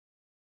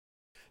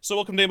So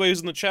welcome to anybody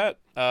who's in the chat.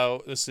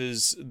 This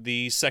is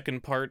the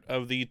second part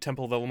of the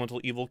Temple of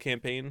Elemental Evil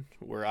campaign,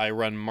 where I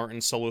run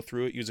Martin solo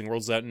through it using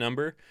Worlds Without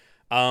Number.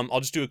 I'll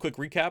just do a quick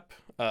recap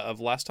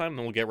of last time, and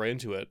then we'll get right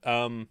into it.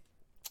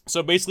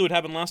 So basically what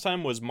happened last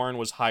time was Martin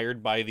was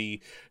hired by the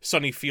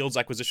Sunny Fields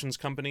Acquisitions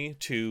Company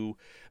to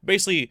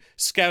basically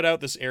scout out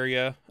this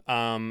area,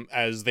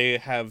 as they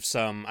have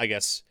some, I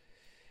guess,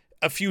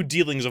 a few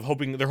dealings of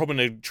they're hoping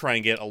to try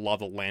and get a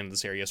lot of land in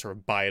this area, sort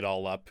of buy it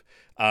all up.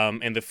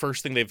 And the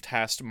first thing they've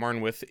tasked Marn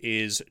with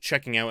is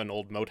checking out an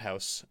old moat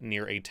house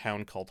near a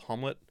town called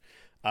Hamlet.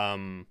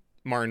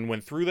 Martin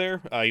went through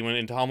there. He went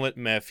into Hamlet,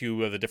 met a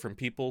few of the different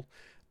people.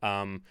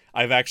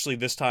 I've actually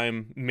this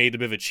time made a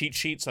bit of a cheat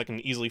sheet so I can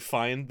easily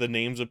find the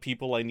names of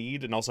people I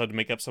need, and also had to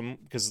make up some,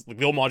 because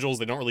the old modules,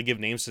 they don't really give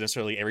names to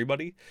necessarily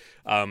everybody.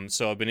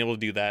 So I've been able to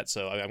do that,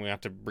 so I'm going to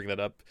have to bring that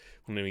up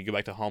when we go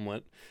back to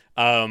Hamlet.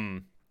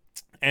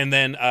 And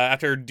then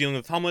after dealing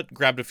with Hamlet,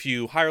 grabbed a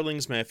few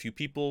hirelings, met a few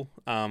people,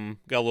 got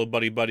a little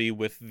buddy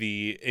with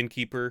the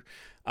innkeeper,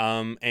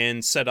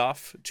 and set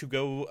off to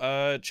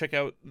go check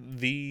out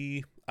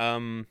the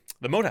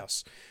moat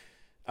house.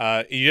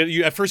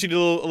 You at first you did a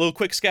little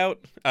quick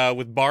scout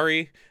with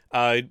Bari,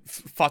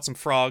 fought some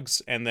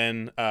frogs, and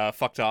then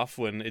fucked off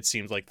when it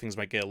seemed like things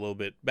might get a little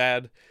bit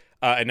bad.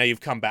 And now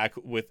you've come back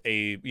with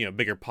a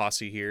bigger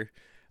posse here.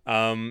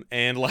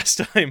 And last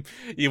time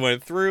you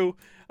went through,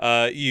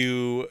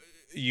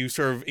 you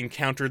sort of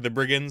encountered the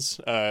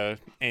brigands,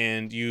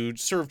 and you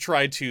sort of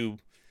tried to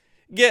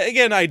get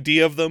an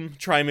idea of them,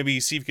 try and maybe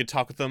see if you could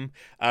talk with them.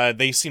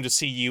 They seem to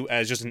see you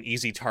as just an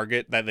easy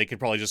target that they could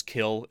probably just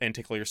kill and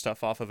take all your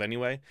stuff off of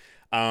anyway.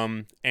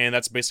 And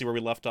that's basically where we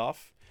left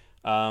off.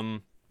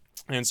 And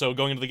so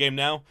going into the game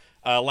now,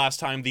 last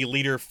time the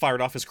leader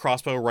fired off his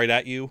crossbow right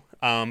at you,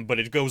 but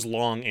it goes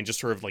long and just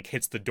sort of like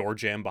hits the door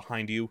jamb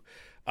behind you.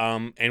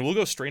 And we'll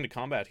go straight into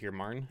combat here,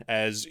 Martin,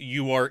 as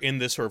you are in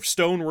this sort of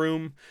stone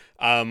room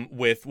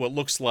with what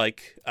looks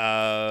like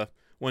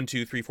 1,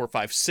 2, 3, 4,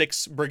 5,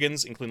 6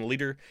 brigands, including the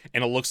leader,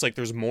 and it looks like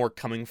there's more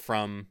coming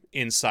from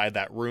inside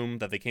that room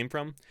that they came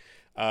from.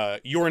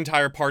 Your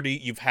entire party,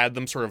 you've had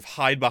them sort of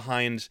hide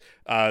behind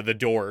the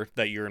door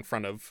that you're in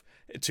front of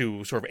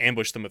to sort of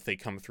ambush them if they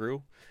come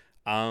through.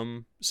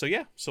 So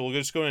we'll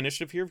just go to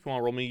initiative here. If you want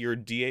to roll me your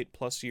d8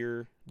 plus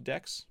your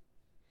dex.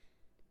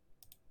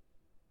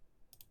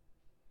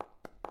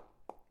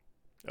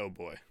 Oh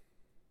boy.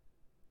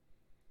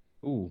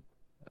 Ooh,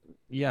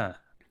 yeah.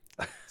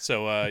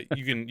 So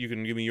you can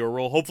give me your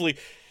roll. Hopefully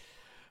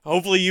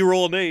you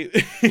roll an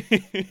 8.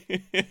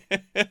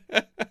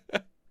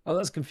 Oh,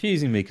 that's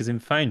confusing me because in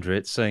Foundry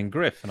it's saying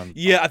Griff, and I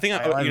think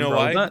I you know haven't rolled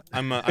why? that.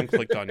 I'm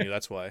clicked on you.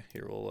 That's why.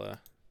 Here we'll.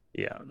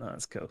 Yeah, no,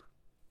 that's cool.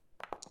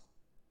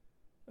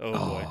 Oh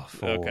boy. Oh,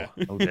 4. Okay.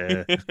 Oh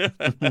dear.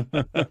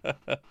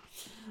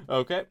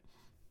 Okay.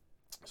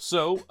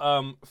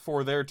 So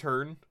for their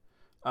turn,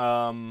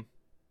 um,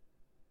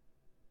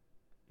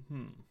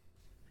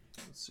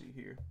 let's see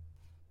here.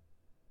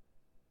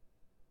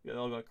 Yeah, they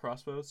all got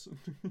crossbows.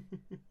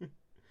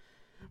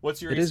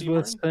 What's your It AC, is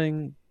worth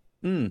Martin?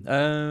 saying.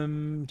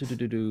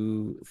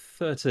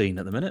 13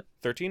 at the minute.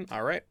 13.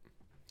 All right.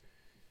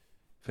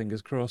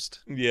 Fingers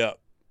crossed. Yeah.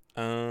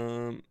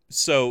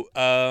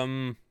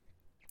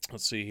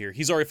 Let's see here.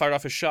 He's already fired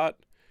off his shot,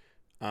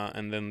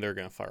 and then they're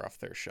gonna fire off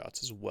their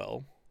shots as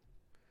well.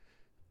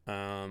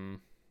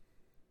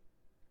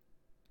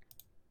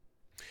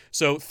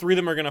 So 3 of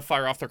them are gonna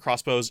fire off their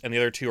crossbows, and the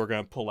other 2 are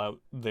gonna pull out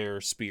their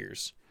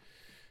spears.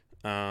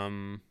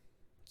 Let's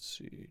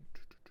see.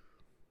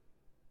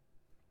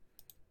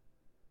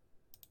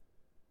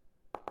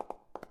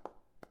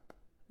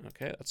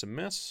 Okay, that's a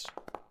miss.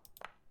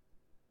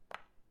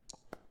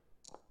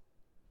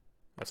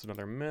 That's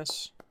another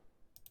miss.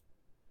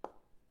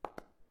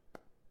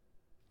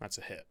 That's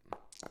a hit.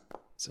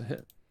 It's a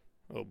hit.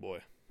 Oh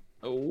boy.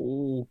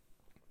 Oh.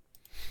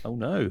 Oh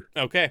no.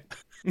 Okay.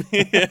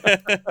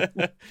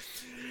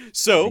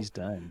 So, He's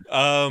down.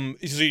 So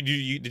did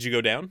you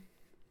go down?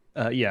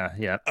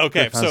 Yeah.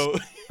 Okay, Griff has so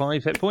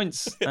 5 hit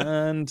points,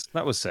 and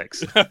that was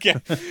 6. okay.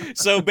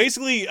 So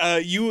basically,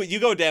 you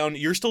go down.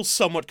 You're still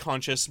somewhat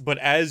conscious, but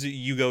as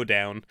you go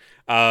down,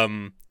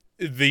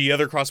 the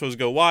other crossbows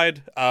go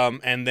wide,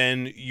 and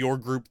then your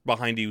group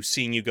behind you,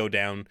 seeing you go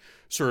down,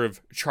 sort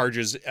of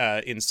charges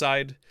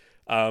inside.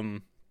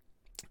 I'm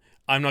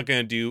not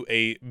going to do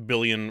a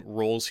billion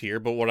rolls here,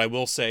 but what I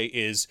will say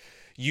is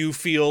you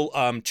feel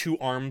 2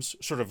 arms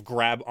sort of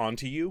grab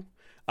onto you,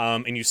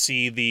 and you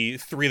see the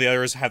 3 of the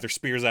others have their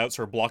spears out,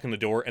 sort of blocking the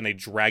door, and they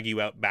drag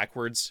you out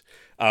backwards,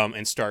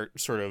 and start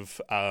sort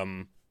of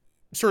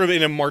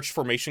in a march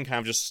formation, kind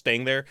of just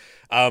staying there.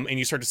 And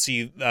you start to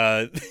see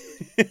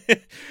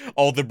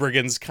all the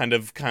brigands kind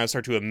of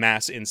start to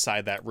amass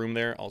inside that room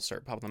there. I'll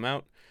start popping them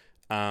out.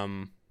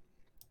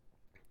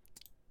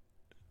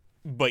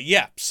 But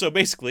yeah, so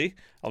basically,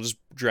 I'll just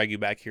drag you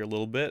back here a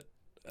little bit.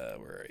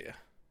 Where are you?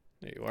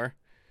 There you are.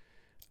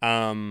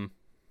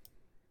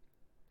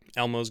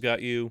 Elmo's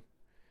got you.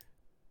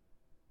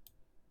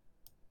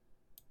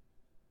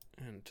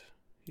 And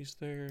he's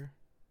there.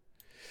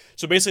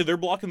 So basically, they're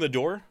blocking the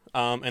door,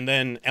 and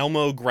then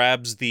Elmo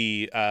grabs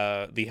the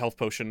health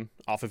potion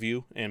off of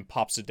you and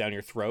pops it down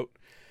your throat.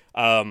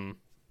 I can't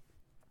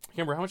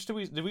remember how much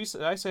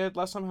did I say it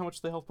last time? How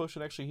much the health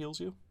potion actually heals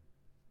you?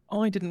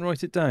 I didn't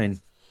write it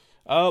down.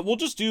 We'll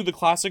just do the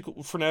classic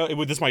for now.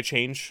 This might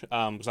change,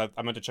 because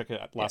I meant to check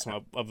it last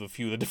time of a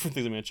few of the different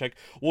things I'm gonna check.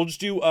 We'll just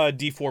do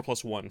D4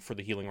 plus 1 for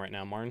the healing right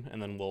now, Marn, and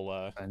then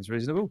Sounds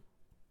reasonable.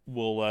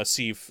 we'll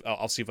see if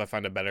I'll see if I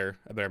find a better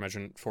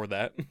measurement for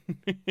that.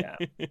 Yeah.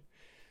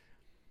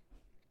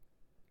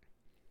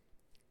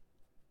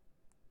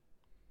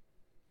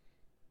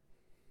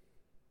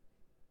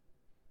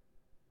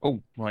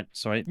 Oh, right.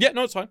 Sorry. Yeah,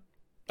 no, it's fine.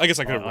 I guess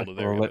I could have I rolled it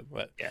there, roll it.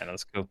 but Yeah,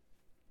 that's cool.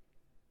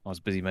 I was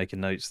busy making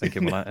notes,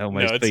 thinking, well, no,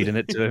 Elmo's feeding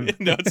it to him.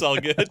 no, it's all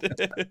good.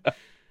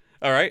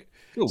 All right.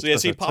 Cool. So yeah,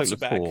 so he That's a pops total it of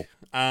back. 4.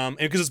 And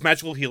because it's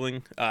magical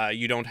healing,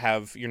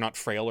 you're not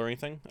frail or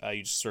anything.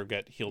 You just sort of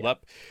get healed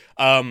up.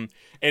 And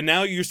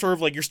now you're sort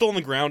of like you're still on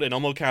the ground, and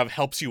Elmo kind of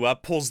helps you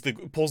up, pulls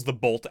the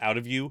bolt out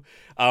of you,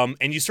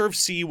 and you sort of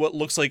see what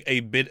looks like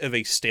a bit of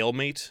a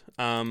stalemate.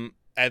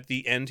 At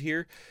the end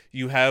here,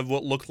 you have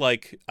what look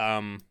like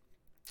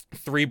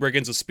 3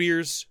 brigands with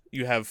spears.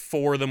 You have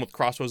 4 of them with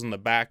crossbows in the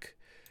back.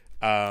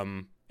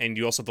 And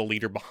you also have the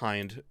leader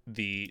behind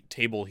the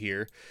table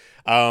here.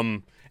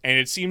 And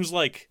it seems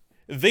like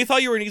they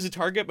thought you were an easy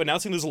target, but now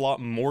seeing there's a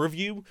lot more of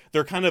you,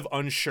 they're kind of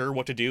unsure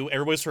what to do.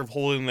 Everybody's sort of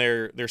holding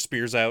their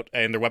spears out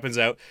and their weapons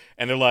out,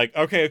 and they're like,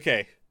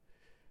 okay.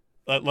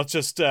 Let's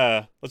just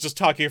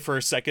talk here for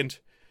a second.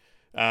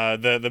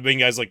 The main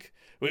guy's like,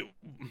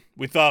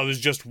 we thought it was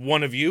just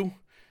one of you.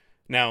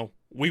 Now,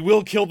 we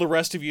will kill the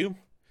rest of you,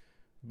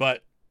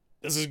 but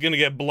this is gonna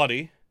get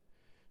bloody.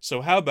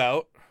 So how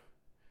about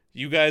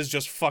you guys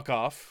just fuck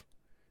off,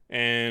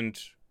 and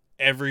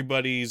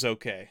everybody's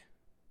okay.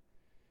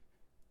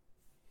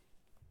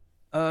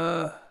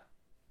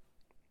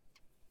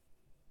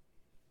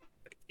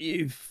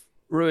 You've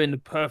ruined a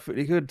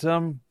perfectly good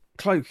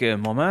cloak here,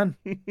 my man.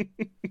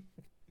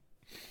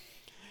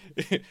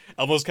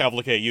 Elmo's kind of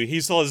looking at you.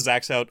 He still has his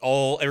axe out.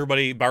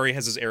 Barry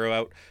has his arrow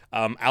out.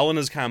 Alan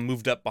is kind of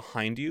moved up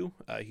behind you.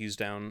 He's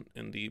down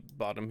in the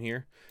bottom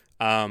here.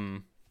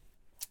 And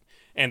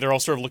they're all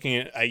sort of looking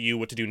at you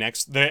what to do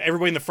next.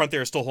 Everybody in the front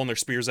there is still holding their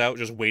spears out,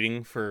 just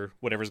waiting for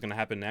whatever's going to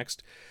happen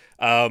next.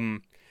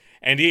 And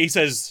he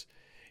says,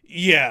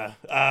 yeah,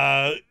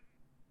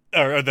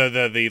 or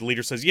the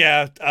leader says,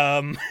 yeah,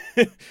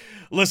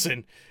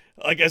 listen,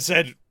 like I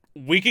said,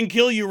 we can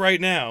kill you right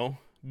now,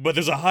 but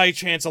there's a high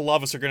chance a lot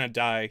of us are going to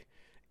die,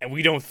 and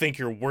we don't think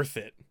you're worth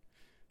it.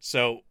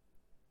 So,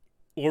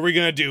 what are we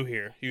going to do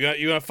here? You going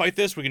to fight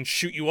this? We can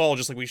shoot you all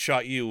just like we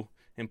shot you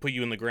and put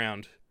you in the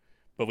ground.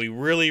 But we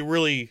really,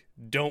 really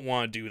don't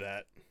want to do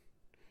that.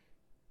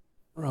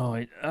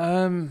 Right.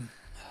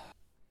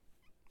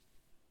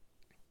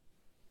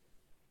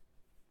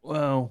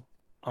 Well,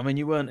 I mean,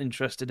 you weren't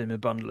interested in my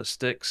bundle of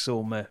sticks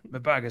or my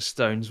bag of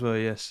stones, were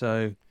you?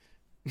 So,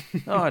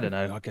 I don't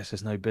know. I guess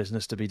there's no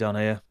business to be done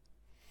here.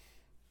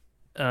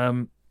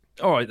 All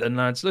right then,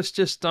 lads. Let's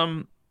just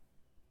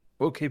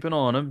we'll keep an eye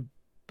on them,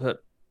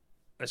 but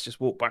let's just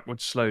walk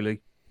backwards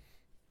slowly.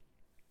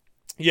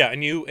 Yeah,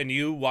 and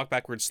you walk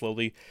backwards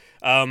slowly.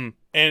 And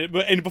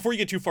before you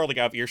get too far, like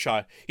out of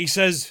earshot, he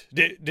says,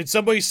 "Did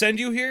somebody send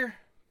you here?"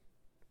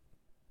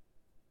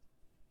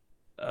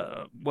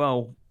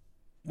 Well,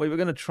 we were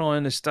going to try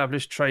and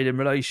establish trading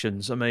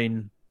relations. I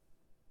mean,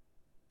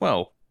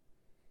 well,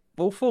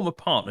 we'll form a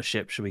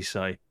partnership, shall we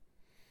say?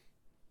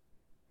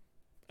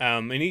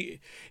 And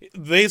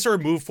they sort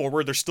of move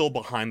forward. They're still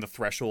behind the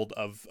threshold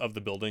of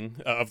the building,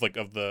 of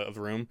the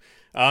room.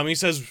 He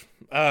says,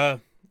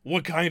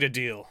 "What kind of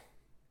deal?"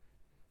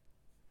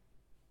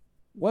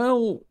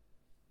 Well,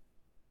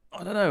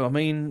 I don't know. I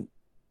mean,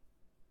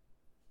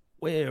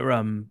 we're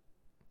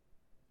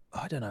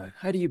I don't know.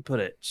 How do you put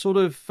it? Sort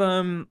of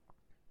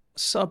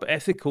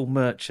sub-ethical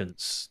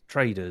merchants,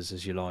 traders,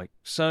 as you like.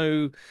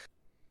 So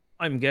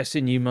I'm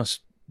guessing you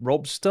must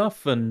rob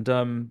stuff, and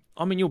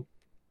I mean,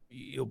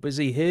 you're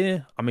busy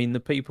here. I mean, the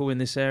people in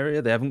this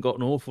area, they haven't got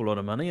an awful lot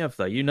of money, have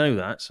they? You know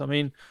that. So I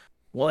mean,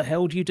 what the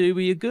hell do you do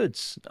with your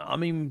goods? I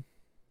mean,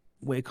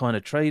 we're kind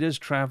of traders,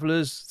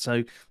 travelers,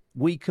 so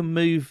we can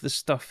move the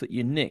stuff that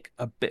you nick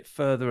a bit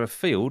further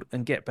afield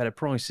and get better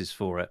prices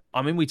for it.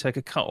 I mean, we take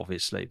a cut,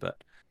 obviously,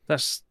 but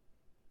that's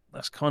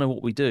kind of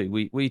what we do.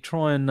 We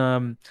try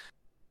and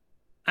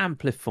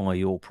amplify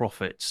your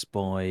profits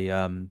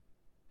by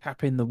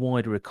tapping the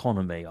wider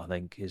economy, I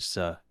think is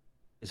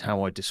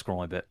how I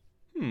describe it.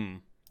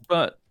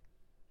 But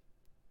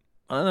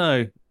I don't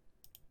know.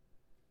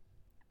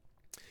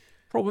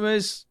 Problem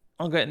is,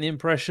 I'm getting the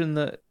impression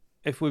that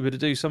if we were to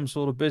do some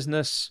sort of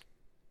business,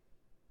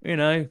 you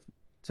know,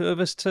 2 of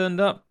us turned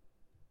up,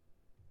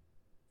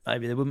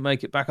 maybe they wouldn't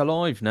make it back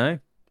alive now.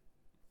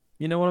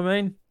 You know what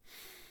I mean?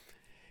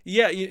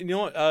 Yeah, you know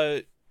what?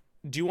 Do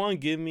you want to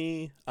give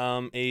me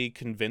a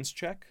convince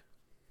check?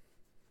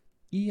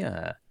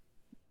 Yeah.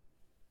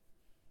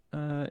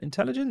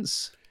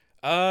 Intelligence?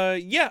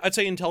 Yeah, I'd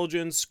say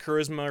intelligence,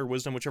 charisma, or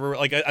wisdom, whichever.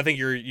 Like, I think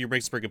you're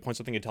making some pretty good points.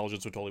 I think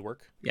intelligence would totally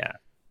work. Yeah,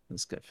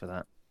 let's go for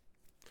that.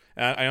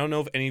 I don't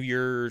know if any of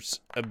your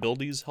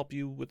abilities help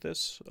you with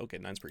this. Okay,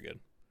 nine's pretty good,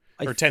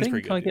 I or ten's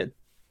pretty think I good. get.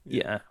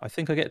 Yeah. Yeah, I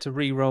think I get to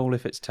re-roll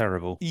if it's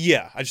terrible.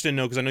 Yeah, I just didn't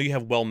know because I know you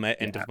have well met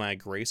and Yeah, divine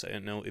grace. I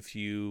didn't know if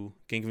you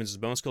gain convinces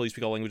bonus skill. You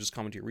speak all languages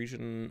common to your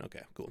region.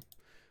 Okay, cool.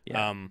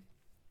 yeah. Um,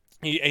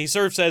 he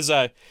sort of says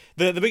the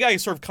big guy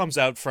sort of comes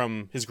out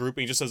from his group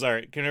and he just says, "All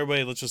right, can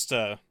everybody let's just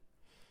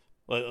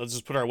let's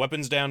just put our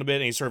weapons down a bit."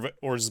 And he sort of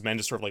orders his men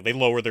to sort of like they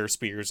lower their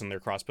spears and their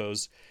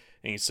crossbows.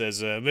 And he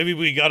says, "Maybe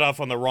we got off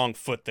on the wrong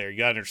foot there. You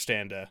gotta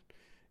understand.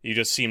 You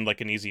just seemed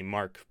like an easy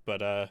mark,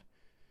 but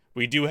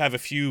we do have a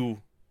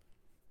few,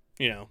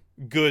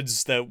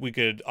 goods that we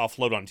could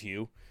offload onto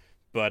you,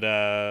 but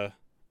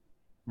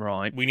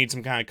Right. we need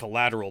some kind of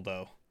collateral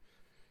though,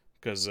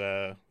 because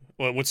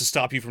what's to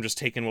stop you from just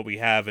taking what we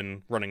have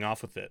and running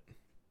off with it?"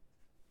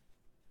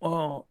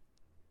 Well,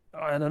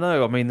 I don't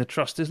know. I mean, the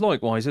trust is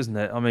likewise, isn't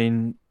it? I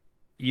mean,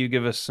 you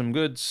give us some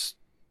goods,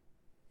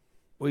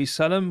 we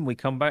sell them, we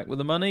come back with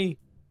the money,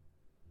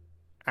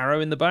 arrow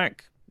in the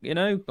back.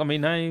 I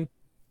mean, how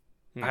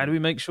Hmm. do we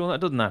make sure that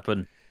doesn't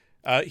happen?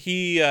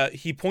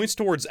 He points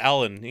towards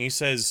Alan and he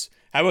says,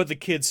 "How about the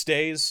kid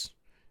stays?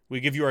 We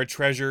give you our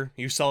treasure.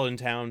 You sell it in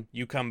town.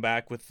 You come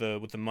back with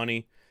the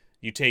money.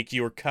 You take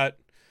your cut.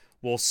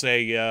 We'll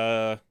say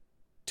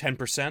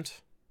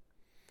 10%,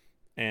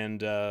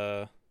 and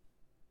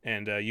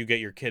you get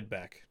your kid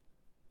back."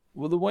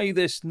 Well, the way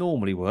this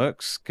normally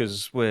works,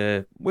 because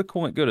we're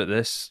quite good at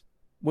this,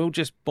 we'll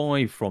just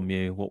buy from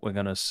you what we're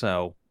going to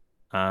sell.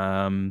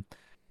 Um,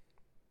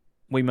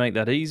 we make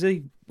that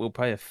easy. We'll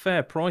pay a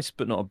fair price,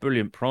 but not a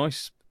brilliant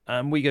price,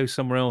 and we go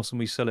somewhere else and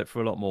we sell it for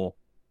a lot more.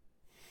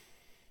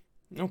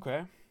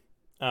 Okay.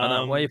 And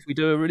that way, Um, if we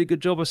do a really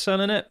good job of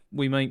selling it,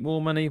 we make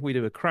more money. We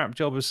do a crap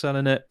job of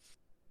selling it,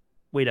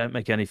 we don't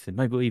make anything.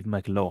 Maybe we'll even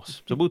make a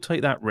loss. So we'll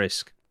take that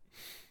risk.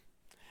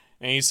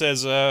 and he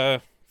says,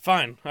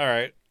 "Fine, all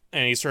right."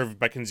 And he sort of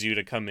beckons you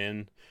to come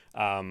in,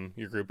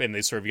 your group, and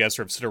you guys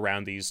sort of sit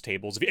around these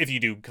tables if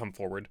you do come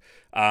forward.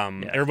 Yeah.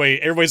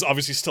 Everybody's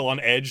obviously still on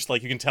edge.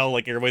 Like you can tell,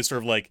 like everybody's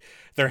sort of like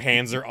their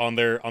hands are on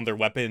their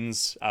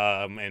weapons.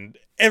 And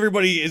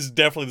everybody is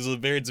definitely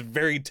it's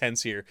very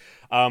tense here.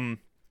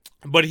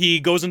 But he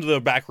goes into the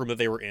back room that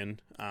they were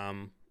in.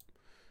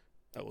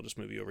 I will just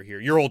move you over here.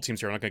 Your old team's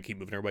here. I'm not going to keep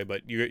moving everybody,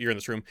 but you're in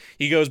this room.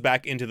 He goes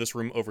back into this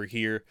room over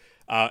here,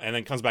 and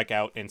then comes back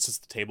out and sits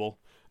at the table.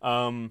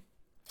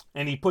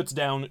 And he puts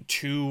down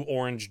 2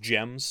 orange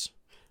gems,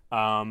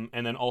 and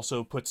then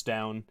also puts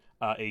down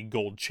a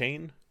gold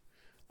chain.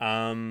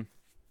 Um,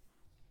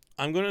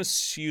 I'm going to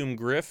assume,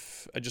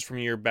 Griff, just from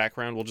your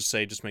background, we'll just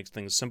say, just makes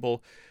things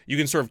simple. You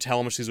can sort of tell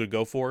how much these would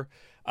go for.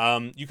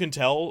 You can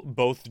tell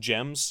both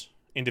gems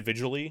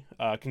individually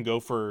can go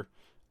for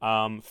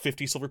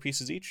 50 silver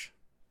pieces each.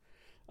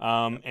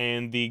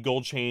 And the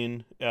gold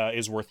chain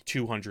is worth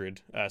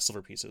 200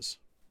 silver pieces.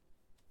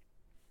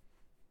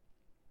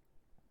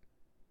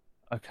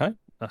 Okay.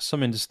 That's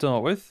something to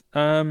start with.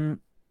 And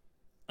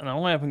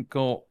I haven't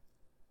got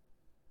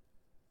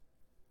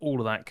all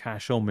of that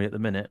cash on me at the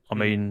minute. I Hmm.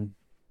 mean,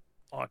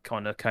 I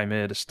kind of came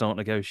here to start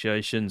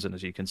negotiations, and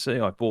as you can see,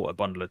 I bought a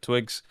bundle of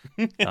twigs,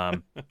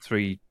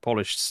 three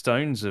polished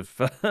stones of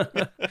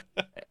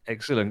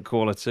excellent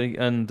quality,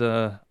 and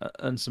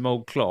some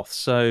old cloth.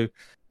 So,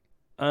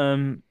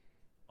 um,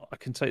 I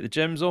can take the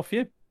gems off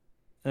you,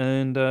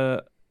 and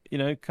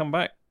come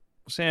back,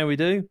 see how we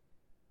do.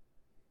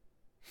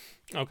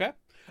 Okay.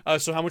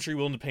 So how much are you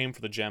willing to pay him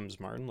for the gems,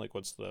 Martin? Like,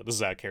 what's the this is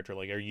that character?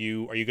 Like, are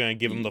you gonna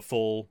give him the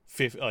full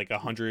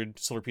 100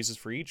 silver pieces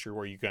for each, or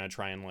are you gonna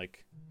try and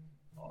like?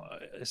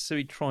 So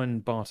we try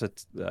and barter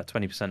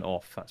 20%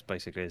 off. That's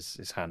basically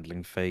his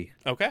handling fee.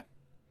 Okay.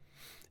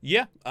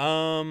 Yeah.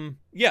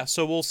 Yeah.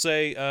 So we'll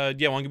say,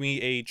 yeah. Want to give me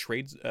a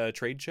trade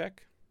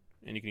check,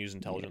 and you can use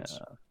intelligence.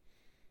 Yeah.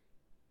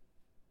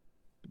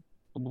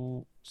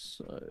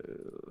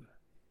 So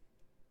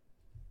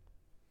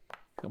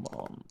come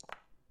on,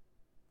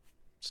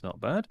 it's not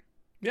bad.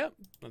 Yeah,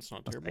 that's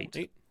not That's terrible. eight.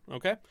 8.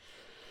 Okay.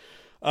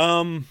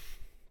 Um.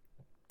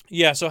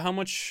 Yeah. So how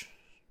much?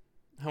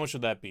 How much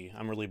would that be?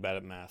 I'm really bad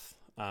at math.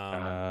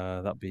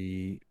 That'd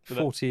be So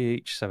that 40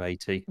 each, so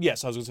 80.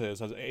 Yes, I was gonna say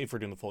so if we're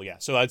doing the full, yeah.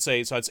 So I'd say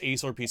it's 80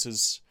 silver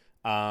pieces.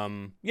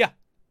 Yeah.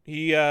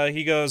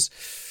 He goes.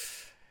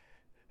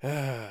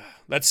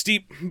 That's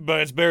steep,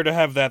 but it's better to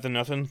have that than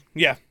nothing.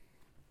 Yeah.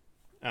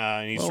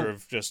 And he sort Well,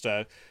 of just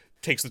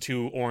takes the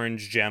 2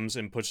 orange gems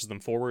and pushes them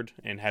forward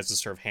and has this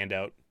sort of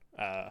handout,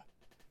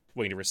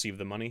 waiting to receive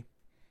the money.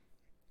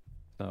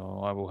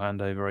 so I will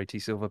hand over 80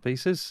 silver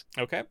pieces.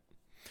 Okay,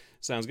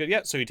 sounds good.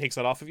 Yeah, so he takes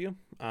that off of you.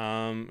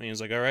 And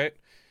he's like, "All right."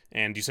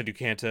 And you said you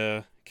can't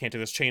take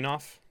this chain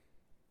off.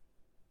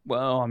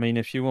 Well, I mean,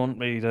 if you want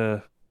me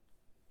to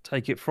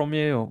take it from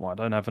you, or I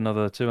don't have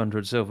another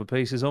 200 silver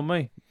pieces on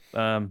me,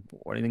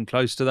 or anything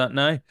close to that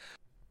now.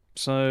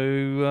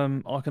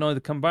 So I can either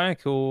come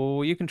back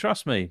or you can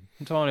trust me.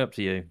 Entirely up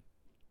to you.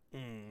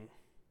 Hmm.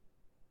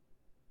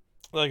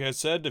 Like I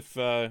said, if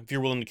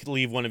you're willing to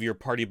leave one of your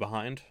party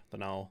behind,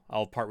 then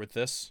I'll part with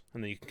this,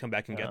 and then you can come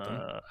back and get them.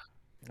 Uh,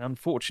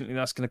 Unfortunately,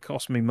 that's going to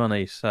cost me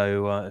money.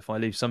 So if I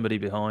leave somebody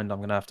behind, I'm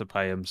going to have to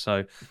pay them.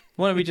 So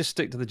why don't we just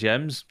stick to the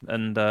gems,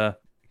 and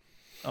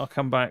I'll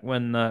come back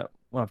when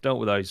I've dealt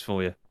with those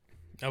for you.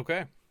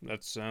 Okay,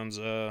 that sounds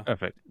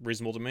Perfect.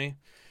 reasonable to me.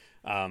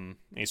 And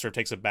he sort of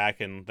takes it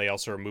back, and they all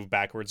sort of move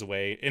backwards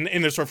away in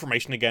their sort of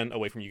formation again,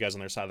 away from you guys on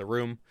their side of the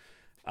room.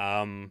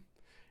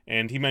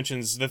 And he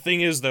mentions the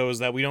thing is though is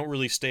that we don't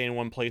really stay in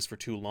one place for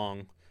too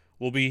long.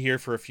 We'll be here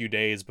for a few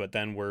days, but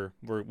then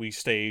we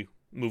stay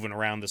moving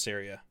around this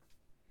area.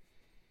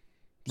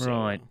 So,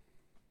 Right.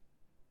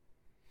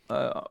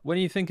 When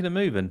are you thinking of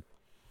moving?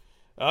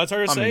 it's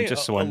hard to I mean, say.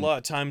 just so A I'm. lot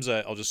of times,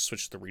 I'll just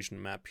switch to the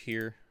region map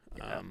here.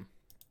 Yeah.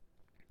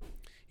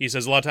 He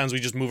says a lot of times we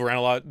just move around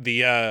a lot.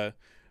 The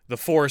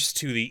forest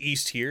to the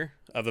east here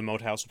of the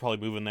moat house will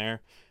probably move in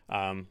there.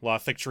 A lot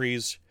of thick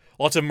trees.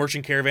 Lots of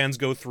merchant caravans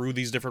go through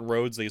these different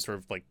roads. They sort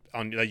of like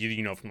on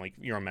you know from like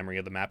your own memory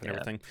of the map and Yeah.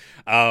 everything.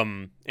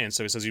 And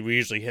so he says we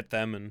usually hit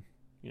them and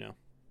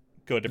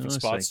go at different I see.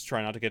 spots,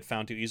 try not to get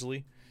found too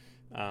easily.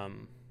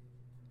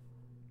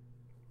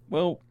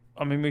 Well,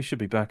 I mean, we should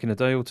be back in a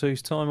day or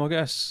two's time, I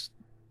guess.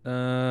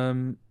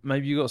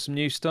 Maybe you got some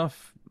new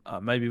stuff.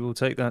 Maybe we'll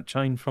take that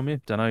chain from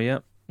you. Don't know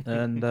yet.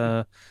 And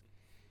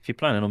if you're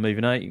planning on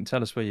moving out, you can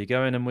tell us where you're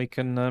going, and we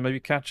can maybe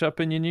catch up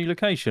in your new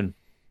location.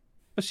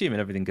 Assuming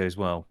everything goes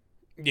well.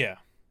 Yeah,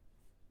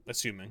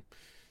 assuming.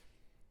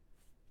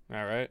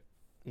 All right.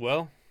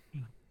 Well.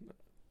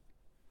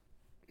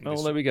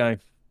 Well, there we go.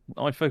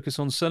 I focus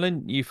on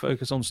selling, you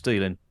focus on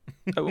stealing.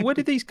 Where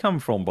did these come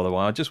from, by the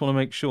way? I just want to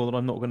make sure that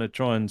I'm not going to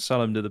try and sell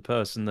them to the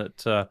person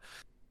that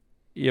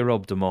you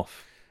robbed them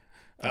off.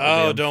 That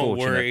would be Oh, don't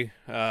unfortunate.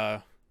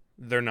 worry.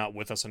 They're not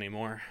with us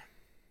anymore.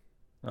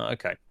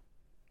 Okay.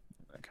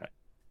 Okay.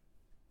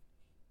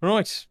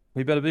 Right.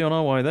 We better be on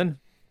our way then.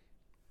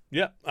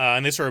 Yeah.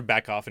 And they sort of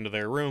back off into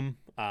their room.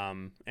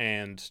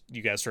 And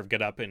you guys sort of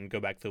get up and go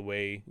back the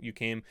way you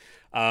came.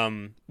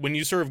 When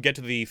you sort of get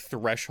to the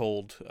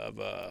threshold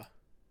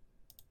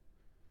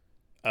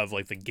of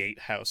like the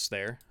gatehouse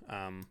there,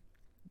 Yeah.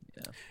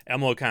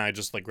 Elmo kind of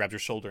just like grabs your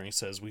shoulder and he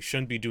says, "We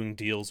shouldn't be doing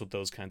deals with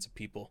those kinds of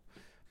people.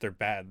 They're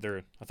bad.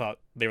 I thought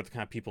they were the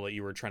kind of people that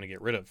you were trying to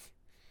get rid of."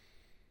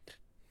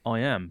 I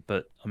am,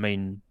 but I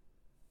mean,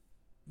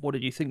 what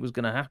did you think was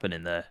going to happen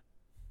in there?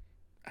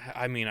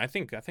 I mean, I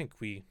think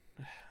we,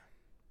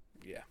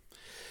 yeah.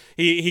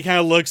 He kind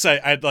of looks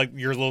at like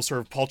your little sort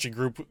of paltry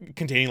group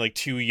containing like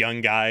two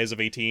young guys of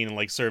 18 and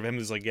like sort of him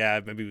is like, yeah,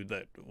 maybe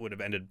that would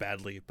have ended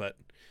badly, but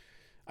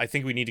I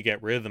think we need to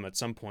get rid of them at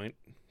some point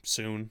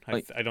soon.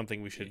 Like, I don't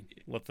think we should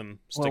let them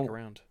stick well,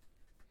 around.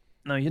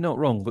 no, you're not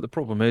wrong, but the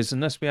problem is,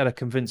 unless we had a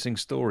convincing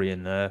story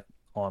in there,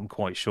 I'm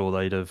quite sure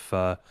they'd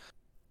have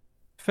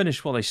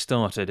finished what they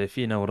started, if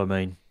you know what I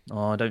mean.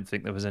 I don't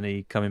think there was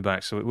any coming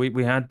back, so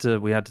we had to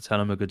tell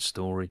them a good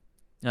story,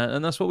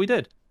 and that's what we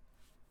did.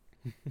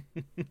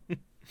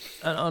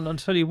 And I'll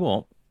tell you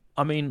what,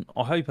 I mean,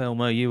 I hope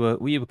Elmo, you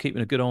were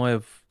keeping a good eye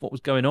of what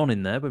was going on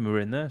in there when we were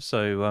in there.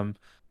 So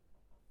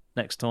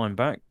next time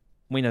back,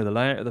 we know the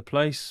layout of the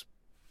place.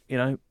 You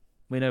know,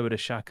 we know where to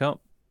shack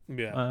up.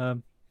 Yeah.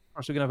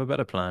 Perhaps we can have a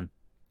better plan.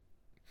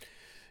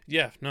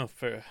 Yeah, no,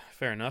 fair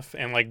enough.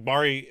 And like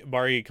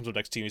Bari comes up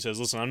next to you and he says,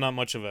 "Listen, I'm not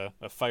much of a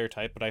fire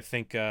type, but I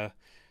think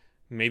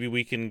maybe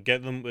we can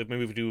get them.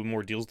 Maybe if we do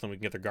more deals with them, we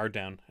can get their guard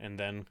down, and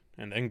then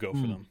go for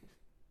Hmm. them."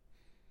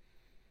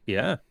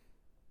 Yeah,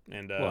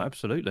 And well,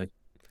 absolutely.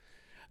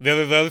 the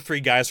other three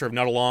guys sort of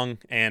nod along,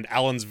 and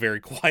Alan's very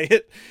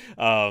quiet.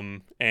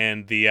 And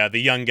the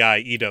young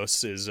guy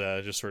Eidos is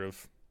just sort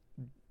of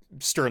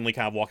sternly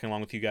kind of walking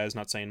along with you guys,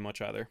 not saying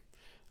much either.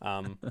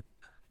 Um,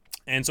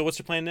 and so, what's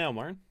your plan now,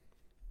 Martin?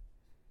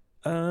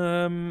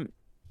 Um,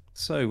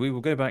 so we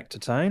will go back to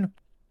town,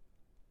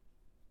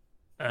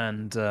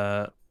 and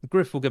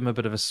Griff will give him a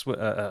bit of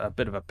a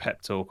bit of a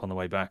pep talk on the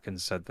way back, and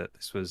said that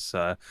this was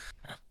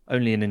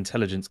only an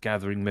intelligence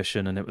gathering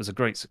mission, and it was a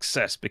great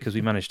success because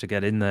we managed to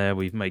get in there.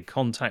 We've made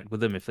contact with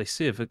them. If they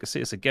see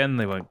us again,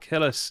 they won't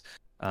kill us.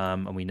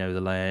 And we know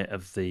the layout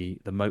of the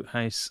moat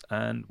house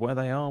and where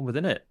they are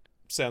within it.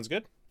 Sounds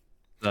good.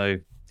 So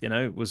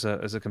it was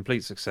a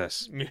complete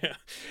success. Yeah,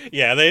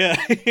 yeah.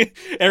 They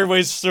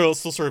everybody's still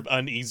sort of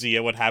uneasy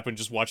at what happened,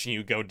 just watching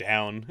you go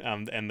down.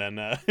 And then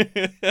Other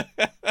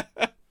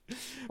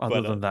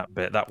but than that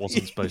bit, that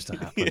wasn't supposed to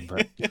happen.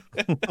 But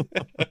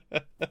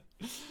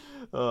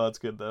oh, that's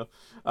good though.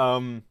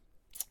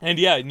 And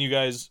yeah, and you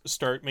guys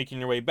start making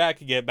your way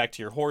back. You get back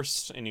to your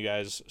horse, and you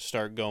guys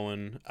start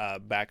going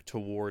back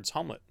towards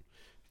Hamlet.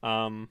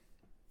 And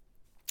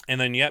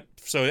then yep,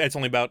 so it's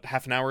only about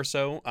half an hour or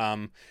so.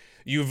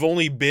 You've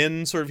only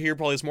been sort of here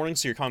probably this morning,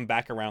 so you're coming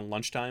back around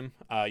lunchtime.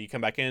 You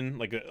come back in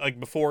like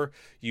before.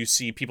 You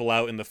see people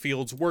out in the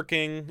fields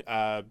working.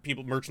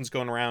 Merchants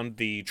going around.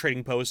 The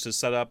trading post is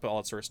set up. All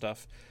that sort of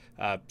stuff.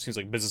 Seems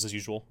like business as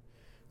usual.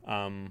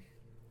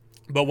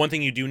 But one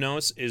thing you do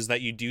notice is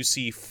that you do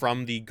see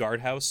from the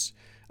guardhouse,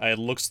 it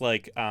looks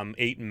like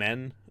 8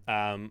 men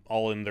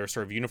all in their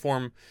sort of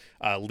uniform,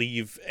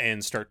 leave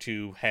and start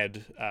to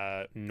head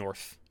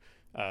north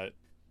uh,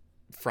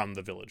 from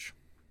the village.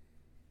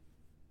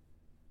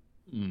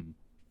 Hmm.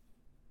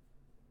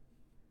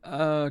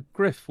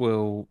 Griff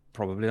will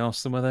probably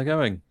ask them where they're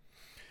going.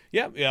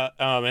 Yeah, yeah,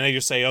 and they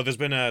just say, "Oh, there's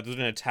been an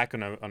attack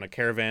on a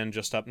caravan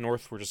just up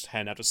north. We're just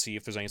heading out to see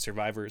if there's any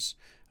survivors.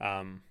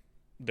 Um,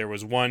 there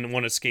was one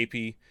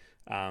escapee,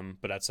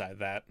 but outside of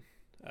that,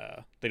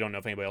 they don't know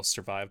if anybody else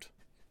survived."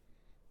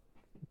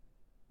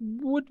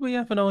 Would we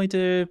have an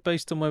idea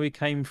based on where we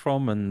came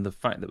from and the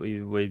fact that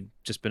we've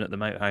just been at the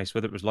moat house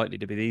whether it was likely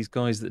to be these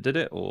guys that did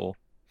it or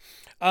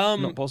not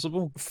Um,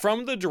 possible?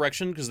 from the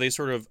direction, because they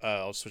sort of,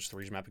 I'll switch the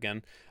region map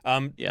again.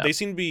 Yeah. They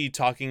seem to be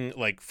talking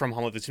like from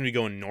Humboldt. They seem to be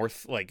going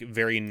north, like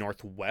very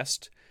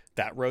northwest.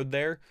 That road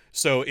there.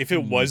 So if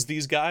it Hmm. was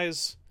these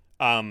guys,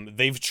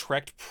 they've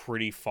trekked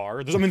pretty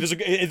far. I mean,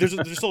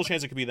 there's still a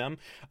chance it could be them.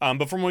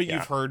 But from what Yeah.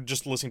 you've heard,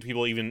 just listening to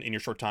people, even in your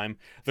short time,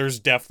 this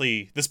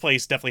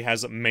place definitely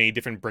has many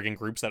different brigand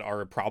groups that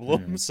are a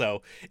problem. Hmm.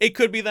 So it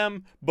could be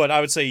them, but I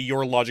would say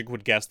your logic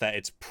would guess that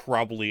it's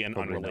probably an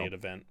Probably not. unrelated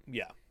event.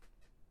 Yeah.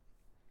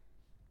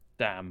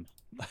 Damn.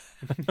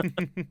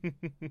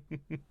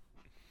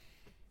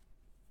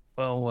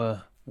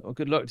 Well,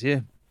 good luck to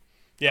you.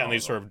 Yeah, and they Oh,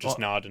 sort of just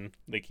nod and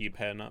they keep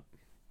heading up.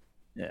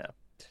 yeah.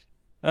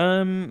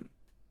 Um.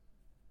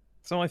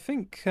 So I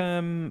think.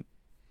 Oh.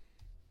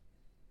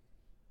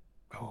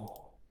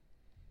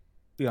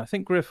 Yeah, I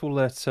think Griff will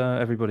let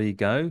everybody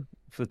go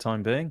for the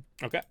time being,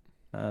 Okay.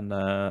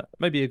 and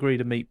maybe agree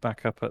to meet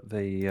back up at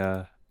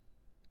the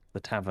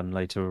tavern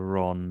later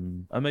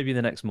on, maybe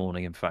the next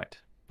morning. In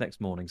fact, next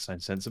morning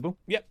sounds sensible.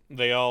 Yep.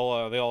 They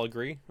all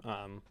agree.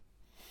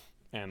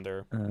 And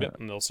they're Uh, yep.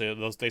 And they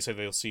say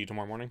they'll see you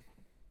tomorrow morning.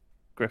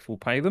 Griff will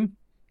pay them.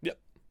 Yep.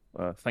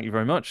 Thank you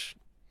very much.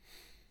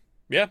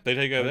 Yeah, they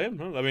take a.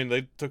 Uh, I mean,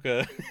 they took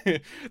a.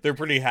 They're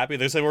pretty happy.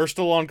 They say we're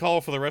still on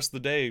call for the rest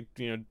of the day.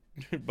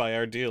 By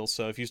our deal.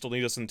 So if you still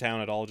need us in town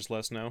at all, just let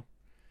us know.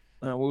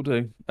 Will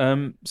do.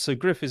 So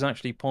Griff is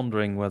actually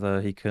pondering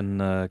whether he can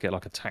get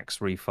like a tax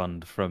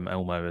refund from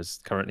Elmo, as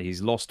currently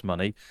he's lost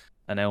money,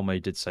 and Elmo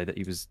did say that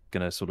he was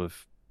going to sort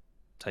of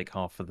take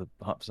half of the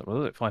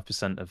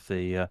 5% of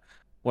the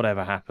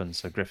whatever happened.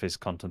 So Griff is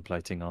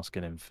contemplating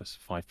asking him for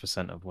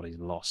 5% of what he's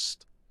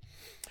lost.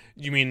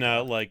 You mean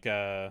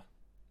Uh,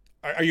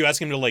 are you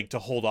asking him to to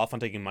hold off on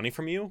taking money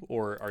from you,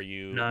 or are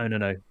you? no, no,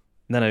 no,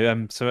 no,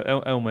 no. So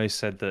Elmo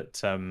said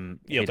that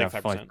You'll he'd take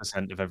have 5%.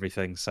 5% of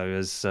everything. So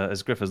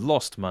as Griff has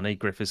lost money,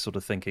 Griff is sort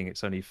of thinking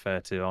it's only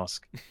fair to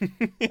ask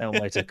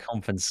Elmo to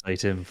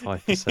compensate him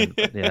 5%.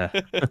 But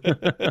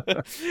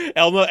yeah.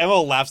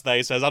 Elmo laughs at that.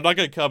 He says, "I'm not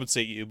going to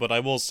compensate you, but I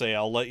will say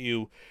I'll let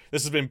you.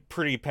 This has been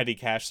pretty petty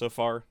cash so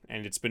far,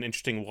 and it's been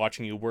interesting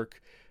watching you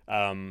work.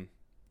 Um,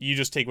 you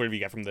just take whatever you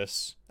get from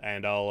this,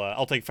 and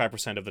I'll take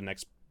 5% of the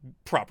next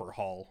proper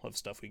haul of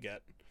stuff we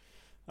get.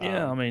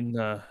 Yeah, I Um,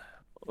 mean,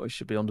 we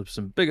should be onto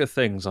some bigger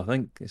things. I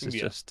think this is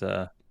yeah, just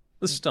the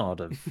start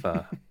of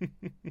a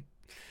yeah,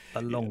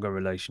 longer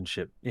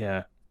relationship.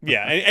 Yeah.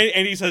 yeah."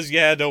 And he says,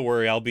 "Yeah, don't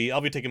worry. I'll be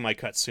taking my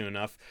cut soon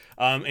enough."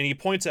 And he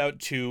points out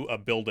to a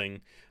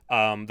building.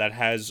 That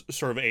has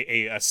sort of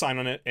a sign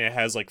on it. And it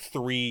has like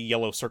three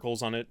yellow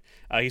circles on it.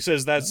 He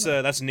says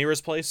Oh, that's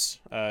Nira's place.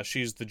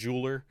 She's the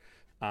jeweler.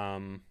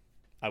 Um,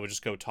 I would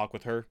just go talk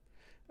with her.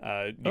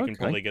 You can okay.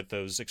 probably get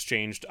those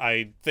exchanged.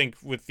 I think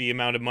with the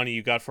amount of money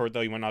you got for it,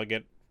 though, you might not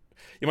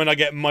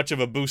get much of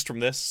a boost from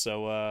this.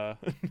 So,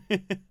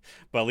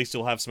 but at least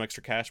you'll have some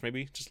extra cash,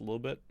 maybe just a little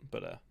bit.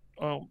 But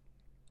Well,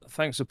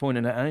 thanks for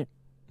pointing it out.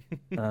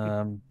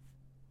 Um,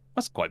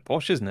 that's quite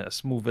posh, isn't it? A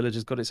small village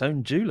has got its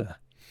own jeweler.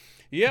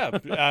 yeah,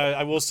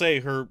 I will say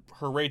her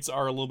rates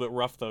are a little bit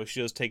rough, though.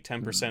 She does take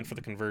 10% for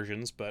the Hmm.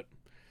 conversions, but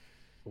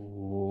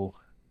Oh,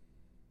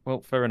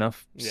 well, fair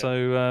enough. yeah.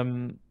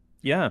 So,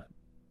 yeah,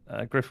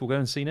 Griff will go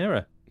and see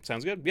Nera.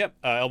 Sounds good. Yep.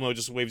 Elmo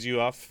just waves you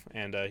off,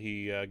 and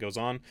he goes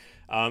on.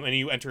 And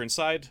you enter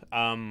inside.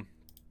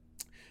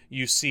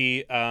 You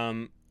see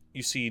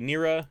you see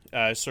Nira,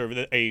 sort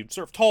of a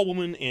sort of tall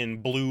woman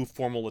in blue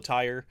formal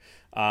attire.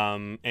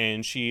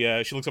 And she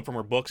looks up from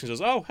her books and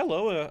says, "Oh,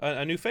 hello,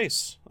 a new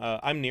face.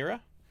 I'm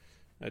Nira.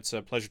 It's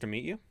a pleasure to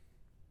meet you.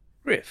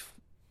 Griff,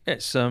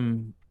 it's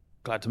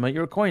glad to make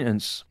your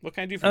acquaintance. What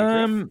can I do for you,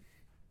 Griff?" Um,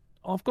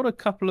 I've got a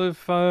couple of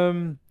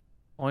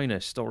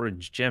finest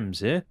orange gems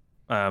here.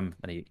 And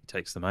he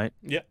takes them out,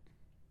 Yep.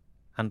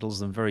 handles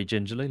them very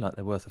gingerly, like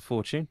they're worth a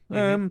fortune.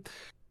 Mm-hmm.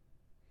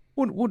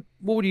 What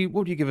would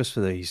you give us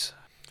for these?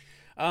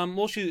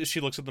 Well,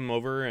 she looks at them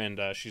over and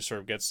she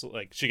sort of gets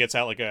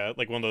out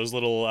like one of those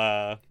little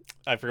I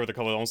forget what they're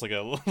called, almost like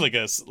a like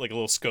a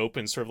little scope,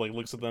 and sort of like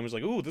looks at them. Is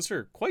like, "Ooh, these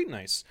are quite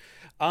nice."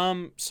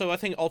 So I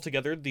think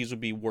altogether these would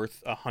be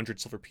worth 100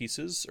 silver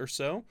pieces or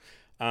so.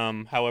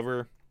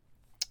 However,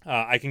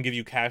 I can give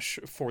you cash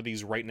for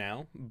these right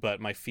now, but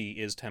my fee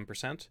is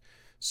 10%.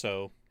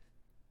 So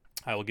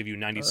I will give you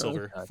 90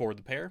 silver Okay, for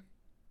the pair.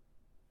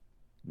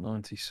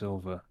 90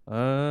 silver.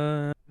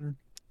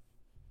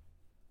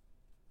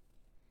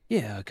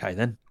 Yeah, okay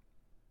then.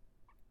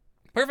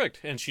 Perfect.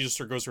 And she just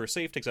sort of goes to her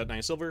safe, takes out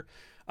 9 silver.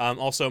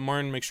 Also,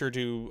 Martin, make sure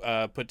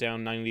to put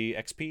down 90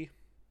 XP.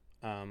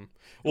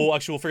 Well,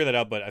 actually, we'll figure that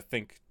out, but I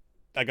think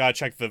I gotta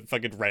check the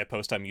fucking Reddit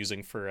post I'm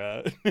using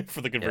for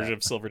for the conversion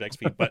of silver to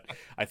XP. But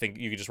I think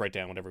you can just write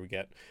down whatever we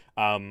get,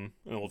 and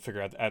we'll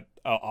figure out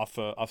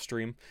off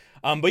stream.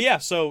 But yeah,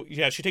 so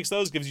yeah, she takes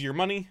those, gives you your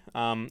money.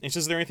 And says,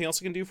 is there anything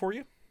else I can do for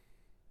you?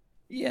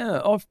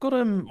 Yeah, I've got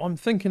I'm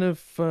thinking of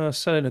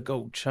selling a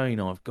gold chain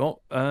I've got.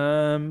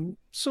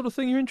 Sort of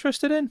thing you're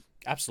interested in?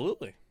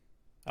 Absolutely.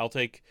 I'll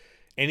take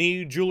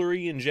any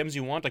jewelry and gems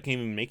you want. I can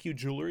even make you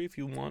jewelry if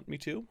you want me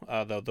to.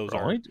 Though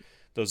Right.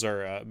 those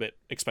are a bit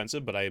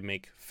expensive, but I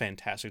make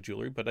fantastic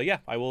jewelry. But yeah,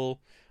 I will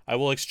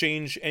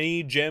exchange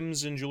any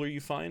gems and jewelry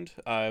you find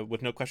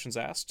with no questions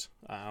asked.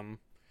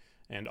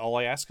 And all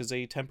I ask is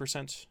a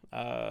 10%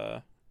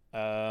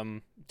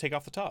 take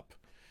off the top.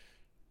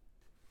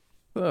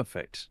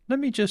 Perfect. Let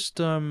me just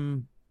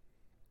I'm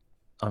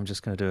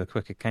just going to do a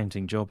quick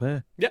accounting job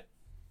here. Yep.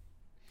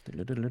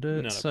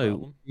 Da-da-da-da-da. Not a So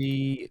problem.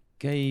 we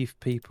gave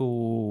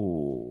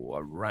people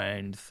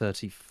around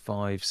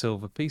 35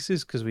 silver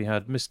pieces because we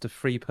had Mr.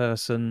 Free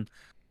Person,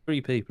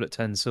 3 people at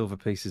 10 silver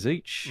pieces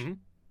each.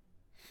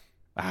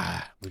 Mm-hmm.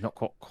 We've not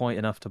got quite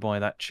enough to buy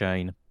that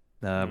chain.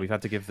 We've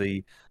had to give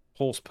the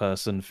horse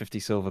person 50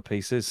 silver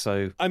pieces.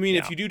 So I mean,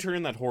 yeah, if you do turn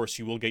in that horse,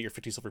 you will get your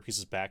 50 silver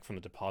pieces back from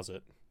the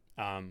deposit.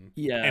 And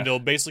yeah, it'll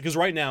basically, because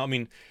right now, I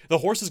mean, the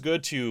horse is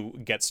good to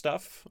get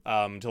stuff,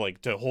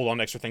 to hold on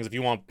to extra things if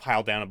you want to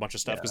pile down a bunch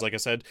of stuff. Because yeah, like I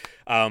said,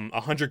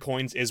 100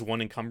 coins is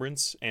 1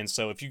 encumbrance, and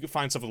so if you can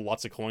find stuff with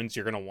lots of coins,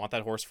 you're gonna want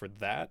that horse for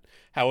that.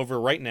 However,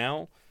 right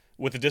now,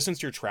 with the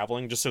distance you're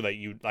traveling, just so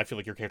that I feel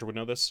like your character would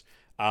know this,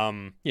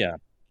 yeah,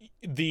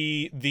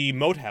 the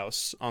moat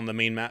house on the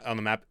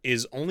map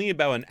is only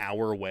about an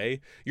hour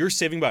away. You're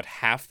saving about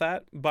half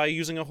that by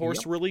using a horse,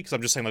 yep. really, because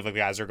I'm just saying like the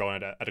guys are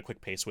going at a quick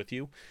pace with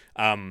you.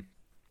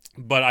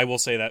 But I will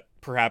say that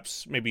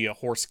perhaps maybe a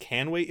horse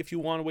can wait if you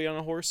want to wait on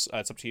a horse.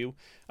 It's up to you.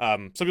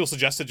 Some people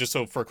suggest it just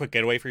so for a quick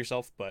getaway for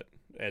yourself, but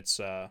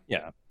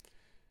Yeah.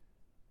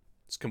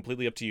 it's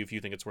completely up to you if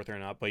you think it's worth it or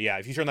not. But yeah,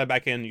 if you turn that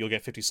back in, you'll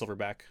get 50 silver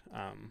back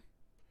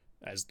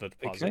as the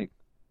deposit. Okay.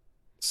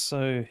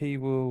 So he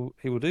will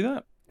do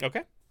that.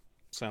 Okay,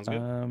 sounds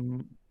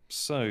good.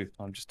 So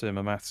I'm just doing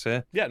my maths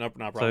here. Yeah, no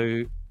problem.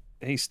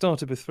 So he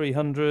started with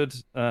 300.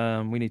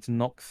 We need to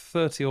knock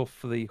 30 off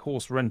for the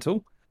horse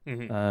rental.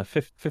 Mm-hmm.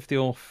 50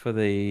 off for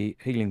the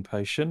healing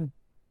potion.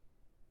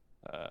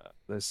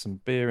 There's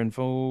some beer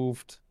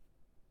involved.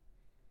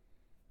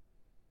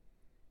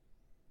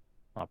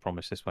 I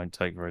promise this won't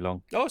take very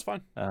long. Oh, it's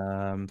fine.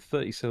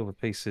 30 silver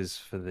pieces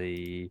for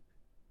the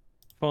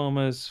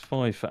farmers,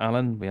 5 for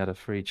Alan. We had a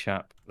free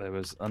chap. There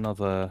was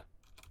another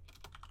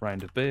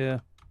round of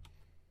beer,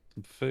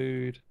 some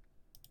food.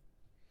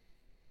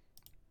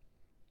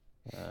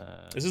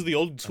 This is the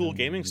old school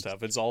gaming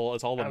stuff. It's all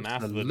the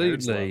math of the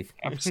nerds love.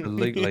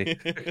 Absolutely.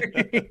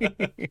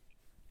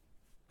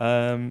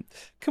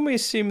 Can we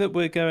assume that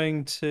we're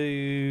going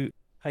to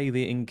pay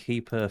the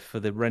innkeeper for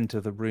the rent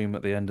of the room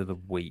at the end of the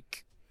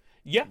week?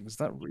 Yeah. Is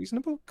that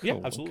reasonable? Cool. Yeah,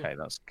 absolutely. Okay,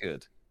 that's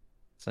good.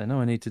 So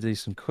now I need to do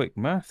some quick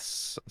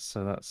maths.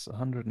 So that's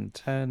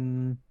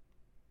 110.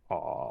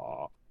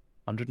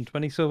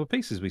 120 silver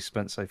pieces we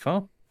spent so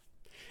far.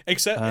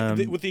 Except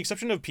with the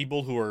exception of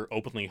people who are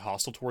openly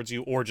hostile towards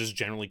you or just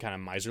generally kind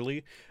of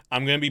miserly,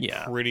 I'm gonna be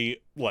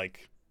pretty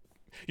like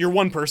you're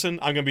one person.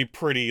 I'm gonna be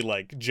pretty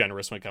like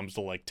generous when it comes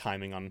to like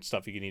timing on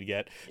stuff you need to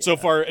get so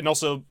far, and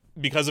also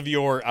because of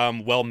your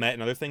well met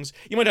and other things,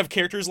 you might have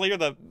characters later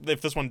that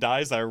if this one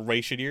dies that are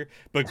way shittier.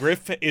 But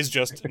Griff is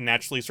just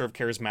naturally sort of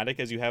charismatic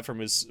as you have from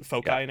his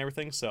foci and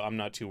everything, so I'm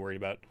not too worried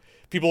about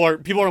people are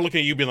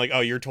looking at you being like,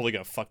 oh, you're totally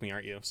gonna fuck me,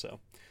 aren't you? So.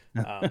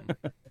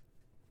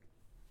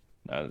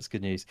 No, that's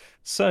good news.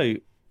 So,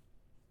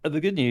 the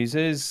good news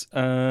is,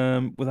 with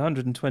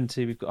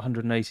 120, we've got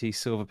 180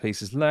 silver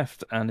pieces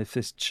left, and if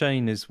this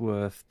chain is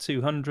worth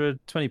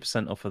 200,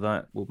 20% off of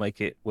that will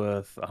make it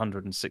worth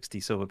 160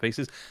 silver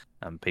pieces.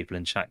 And people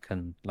in chat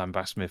can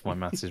lambast me if my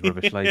maths is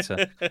rubbish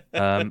later.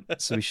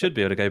 So we should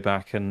be able to go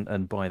back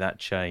and buy that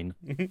chain.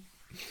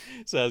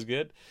 Sounds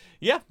good.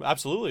 Yeah,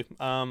 absolutely.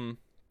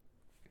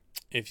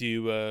 If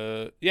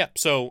you, yeah.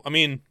 So I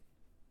mean,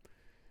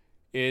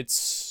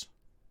 it's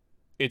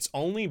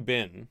only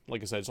been,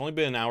 like I said, it's only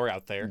been an hour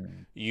out there.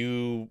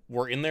 You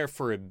were in there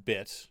for a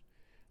bit.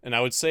 And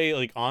I would say,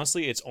 like,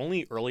 honestly, it's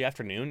only early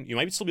afternoon. You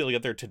might still be able to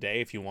get there today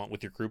if you want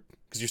with your group,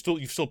 because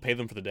you still pay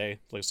them for the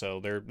day. Like,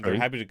 so they're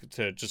happy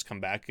to just come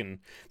back, and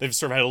they've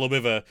sort of had a little bit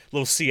of a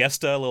little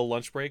siesta, a little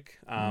lunch break.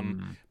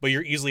 But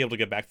you're easily able to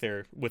get back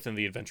there within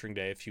the adventuring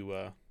day if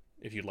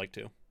you'd like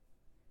to.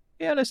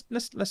 Yeah,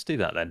 let's do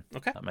that then.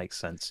 Okay, that makes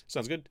sense.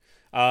 Sounds good.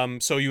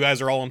 So you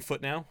guys are all on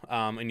foot now,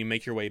 and you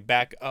make your way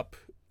back up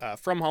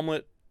from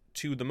Hamlet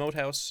to the moat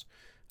house.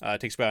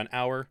 It takes about an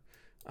hour.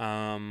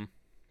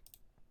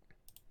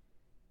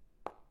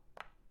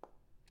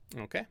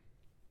 Okay.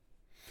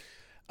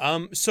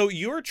 So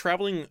you're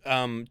traveling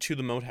to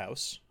the moat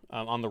house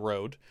on the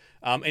road,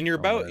 and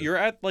you're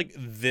at like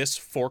this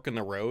fork in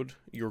the road.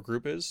 Your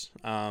group is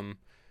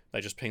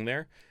that just ping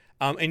there.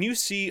 And you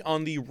see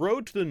on the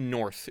road to the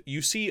north,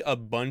 you see a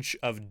bunch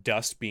of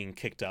dust being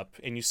kicked up,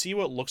 and you see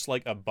what looks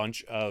like a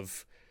bunch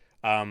of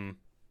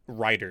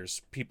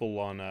riders, people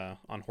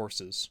on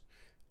horses.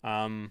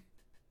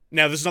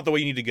 Now, this is not the way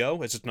you need to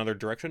go. It's just another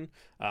direction,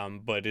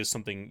 but it is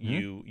something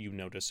you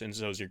notice, and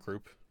so is your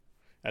group,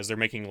 as they're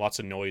making lots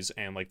of noise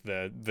and like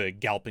the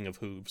galloping of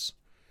hooves.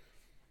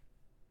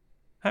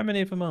 How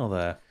many of them are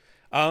there?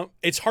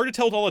 It's hard to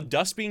tell with all the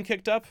dust being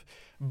kicked up,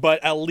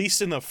 but at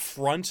least in the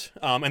front,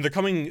 and they're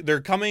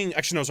coming.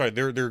 Actually, no, sorry,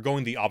 they're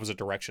going the opposite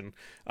direction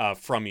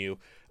from you.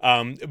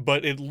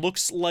 But it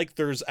looks like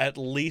there's at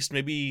least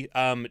maybe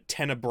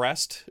 10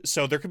 abreast,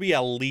 so there could be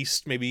at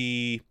least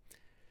maybe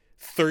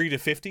 30 to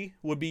 50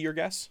 would be your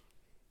guess.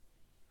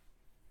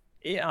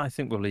 Yeah, I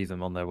think we'll leave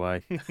them on their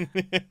way.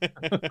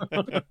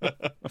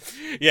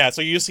 Yeah,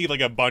 so you just see like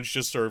a bunch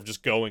just sort of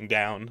just going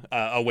down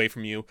away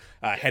from you,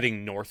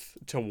 heading north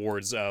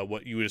towards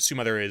what you would assume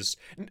either is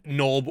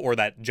Nulb or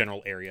that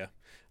general area.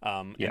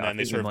 And then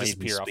they sort of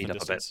disappear off in the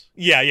distance.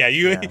 Yeah,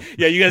 you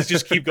guys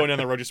just keep going down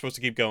the road you're supposed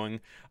to keep going,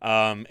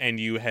 and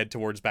you head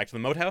towards back to the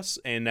moat house,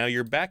 and now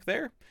you're back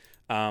there.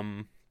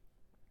 And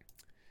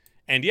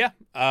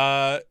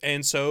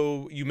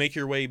so you make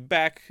your way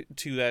back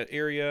to that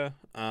area,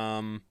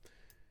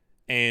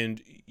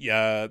 and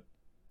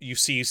you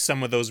see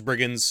some of those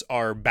brigands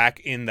are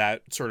back in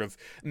that sort of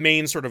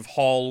main sort of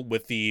hall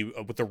with the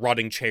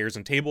rotting chairs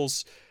and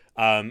tables,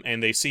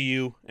 and they see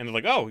you, and they're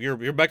like, "Oh,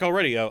 you're back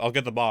already. I'll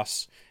get the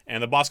boss."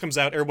 And the boss comes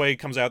out. Everybody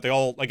comes out. They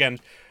all, again,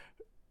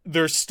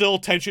 there's still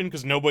tension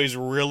because nobody's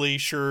really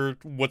sure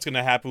what's going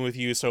to happen with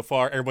you so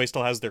far. Everybody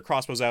still has their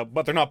crossbows out,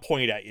 but they're not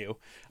pointed at you,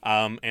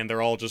 and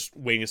they're all just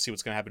waiting to see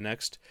what's going to happen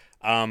next.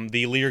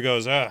 The leader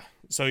goes,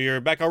 "So you're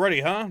back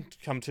already, huh?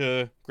 Come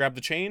to grab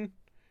the chain?"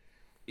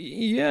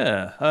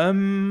 Yeah.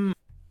 20%,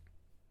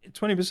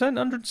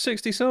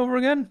 160 silver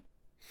again.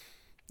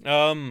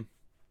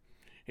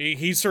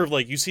 He's sort of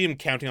like, you see him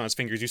counting on his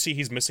fingers. You see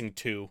he's missing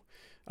 2.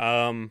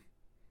 And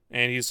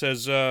he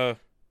says, yeah,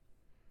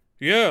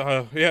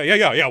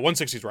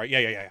 160's right.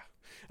 Yeah.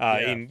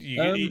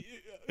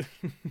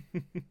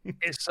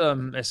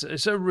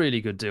 It's a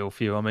really good deal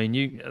for you. I mean,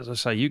 you, as I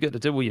say, you get to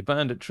deal with your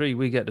banditry.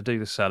 We get to do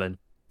the selling.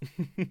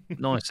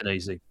 Nice and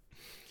easy.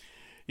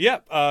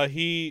 Yeah,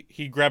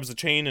 he grabs the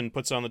chain and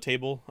puts it on the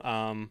table,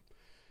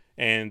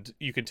 and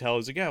you can tell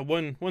he's like, yeah,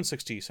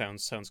 160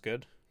 sounds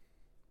good.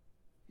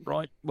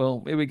 Right,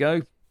 well, here we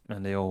go.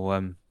 And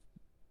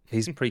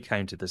he's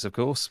pre-counted this, of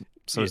course,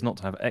 so as not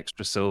to have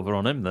extra silver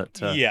on him that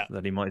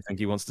he might think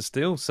he wants to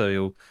steal, so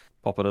he'll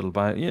pop a little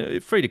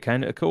bit. Free to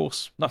count it, of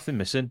course, nothing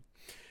missing.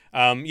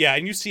 And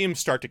you see him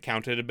start to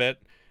count it a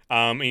bit.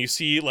 And you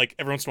see, like,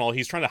 every once in a while,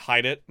 he's trying to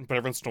hide it, but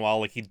every once in a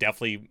while, like, he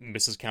definitely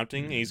misses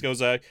counting. And he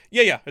goes,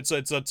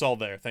 it's all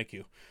there, thank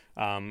you.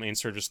 And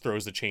sort of just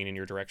throws the chain in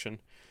your direction.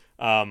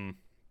 I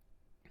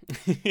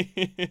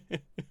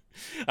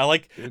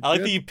like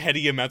the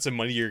petty amounts of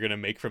money you're gonna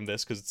make from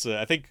this, because it's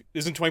I think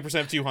isn't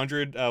 20% of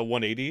 200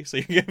 180, so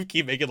you're gonna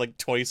keep making like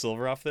 20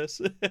 silver off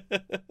this.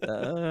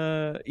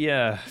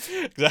 Yeah.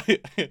 I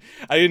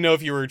didn't know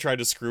if you were trying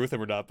to screw with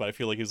him or not, but I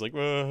feel like he's like,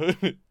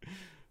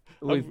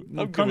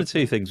 I'm kind of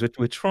two things.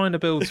 We're trying to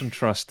build some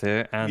trust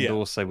here, and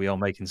also we are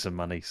making some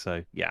money.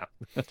 So yeah.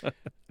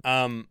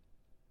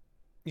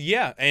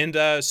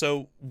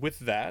 So with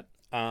that,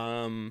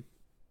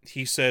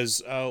 he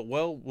says,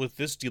 well, with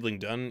this dealing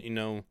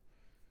done,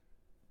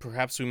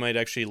 perhaps we might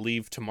actually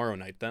leave tomorrow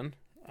night then.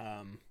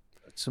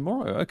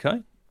 Tomorrow,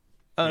 okay.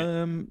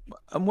 And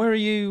where are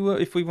you?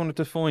 If we wanted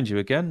to find you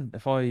again,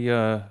 if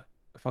I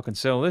can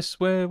sell this,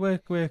 where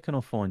can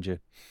I find you?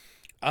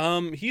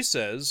 He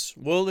says,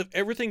 well, if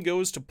everything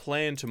goes to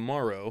plan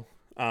tomorrow,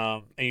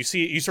 and you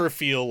sort of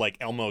feel like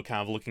Elmo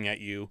kind of looking at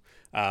you,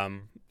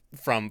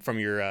 from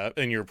your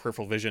in your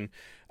peripheral vision.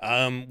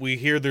 We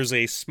hear there's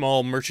a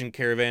small merchant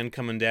caravan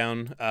coming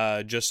down,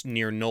 just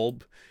near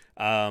Nulb,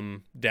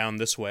 down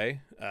this way.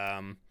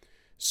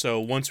 So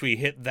once we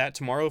hit that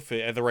tomorrow,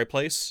 at the right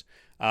place,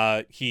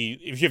 if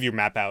you have your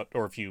map out,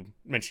 or if you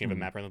mention you have a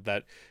map around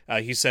that,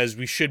 he says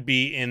we should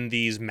be in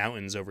these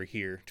mountains over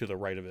here to the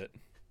right of it.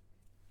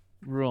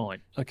 Right.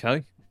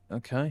 Okay. I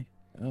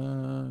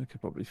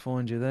could probably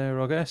find you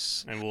there, I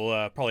guess. And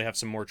we'll probably have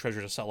some more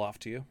treasure to sell off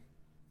to you.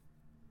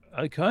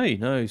 Okay.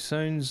 No,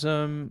 sounds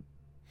good.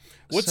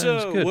 What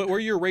are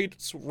your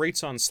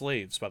rates on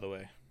slaves, by the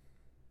way?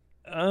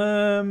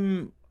 They're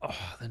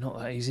not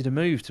that easy to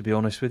move, to be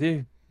honest with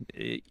you.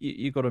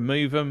 You got to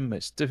move them.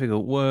 It's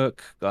difficult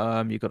work.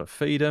 You got to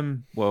feed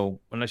them.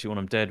 Well, unless you want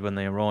them dead when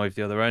they arrive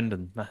the other end,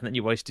 and then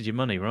you wasted your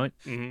money, right?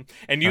 Mm-hmm.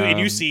 And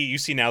you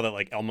see now that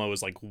like Elmo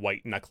is like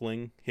white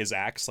knuckling his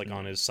axe like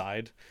on his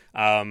side.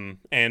 And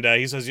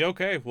he says, "Yeah,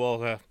 okay,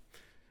 well, all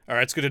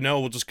right, it's good to know.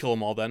 We'll just kill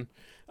them all then."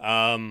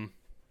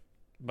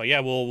 But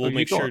yeah, we'll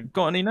make sure.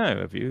 Got any now?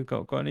 Have you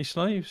got any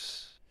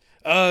slaves?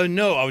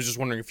 No. I was just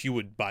wondering if you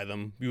would buy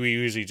them. We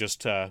usually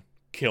just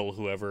kill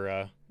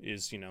whoever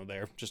is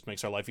there. Just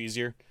makes our life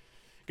easier.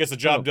 Gets the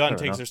job done.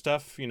 Takes their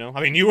stuff.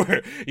 I mean,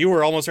 you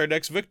were almost our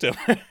next victim.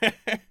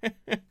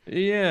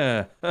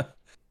 Yeah.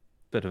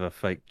 bit of a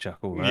fake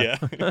chuckle Yeah.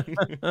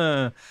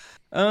 there.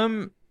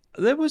 um,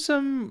 there was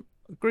a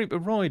group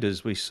of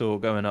riders we saw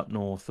going up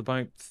north,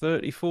 about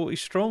 30, 40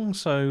 strong.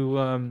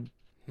 So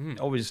Hmm.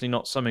 obviously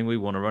not something we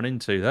want to run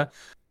into there.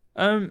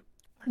 I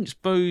don't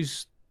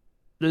suppose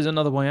there's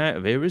another way out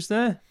of here, is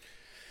there?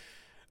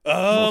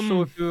 Not sure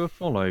Um. if you were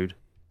followed.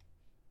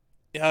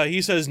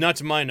 He says, not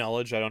to my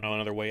knowledge. I don't know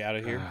another way out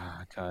of here.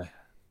 Ah, okay.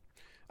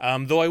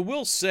 Though I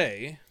will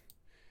say,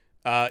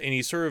 and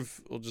he sort of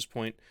will just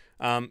point.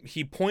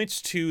 He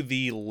points to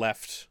the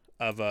left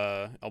of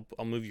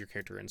I'll move your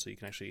character in so you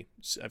can actually.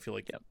 I feel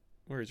like. Yep.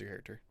 Where is your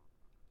character?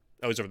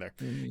 Oh, he's over there.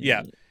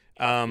 Yeah.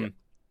 Mm, Um. yep.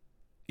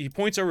 He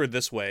points over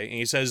this way and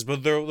he says,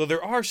 "But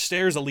there are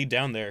stairs that lead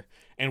down there,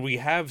 and we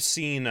have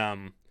seen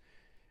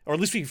or at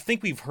least we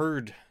think we've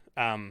heard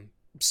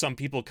some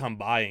people come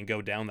by and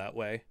go down that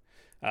way.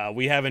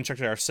 We haven't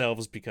checked it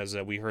ourselves because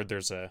we heard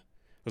there's a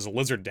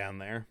lizard down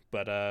there,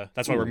 but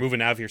that's why we're Ooh.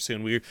 moving out of here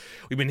soon. We've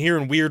been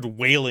hearing weird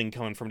wailing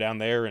coming from down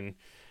there, and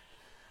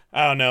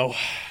I don't know.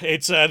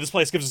 It's this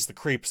place gives us the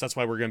creeps. That's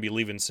why we're gonna be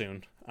leaving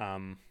soon.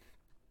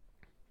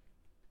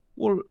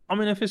 Well, I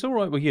mean, if it's all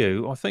right with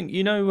you, I think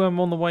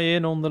on the way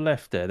in on the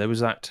left there was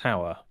that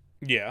tower.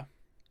 Yeah,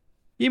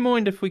 You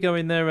mind if we go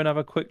in there and have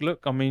a quick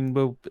look? I mean,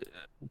 we'll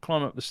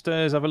climb up the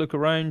stairs, have a look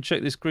around,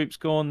 check this group's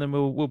gone, then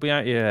we'll be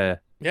out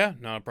here. yeah,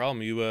 not a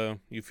problem. You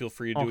feel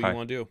free to do what Okay, you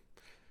want to do.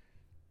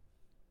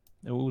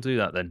 we'll do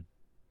that then.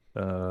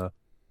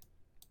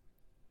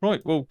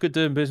 Right, well, good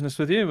doing business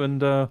with you,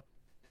 and have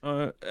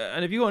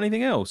you got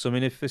anything else? I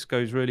mean, if this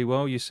goes really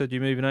well, you said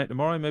you're moving out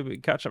tomorrow. Maybe we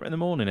can catch up in the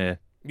morning here.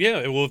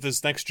 Yeah, well, if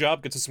this next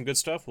job gets us some good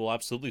stuff, we'll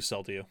absolutely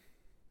sell to you.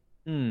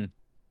 Hmm.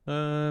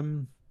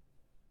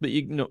 But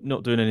you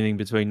not doing anything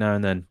between now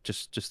and then.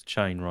 Just the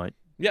chain, right?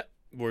 Yeah,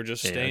 we're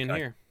just Yeah. staying Okay.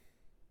 here.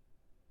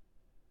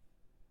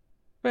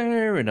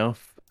 Fair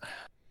enough.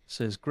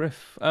 Says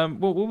Griff. Well,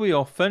 we'll be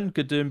off then.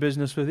 Good doing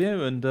business with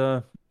you, and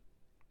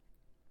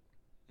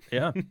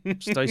yeah,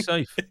 stay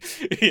safe.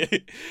 Yeah,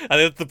 I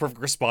think that's the perfect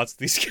response to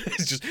these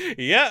guys. Just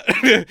yeah,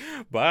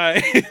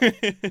 bye.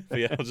 But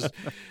yeah, I'll just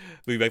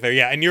be back there.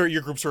 Yeah, and your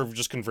group sort of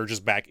just converges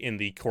back in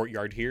the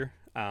courtyard here.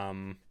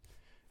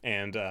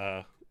 And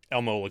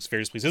Elmo looks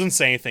very displeased. He doesn't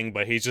say anything,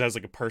 but he just has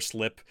like a pursed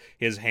lip.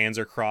 His hands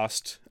are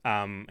crossed.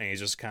 And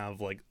he's just kind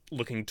of like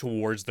looking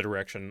towards the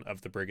direction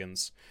of the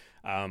brigands.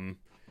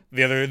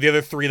 The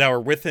other three that were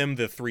with him,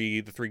 the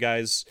three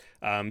guys,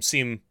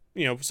 seem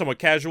somewhat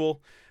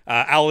casual.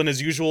 Alan,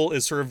 as usual,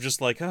 is sort of just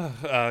like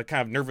kind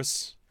of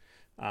nervous.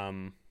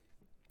 Oh,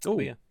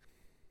 Yeah.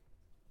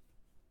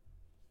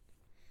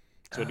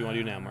 So what do you want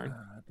to do now, Martin?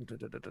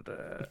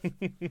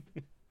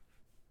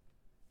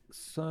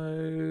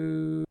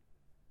 So,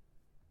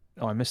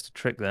 I missed a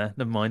trick there.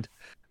 Never mind.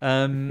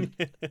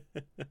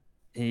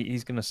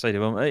 He's going to say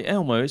to him, "Hey,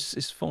 Elmo,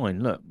 it's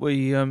fine. Look,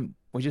 we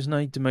just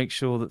need to make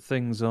sure that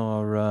things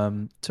are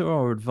to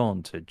our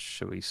advantage,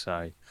 shall we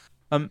say?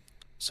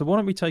 So why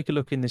don't we take a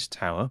look in this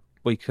tower?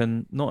 We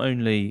can not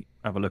only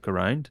have a look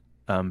around,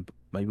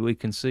 maybe we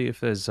can see if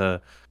there's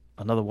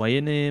another way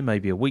in here,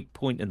 maybe a weak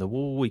point in the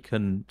wall. We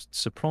can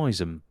surprise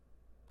them.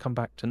 Come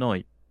back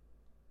tonight."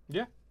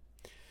 Yeah.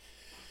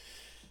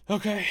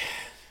 Okay.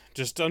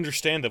 Just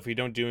understand that if we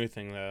don't do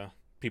anything,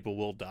 people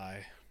will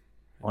die.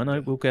 I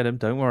know, we'll get him.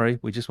 Don't worry.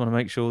 We just want to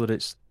make sure that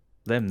it's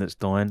them that's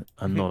dying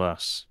and not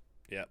us.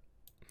 Yeah.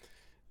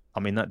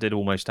 I mean, that did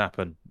almost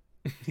happen.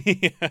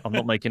 Yeah. I'm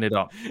not making it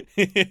up.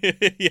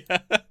 Yeah.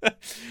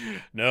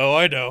 No,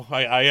 I know.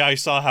 I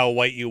saw how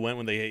white you went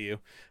when they hit you.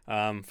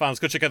 Fine, let's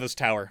go check out this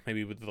tower.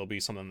 Maybe there'll be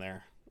something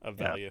there of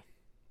Yeah. value.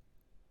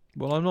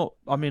 Well, I'm not.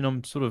 I mean,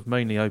 I'm sort of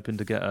mainly hoping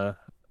to get a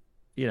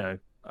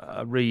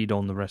read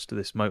on the rest of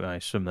this moat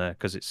house from there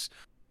because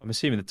I'm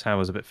assuming the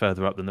tower's a bit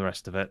further up than the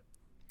rest of it.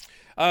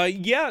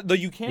 Yeah, though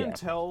you can Yeah.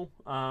 tell,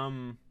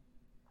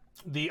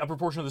 the upper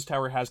portion of this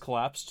tower has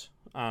collapsed.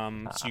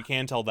 So you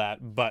can tell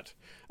that, but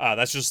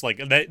that's just like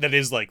that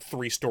is like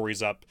 3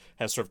 stories up,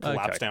 has sort of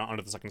collapsed Okay. down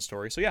onto the second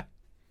story. So yeah.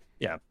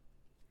 Yeah.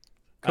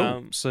 Cool.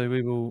 Um, So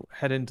we will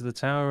head into the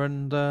tower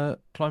and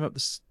climb up the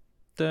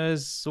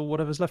stairs or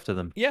whatever's left of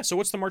them. yeah. So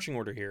what's the marching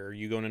order here? Are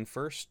you going in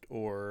first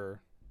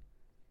or?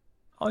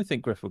 I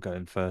think Griff will go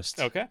in first.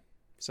 Okay,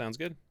 sounds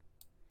good.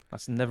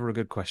 That's never a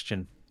good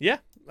question. Yeah.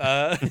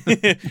 Yeah.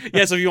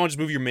 So if you want to just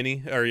move your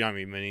mini, or I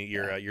mean mini,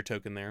 your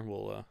token there,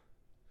 we'll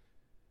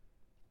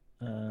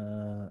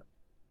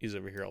he's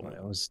over here. Right,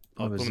 I'll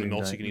put him in zoomed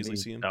melt so out. you can easily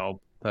see him. Oh,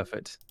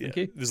 perfect. Yeah. Thank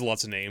you. There's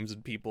lots of names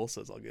and people, so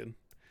it's all good.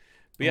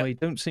 But yeah, I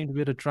don't seem to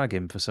be able to drag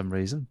him for some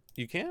reason.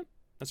 you can.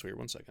 That's weird.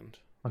 1 second.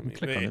 I can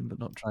click on him, but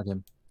not drag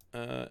him.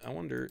 I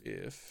wonder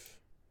if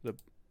the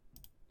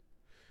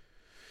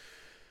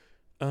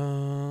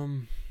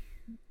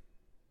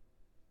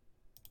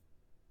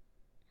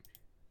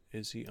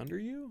is he under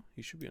you?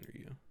 He should be under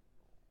you.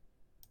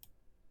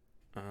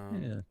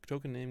 Yeah.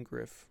 Token name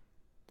Griff.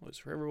 What is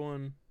for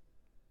everyone?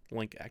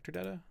 Link actor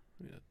data.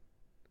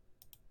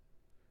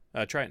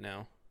 Try it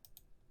now.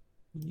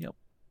 Yep.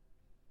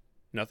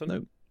 Nothing.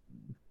 Nope.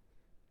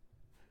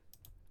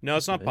 No,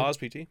 it's not Weird. pause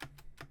PT.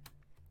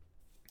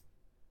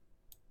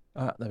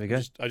 Ah, there we go.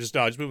 I just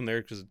move them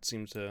there because it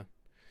seems to.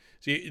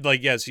 So you,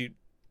 like yes, you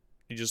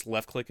just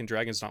left click and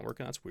drag and it's not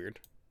working. That's weird.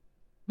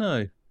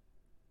 No,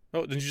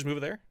 Oh, didn't you just move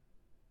it there?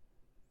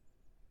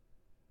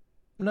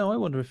 no. I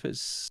wonder if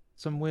it's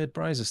some weird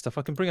browser stuff.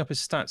 I can bring up his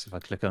stats if I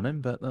click on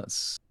him, but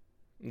that's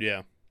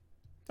Yeah.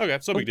 Okay,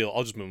 so no oh, big deal.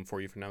 I'll just move them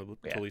for you for now yeah.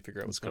 until we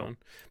figure out what's That's cool. going on.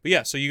 But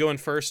yeah, so you go in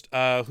first.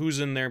 Who's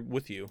in there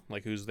with you?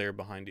 Like who's there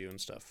behind you and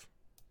stuff?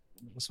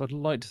 So I'd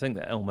like to think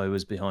that Elmo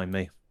is behind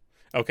me.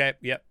 Okay,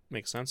 yep,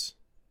 makes sense.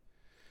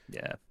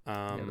 Yeah, the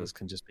Um, others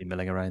can just be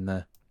milling around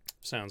there.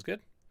 sounds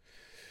good.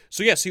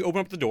 So yeah, so you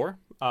open up the door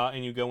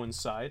and you go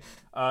inside,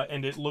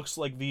 and it looks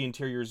like the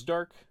interior is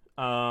dark.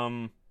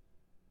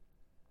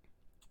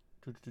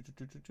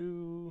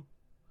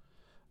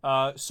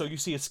 So you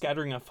see a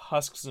scattering of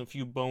husks and a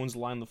few bones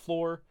line the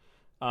floor.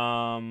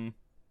 Um,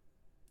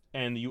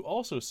 and you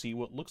also see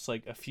what looks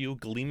like a few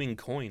gleaming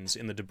coins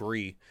in the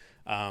debris.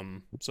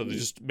 So they're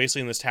just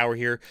basically in this tower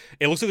here.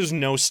 It looks like there's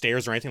no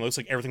stairs or anything. It looks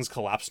like everything's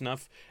collapsed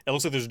enough. It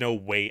looks like there's no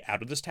way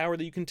out of this tower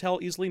that you can tell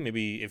easily.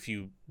 Maybe if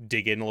you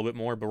dig in a little bit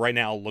more. But right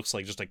now it looks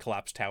like just a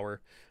collapsed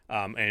tower,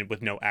 and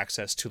with no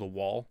access to the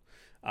wall.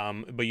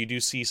 But you do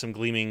see some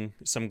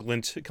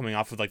glint coming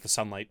off of like the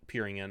sunlight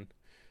peering in.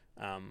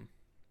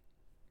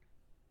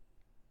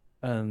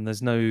 And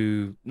there's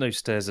no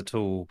stairs at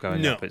all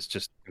going No. up. It's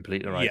just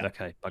completely right. Yeah.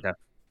 Okay, okay.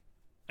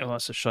 Oh,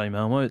 that's a shame,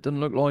 Elmo. It doesn't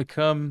look like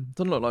we're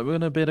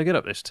gonna be able to get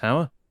up this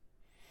tower.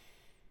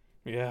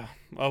 Yeah.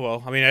 Oh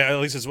well. I mean, at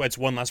least it's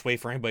one less way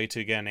for anybody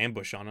to get an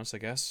ambush on us, I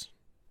guess.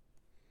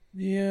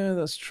 Yeah,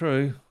 that's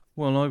true.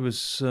 Well, I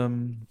was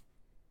hoping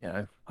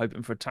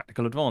for a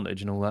tactical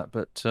advantage and all that,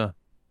 but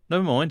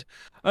never mind.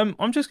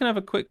 I'm just gonna have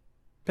a quick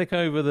pick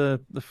over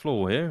the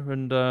floor here,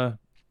 and you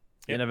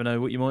Yep. never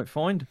know what you might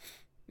find.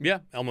 Yeah.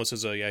 Elmo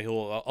says, yeah,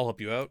 I'll help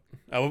you out.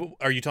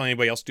 Are you telling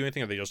anybody else to do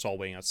anything, or are they just all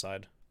waiting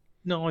outside?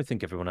 No, I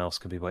think everyone else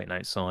can be waiting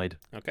outside.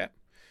 Okay.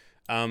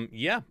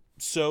 Yeah.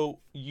 So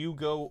you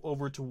go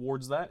over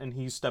towards that, and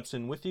he steps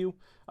in with you.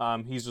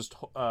 He's just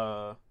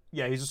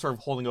he's just sort of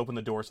holding open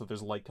the door so that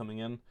there's light coming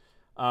in.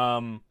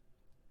 Um,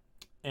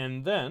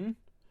 and then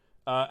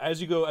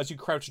as you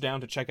crouch down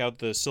to check out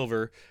the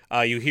silver,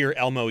 you hear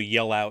Elmo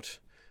yell out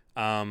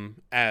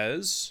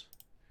as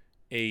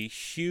a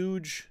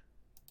huge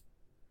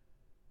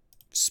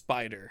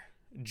spider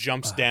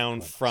jumps Ah, down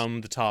God.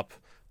 from the top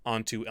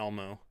onto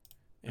Elmo.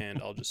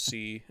 And I'll just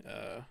see.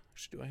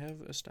 Actually, do I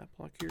have a stat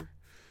block here?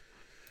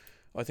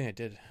 Oh, I think I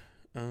did.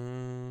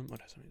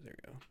 What has there we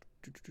go.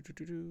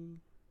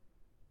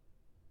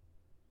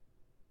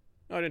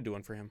 No, I didn't do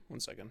one for him. 1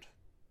 second.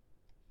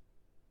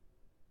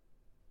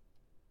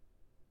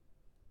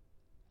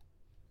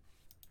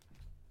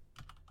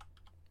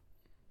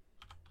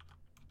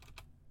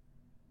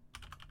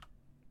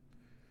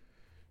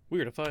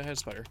 Weird, I thought I had a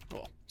spider. Oh,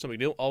 well, it's no big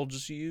deal. I'll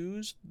just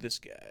use this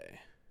guy.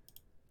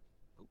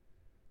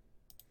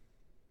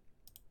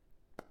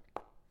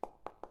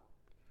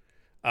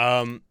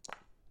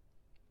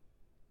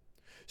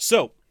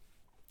 So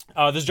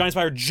this giant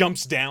spider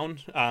jumps down,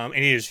 and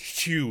it is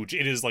huge.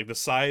 It is like the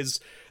size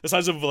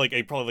of like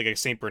probably like a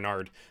Saint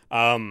Bernard.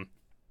 And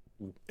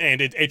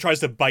it tries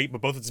to bite,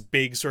 but both its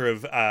big sort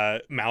of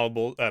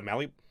malleable,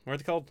 what are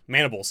they called?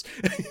 Mandibles,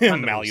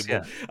 Mandibles,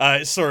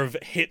 malleable, sort of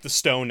hit the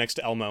stone next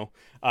to Elmo.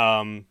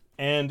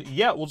 And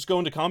yeah, we'll just go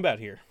into combat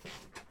here.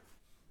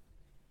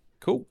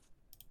 Cool.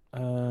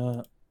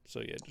 So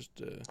yeah, just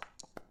give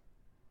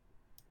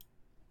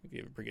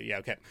it pretty good. Yeah,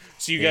 okay.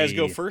 So you guys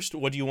go Hey. first.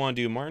 What do you want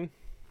to do, Martin?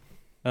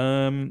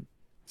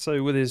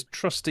 So with his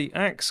trusty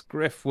axe,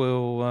 Griff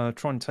will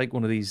try and take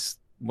one of this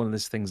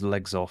thing's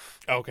legs off.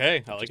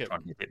 Okay, I like Just it. try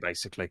and hit it,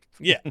 basically.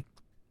 Yeah.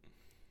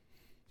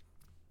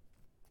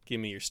 Give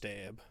me your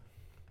stab.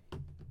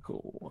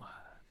 Cool.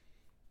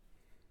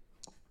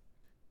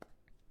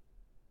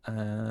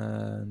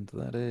 And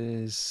that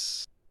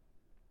is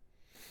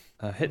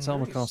hits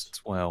armor Nice. class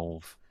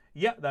 12.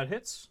 Yeah, that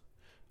hits.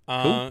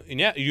 Cool. And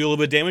yeah, you do a little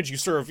bit of damage.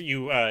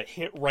 You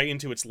hit right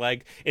into its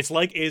leg. Its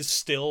leg is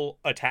still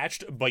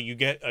attached, but you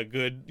get a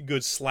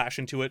good slash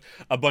into it.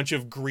 A bunch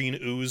of green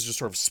ooze just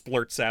sort of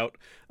splurts out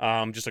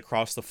just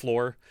across the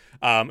floor,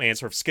 and it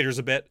sort of skitters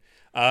a bit.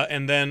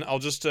 And then I'll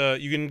just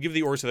you can give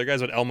the orders to the other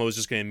guys, but Elmo is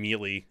just going to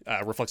immediately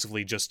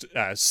reflexively just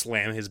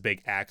slam his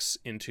big axe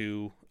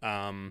into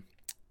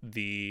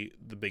the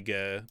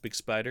big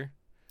spider.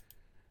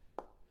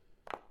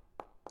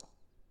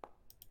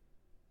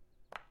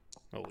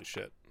 Holy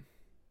shit.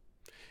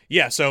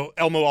 Yeah, so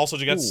Elmo also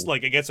gets Ooh.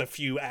 it gets a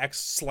few axe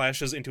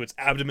slashes into its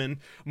abdomen.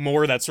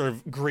 More of that sort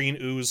of green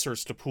ooze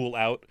starts to pool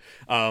out,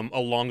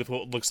 along with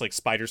what looks like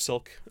spider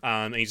silk.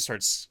 And he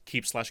just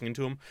keeps slashing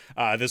into him.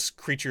 This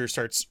creature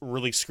starts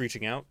really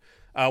screeching out.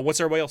 What's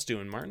everybody else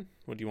doing, Martin?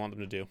 What do you want them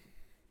to do?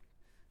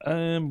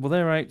 Well,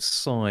 they're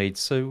outside,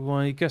 so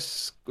I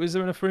guess is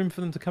there enough room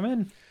for them to come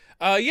in?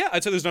 Yeah,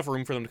 I'd say there's enough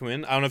room for them to come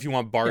in. I don't know if you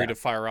want Barry Yeah. to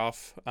fire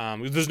off.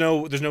 There's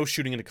no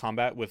shooting into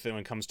combat with it when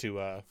it comes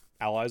to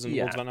allies in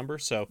Yeah. Worlds of that number.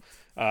 So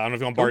I don't know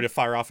if you want Cool. Barry to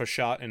fire off a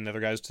shot and the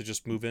other guys to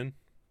just move in.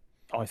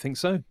 I think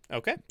so.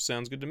 Okay,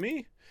 sounds good to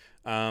me.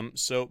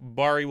 So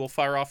Barry will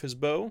fire off his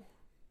bow.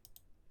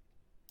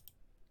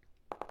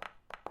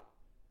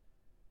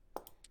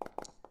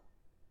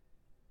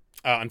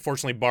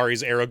 Unfortunately,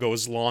 Bari's arrow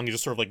goes long. It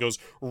just sort of like goes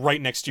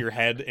right next to your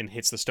head and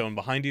hits the stone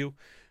behind you.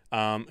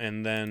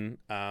 And then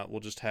we'll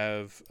just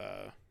have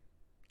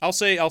I'll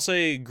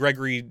say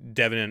Gregory,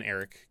 Devin, and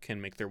Eric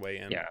can make their way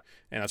in. Yeah.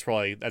 And that's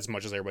probably as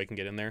much as everybody can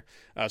get in there.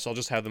 So I'll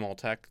just have them all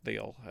attack. They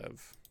all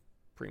have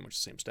pretty much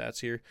the same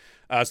stats here.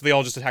 So they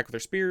all just attack with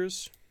their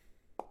spears.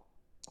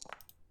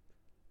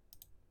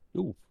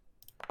 Ooh.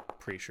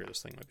 Pretty sure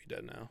this thing might be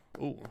dead now.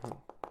 Ooh,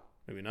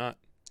 maybe not.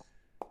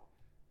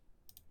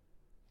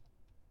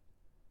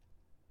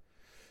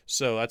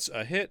 So that's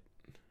a hit.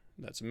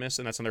 That's a miss,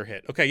 and that's another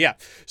hit. Okay, yeah.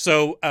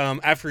 So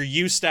after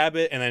you stab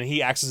it, and then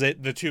he axes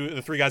it, the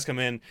three guys come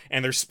in,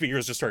 and their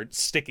spears just start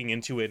sticking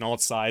into it on all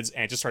its sides,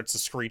 and it just starts to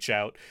screech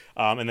out,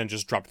 and then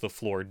just drop to the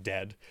floor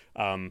dead.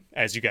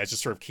 As you guys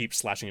just sort of keep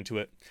slashing into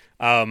it.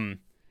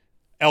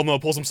 Elmo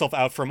pulls himself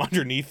out from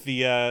underneath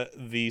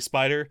the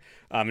spider,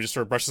 and just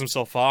sort of brushes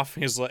himself off.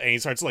 And he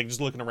starts like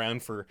just looking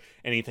around for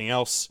anything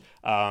else.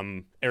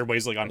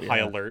 Everybody's like on high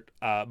alert,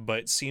 but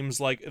it seems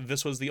like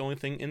this was the only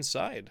thing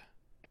inside.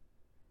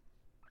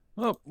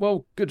 Oh,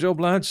 well, good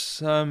job,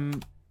 lads.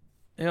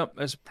 Yep,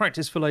 there's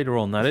practice for later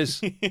on, that is.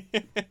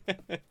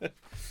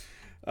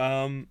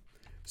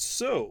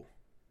 So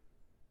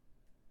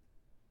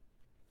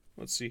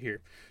let's see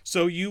here.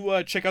 So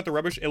you check out the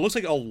rubbish. It looks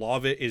like a lot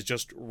of it is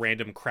just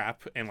random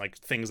crap and like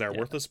things that are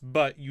worthless,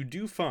 but you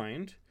do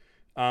find,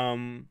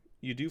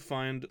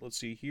 let's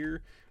see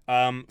here,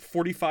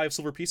 45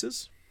 silver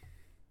pieces.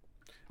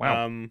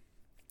 Wow.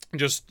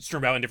 Just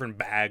strewn out in different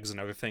bags and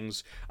other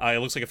things. It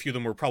looks like a few of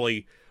them were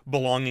probably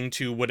belonging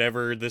to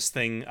whatever this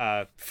thing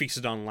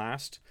feasted on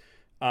last.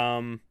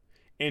 And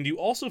you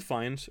also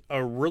find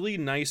a really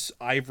nice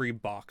ivory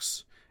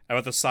box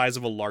about the size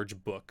of a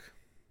large book.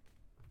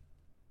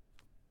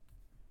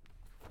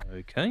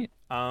 Okay.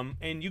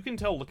 And you can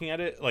tell looking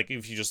at it, like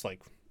if you just like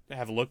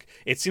have a look,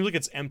 it seems like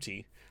it's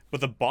empty. But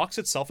the box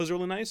itself is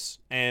really nice,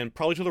 and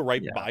probably to the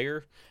right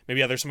buyer,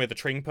 maybe either somebody at the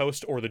trading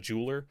post or the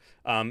jeweler,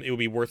 it would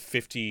be worth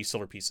 50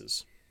 silver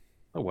pieces.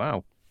 Oh,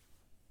 wow.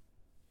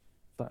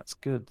 That's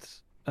good.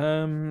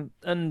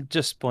 And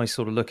just by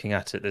sort of looking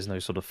at it, there's no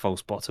sort of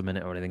false bottom in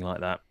it or anything like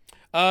that.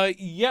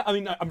 Yeah, I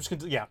mean, I'm just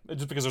gonna,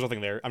 just because there's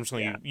nothing there, I'm just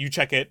gonna, you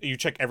check it, you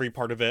check every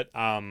part of it,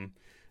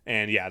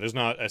 and yeah, there's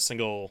not a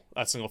single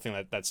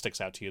thing that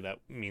sticks out to you that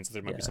means that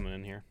there might be something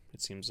in here.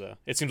 It seems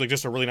like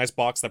just a really nice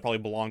box that probably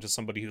belonged to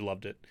somebody who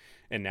loved it,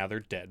 and now they're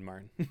dead,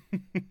 Martin.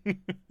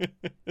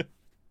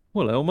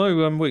 Well,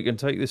 Elmo, we can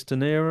take this to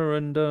Nera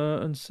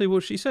and see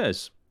what she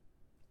says.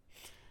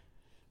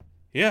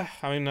 Yeah,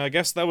 I mean, I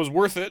guess that was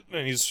worth it.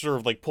 And he's sort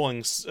of like pulling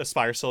a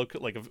spire silk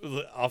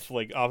off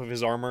of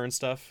his armor and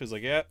stuff. He's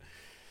like, yeah.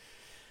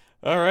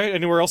 All right.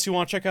 Anywhere else you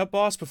want to check out,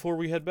 boss, before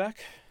we head back?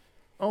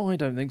 Oh, I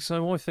don't think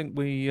so. I think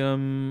we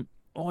I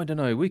don't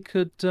know. We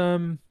could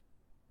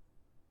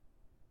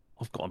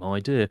I've got an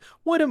idea.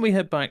 Why don't we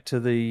head back to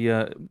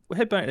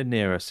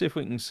Nera, see if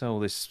we can sell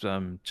this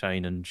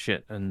chain and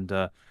shit, and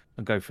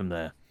go from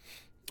there.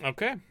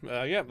 Okay.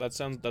 Yeah, that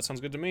sounds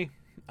good to me.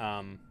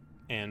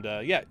 And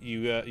yeah,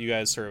 you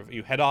guys sort of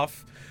you head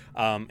off,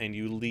 and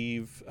you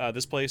leave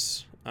this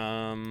place.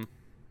 Okay.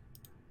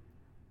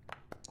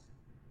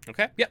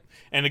 Yeah.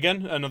 And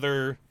again,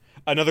 another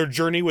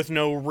journey with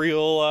no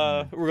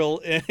real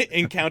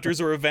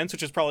encounters or events,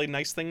 which is probably a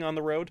nice thing on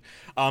the road.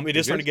 It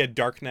is starting to get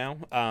dark now,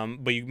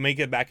 but you may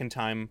get back in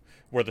time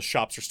where the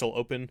shops are still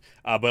open.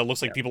 But it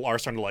looks like people are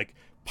starting to like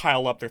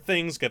pile up their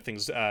things, get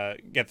things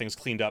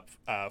cleaned up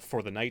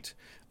for the night.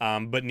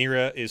 But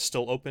Nera is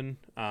still open,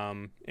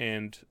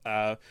 and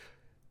the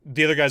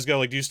other guys go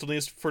like, "Do you still need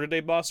us for today,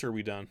 boss, or are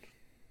we done?"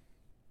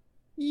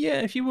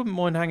 Yeah, if you wouldn't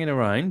mind hanging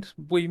around,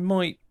 we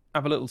might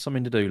have a little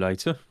something to do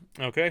later.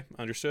 Okay,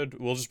 understood.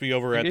 We'll just be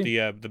over at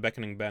the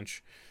beckoning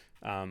bench.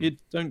 You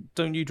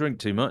don't you drink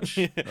too much?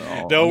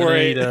 Oh, don't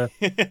worry.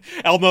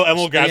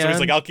 Elmo grabs him. He's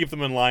like, "I'll keep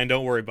them in line.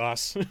 Don't worry,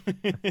 boss."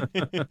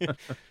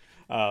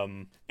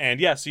 And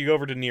yeah, so you go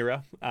over to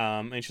Nera,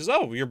 and she says,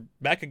 "Oh, you're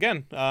back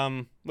again.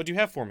 What do you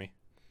have for me?"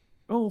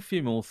 Oh, a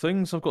few more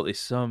things. I've got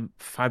this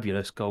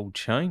fabulous gold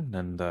chain,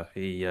 and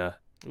he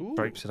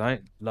drapes it out.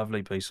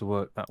 Lovely piece of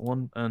work, that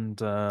one.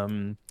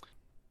 And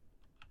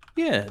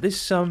yeah,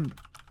 this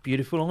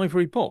beautiful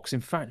ivory box.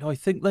 In fact, I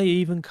think they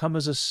even come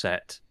as a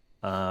set.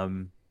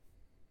 And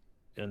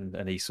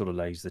he sort of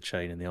lays the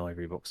chain in the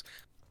ivory box.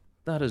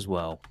 That as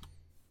well.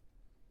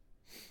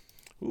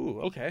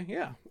 Ooh, okay,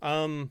 yeah.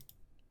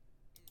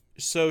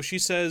 So she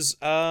says,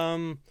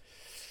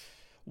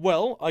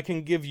 well, I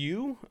can give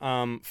you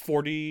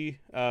 40,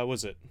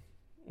 was it?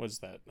 What's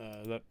that?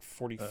 Is that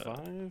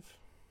 45?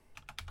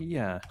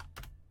 Yeah.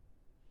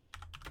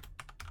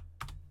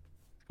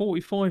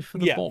 45 for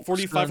the box. Yeah,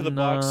 45 for the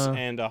box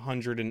and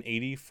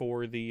 180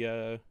 for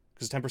the,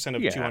 because 10%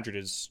 of 200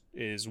 is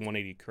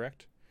 180,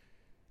 correct?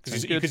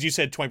 Because you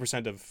said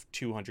 20% of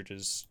 200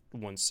 is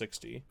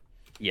 160.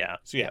 Yeah.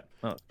 So yeah.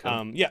 Oh,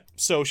 cool. Yeah.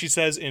 So she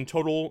says in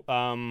total,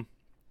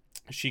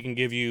 she can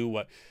give you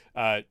what?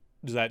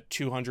 Is that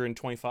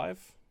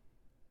 225?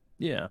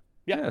 Yeah.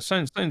 Yeah.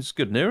 Sounds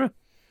good, Nera.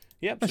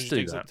 Yep. So Let's she do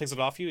takes that. it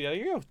off you. Yeah,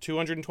 here you go.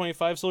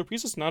 225 silver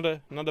pieces. Not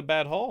a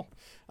bad haul.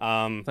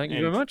 Thank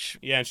you very much.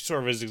 Yeah, and she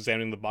sort of is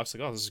examining the box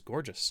like, oh, this is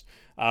gorgeous.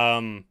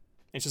 And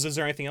she says, is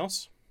there anything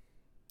else?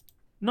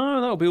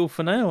 No, that'll be all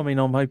for now. I mean,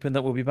 I'm hoping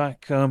that we'll be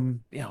back.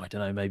 Yeah, I don't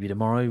know, maybe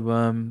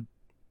tomorrow.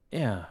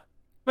 Yeah,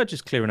 but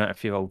just clearing out a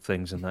few old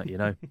things and that, you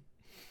know.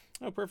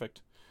 Oh,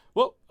 perfect.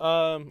 Well,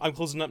 I'm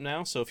closing up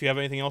now, so if you have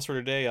anything else for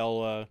today,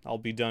 I'll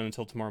be done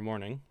until tomorrow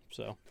morning.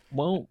 So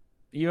Well,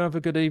 you have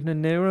a good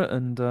evening, Nira,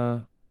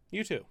 and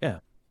you too. yeah,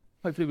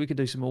 hopefully we can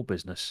do some more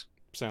business.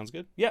 Sounds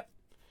good. Yeah.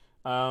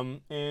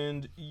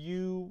 And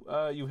you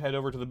head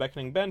over to the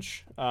beckoning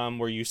bench,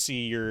 where you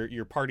see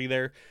your party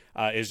there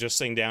is just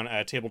sitting down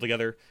at a table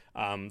together.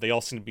 They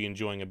all seem to be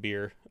enjoying a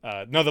beer.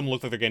 None of them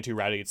look like they're getting too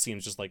rowdy. It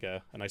seems just like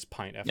a nice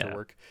pint after Yeah.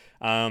 work.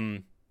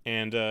 And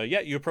yeah,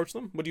 you approach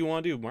them. What do you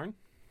want to do, Martin?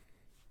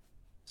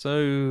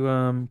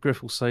 So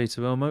Griff will say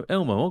to Elmo,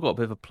 Elmo, I've got a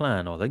bit of a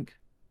plan, I think.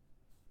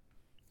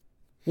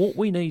 What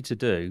we need to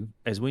do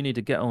is we need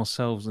to get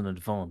ourselves an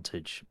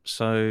advantage.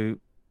 So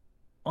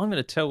I'm going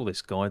to tell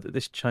this guy that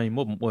this chain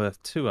wasn't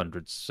worth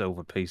 200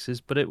 silver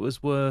pieces, but it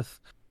was worth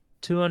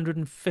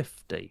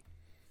 250.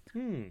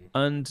 Hmm.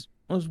 And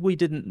as we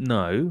didn't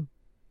know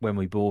when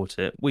we bought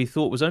it, we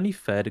thought it was only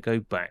fair to go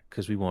back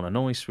because we want a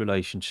nice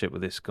relationship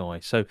with this guy.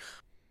 So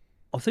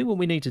I think what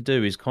we need to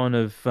do is kind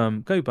of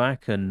go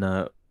back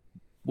and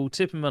we'll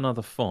tip him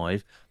another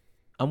 5,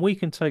 and we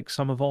can take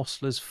some of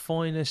Osler's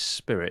finest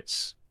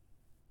spirits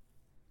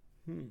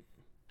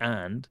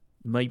and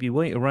maybe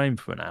wait around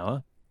for an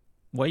hour,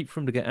 wait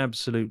for him to get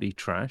absolutely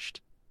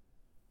trashed,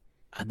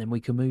 and then we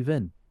can move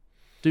in.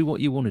 Do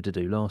what you wanted to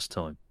do last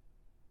time.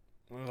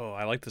 Oh,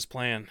 I like this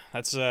plan.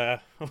 That's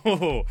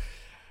oh,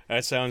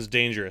 that sounds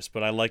dangerous,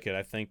 but I like it.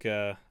 I think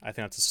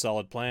that's a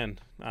solid plan.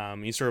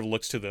 He sort of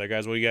looks to the other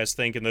guys. What do you guys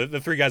think? And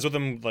the three guys with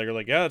him are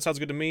like, yeah, that sounds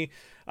good to me.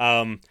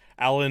 Alan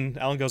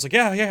goes like,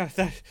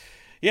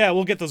 yeah,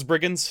 we'll get those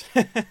brigands.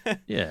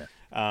 Yeah.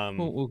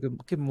 We'll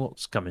give him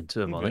what's coming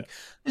to him, I Okay. think.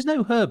 There's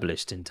no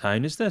herbalist in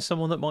town. Is there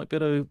someone that might be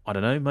able to, I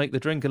don't know, make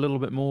the drink a little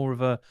bit more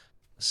of a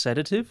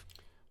sedative?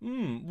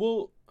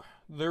 Well,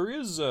 there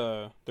is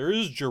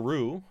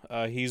Jeru.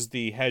 He's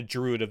the head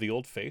druid of the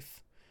Old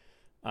Faith.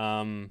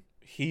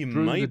 He Drew the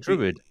might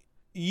Druid.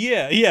 be.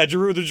 Yeah,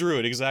 Jeru the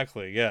druid.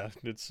 Exactly. Yeah,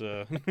 it's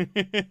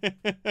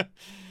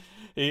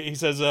he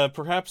says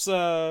perhaps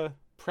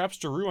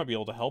Jeru might be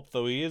able to help,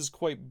 though he is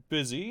quite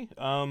busy.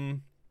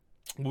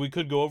 We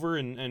could go over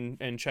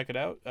and check it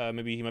out.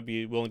 Maybe he might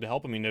be willing to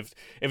help. I mean, if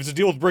it's a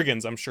deal with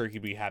brigands, I'm sure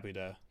he'd be happy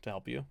to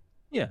help you.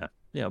 Yeah,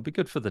 it'll be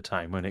good for the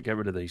town, won't it? Get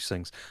rid of these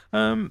things.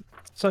 Yeah,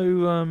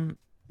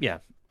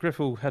 Griff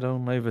will head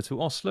on over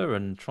to Osler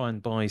and try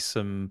and buy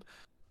something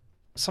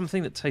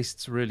that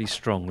tastes really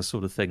strong, the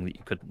sort of thing that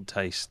you couldn't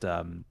taste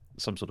some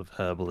sort of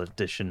herbal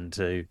addition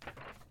to.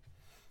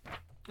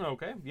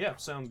 Okay, yeah,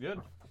 sounds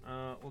good.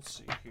 Let's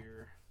see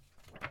here.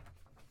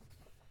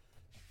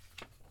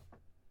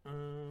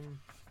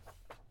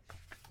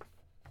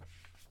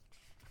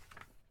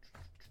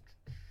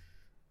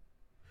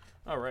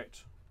 All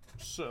right,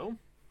 so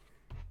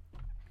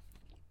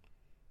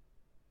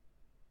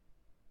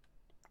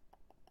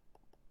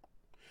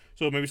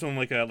maybe something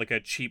like a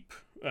cheap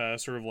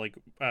sort of like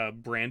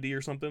brandy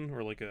or something,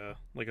 or like a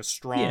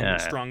Yeah.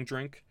 strong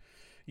drink.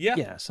 Yeah.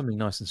 Yeah, something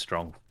nice and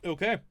strong.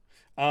 Okay.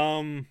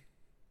 So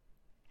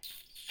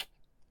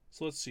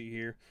let's see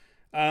here.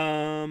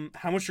 How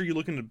much are you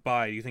looking to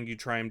buy? Do you think you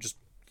try and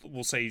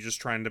we'll say you're just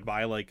trying to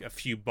buy like a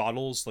few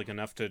bottles, like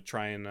enough to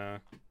try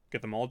and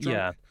get them all drunk?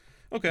 Yeah.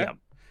 Okay.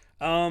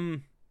 Yeah.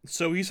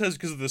 So he says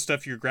because of the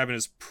stuff you're grabbing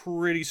is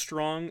pretty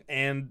strong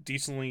and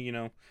decently,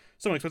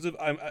 somewhat expensive.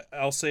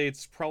 I'll say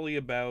it's probably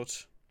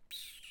about,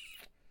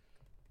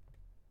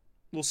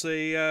 we'll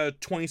say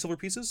 20 silver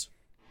pieces.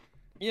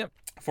 Yep.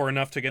 For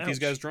enough to get these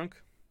Ouch. guys drunk.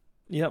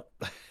 Yep.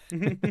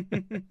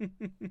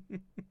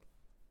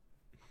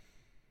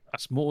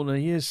 That's more than a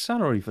year's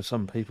salary for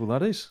some people,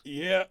 that is.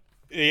 Yeah.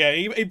 Yeah,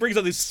 he brings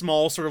out these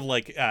small sort of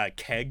like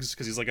kegs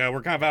because he's like,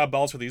 we're kind of out of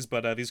balls for these,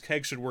 but these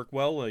kegs should work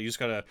well. You just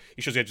gotta,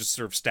 he shows you how to just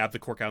sort of stab the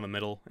cork out in the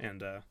middle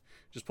and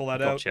just pull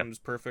that out, Gotcha. and it's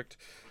perfect.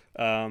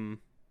 And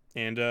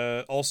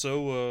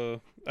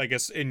also, I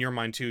guess in your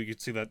mind too, you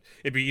could see that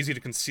it'd be easy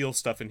to conceal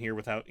stuff in here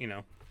without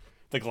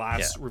the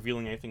glass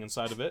revealing anything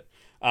inside of it.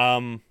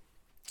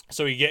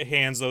 So he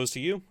hands those to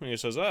you, and he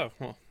says, "Oh,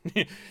 well,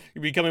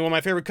 you're becoming one of my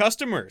favorite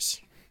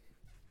customers."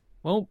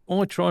 Well,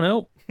 I try and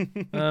help.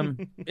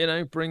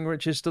 Bring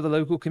riches to the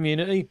local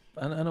community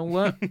and all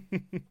that.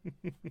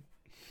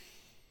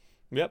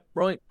 Yep.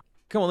 Right.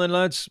 Come on then,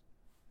 lads.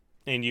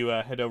 And you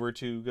head over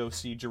to go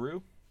see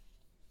Jeru?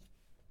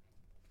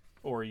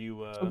 Or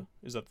you,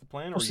 is that the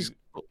plan? Or What's you...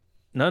 this...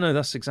 No,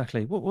 that's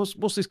exactly.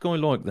 What's this guy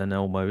like then,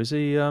 Elmo? Is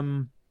he, I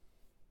don't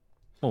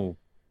know,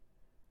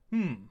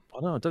 I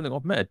don't think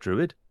I've met a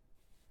druid.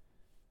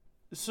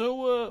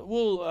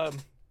 So,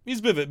 he's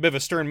a bit of a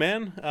stern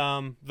man.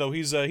 Though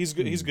he's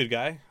good. He's a good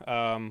guy.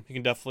 You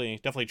can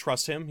definitely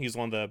trust him. He's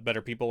one of the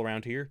better people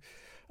around here.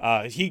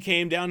 He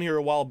came down here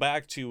a while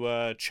back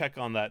to check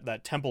on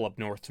that temple up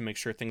north to make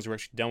sure things were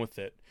actually done with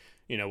it.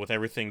 with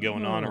everything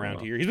going on around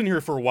Oh, here. He's been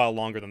here for a while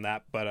longer than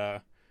that,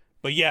 but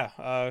yeah,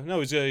 no,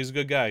 he's a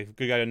good guy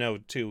to know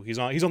too. He's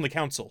on the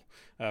council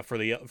for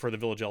the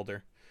village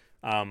elder.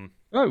 Um,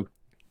 oh,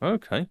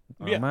 okay.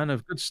 A yeah, man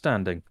of good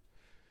standing.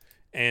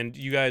 and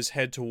you guys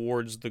head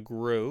towards the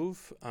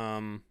grove.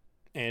 And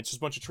it's just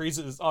a bunch of trees.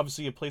 It's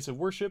obviously a place of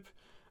worship.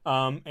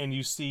 And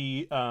you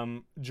see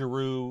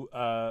Jeru,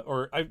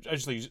 I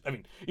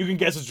mean, you can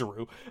guess it's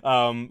Jeru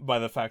by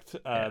the fact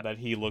Yeah. that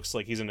he looks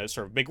like he's in a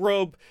sort of big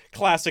robe,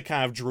 classic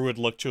kind of druid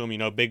look to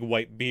him, big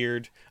white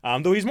beard.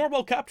 Though he's more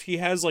well kept, he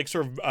has like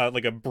sort of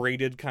like a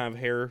braided kind of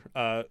hair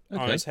on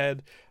Okay. his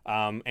head,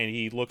 and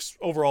he looks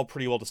overall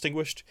pretty well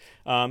distinguished.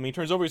 He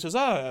turns over, he says,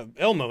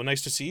 Elmo,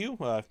 nice to see you.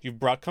 You've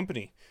brought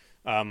company.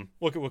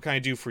 What can I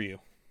do for you?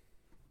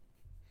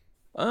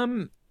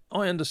 Um,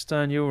 I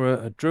understand you're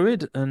a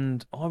druid,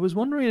 and I was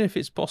wondering if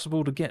it's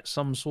possible to get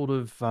some sort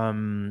of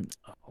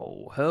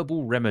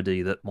herbal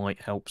remedy that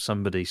might help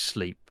somebody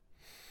sleep.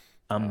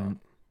 Uh, Um,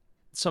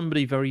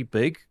 Somebody very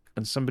big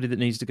and somebody that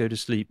needs to go to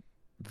sleep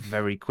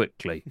very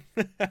quickly.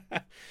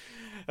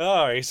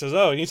 Oh, he says,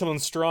 "Oh, you need someone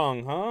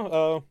strong,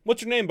 huh?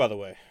 What's your name, by the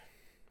way?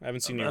 I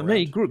haven't seen you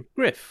Me, around."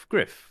 Griff.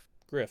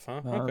 Griff,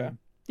 huh? Okay. Um,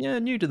 yeah,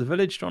 new to the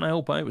village, trying to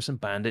help out with some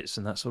bandits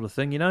and that sort of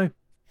thing, you know.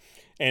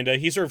 And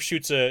he sort of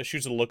shoots a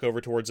look over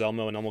towards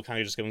Elmo, and Elmo kind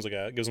of just gives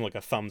him like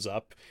a thumbs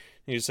up.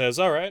 And he says,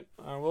 "All right,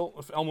 well,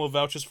 if Elmo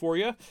vouches for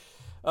you,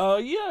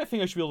 yeah, I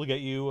think I should be able to get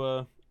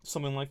you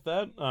something like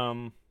that."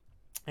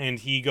 And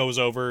he goes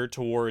over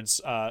towards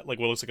like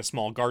what looks like a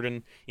small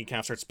garden. He kind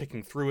of starts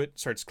picking through it,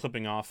 starts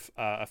clipping off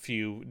a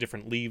few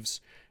different leaves,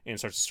 and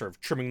starts sort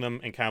of trimming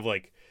them, and kind of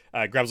like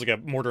grabs like a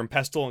mortar and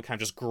pestle and kind of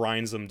just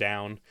grinds them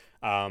down.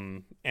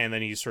 And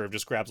then he sort of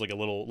just grabs like a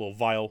little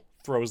vial,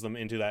 throws them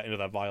into that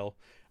vial,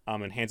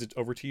 and hands it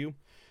over to you.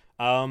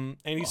 And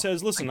he Oh,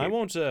 says, "Listen,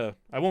 thank you.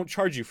 I won't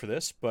charge you for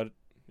this, but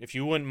if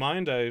you wouldn't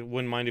mind, I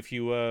wouldn't mind if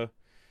you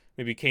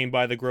maybe came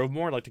by the grove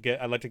more. I'd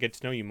like to get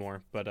to know you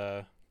more, but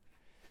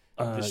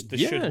this should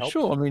Yeah, help."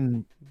 sure. I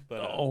mean, But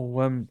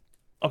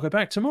I'll go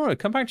back tomorrow.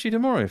 Come back to you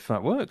tomorrow if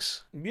that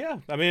works. yeah,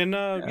 I mean,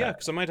 yeah, Yeah.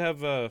 because I might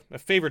have a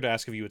favor to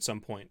ask of you at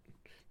some point.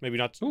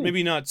 Oh,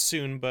 Maybe not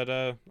soon, but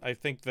I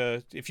think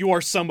if you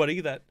are somebody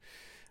that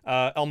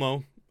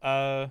Elmo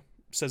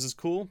says is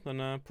cool,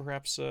 then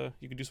perhaps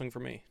you could do something for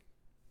me.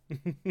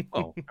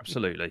 oh,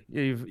 absolutely.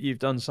 You've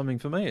done something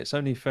for me. It's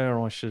only fair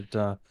I should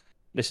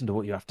listen to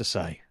what you have to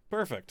say.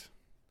 Perfect.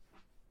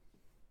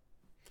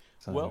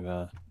 So,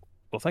 Well,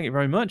 well, thank you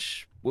very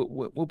much.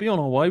 We'll be on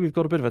our way. We've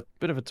got a bit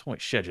of a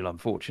tight schedule,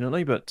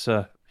 unfortunately, but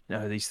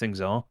these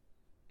things are.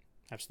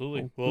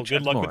 absolutely. We'll Well, good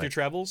chat luck with tomorrow. your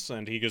travels,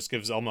 and he just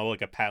gives Elmo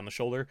like a pat on the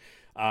shoulder,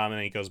 and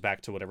then he goes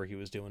back to whatever he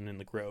was doing in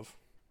the grove.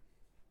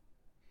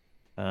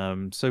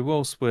 So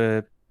whilst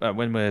when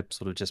we're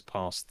sort of just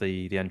past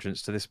the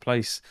entrance to this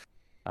place,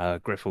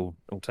 Griff will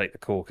take the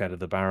cork out of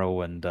the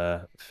barrel and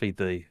feed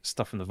the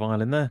stuff in the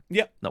vial in there.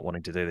 Yep. Not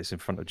wanting to do this in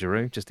front of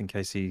Jeru, just in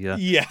case he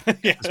Yeah, gets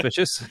yeah.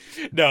 suspicious.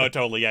 No,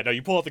 totally. Yeah, no.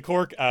 You pull out the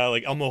cork.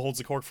 Like Elmo holds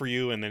the cork for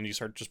you, and then you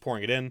start just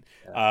pouring it in.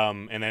 Yeah.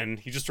 And then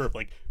he just sort of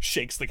like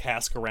shakes the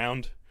cask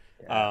around.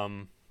 Yeah.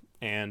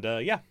 And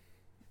yeah,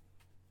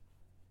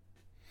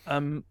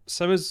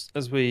 So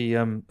as we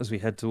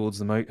head towards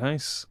the moat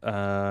house,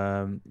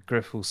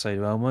 Griff will say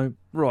to Elmo,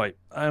 "Right,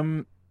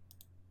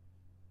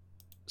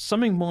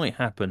 something might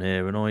happen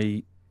here, and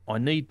I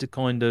need to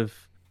kind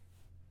of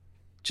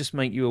just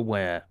make you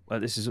aware.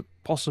 This is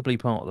possibly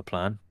part of the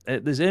plan.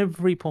 There's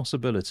every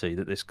possibility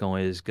that this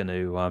guy is going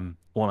to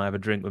want to have a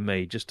drink with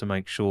me just to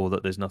make sure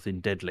that there's nothing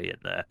deadly in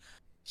there.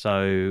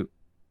 So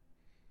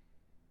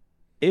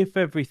if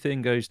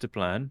everything goes to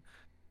plan,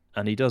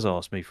 and he does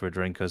ask me for a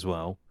drink as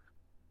well,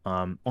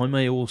 I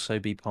may also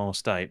be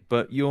passed out.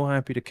 But you're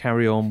happy to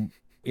carry on,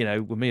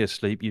 with me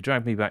asleep. You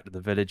drag me back to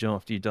the village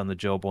after you've done the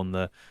job on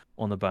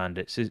the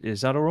bandits.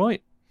 Is that all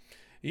right?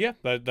 yeah.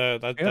 That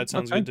Yeah.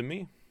 sounds Okay. good to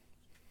me.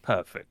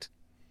 Perfect.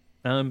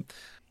 Um,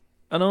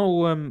 and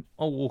I'll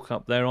walk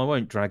up there. I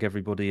won't drag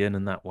everybody in,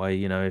 and that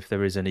way, if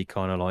there is any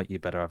kind of like you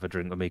better have a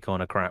drink with me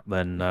kind of crap,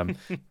 then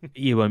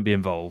you won't be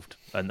involved,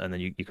 and then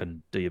you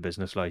can do your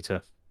business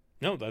later.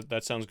 No,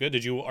 that sounds good.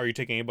 Are you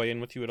taking anybody in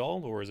with you at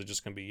all, or is it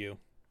just gonna be you?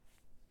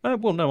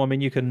 Well, no, I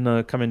mean you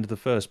can come into the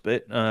first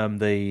bit,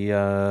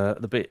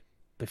 the bit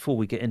before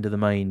we get into the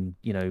main.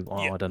 Yeah.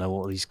 I don't know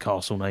what these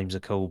castle names are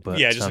called,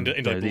 Yeah, but just into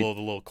like the the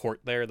little court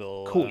there. The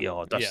little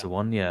courtyard. That's yeah. the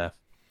one. Yeah,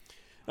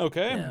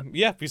 Okay. yeah.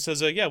 Yeah. He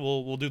says, yeah,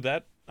 we'll do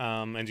that.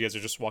 And you guys are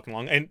just walking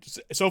along, and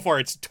so far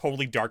it's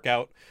totally dark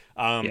out.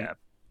 Yeah.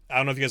 I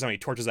don't know if you guys have any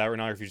torches out or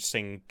not, or if you're just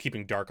staying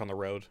keeping dark on the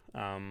road.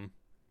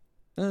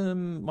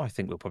 I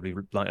think we'll probably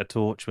light a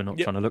torch. We're not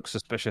Yep. trying to look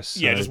suspicious.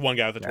 Yeah, So just one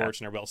guy with a yeah, torch,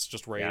 and everybody else is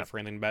just ready yeah. for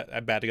anything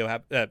bad to go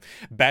happen.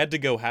 Bad to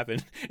go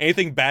happen.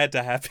 Anything bad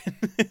to happen.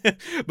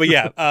 But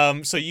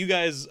yeah, so you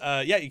guys,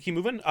 yeah, you keep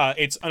moving.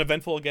 It's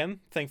uneventful again,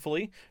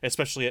 thankfully,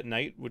 especially at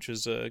night, which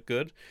is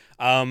good.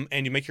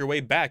 And you make your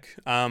way back.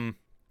 And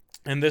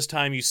this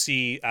time you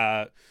see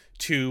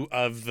two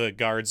of the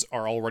guards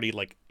are already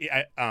like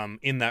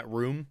in that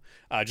room,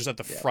 just at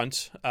the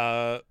front,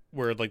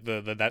 where like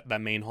that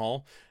main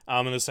hall.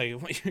 And they say,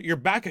 "You're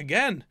back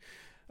again."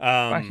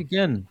 Back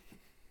again.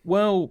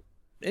 Well,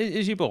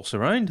 is your boss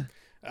around?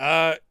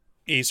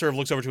 He sort of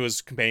looks over to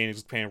his companion.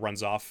 His companion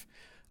runs off.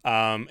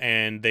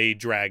 And they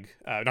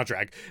not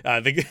drag.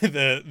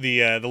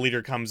 The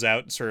leader comes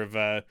out, sort of,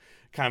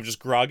 kind of just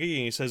groggy,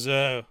 and he says,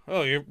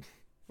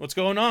 what's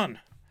going on?"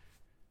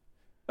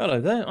 Hello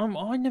there.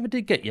 I never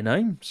did get your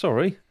name.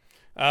 Sorry.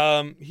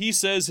 He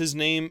says his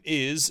name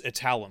is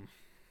Italum.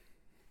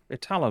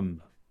 Italum.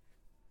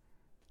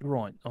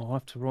 Right. I'll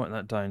have to write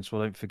that down so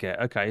I don't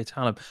forget. Okay,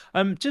 Italum.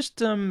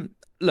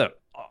 Look.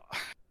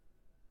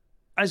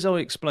 As I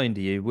explained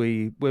to you,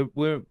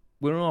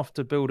 we're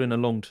after building a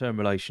long-term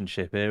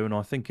relationship here, and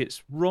I think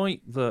it's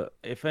right that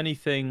if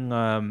anything,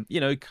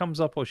 comes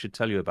up, I should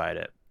tell you about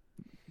it.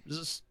 Is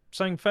this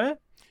saying fair?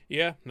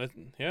 Yeah.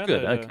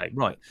 Good. Okay.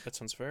 Right. That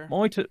sounds fair.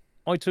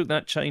 I took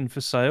that chain for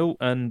sale,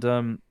 and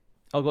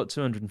I got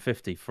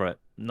 250 for it.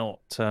 Not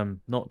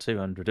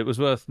 200. It was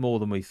worth more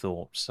than we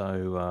thought.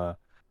 So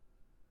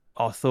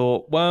I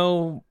thought,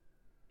 well,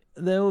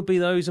 there will be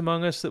those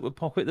among us that would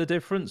pocket the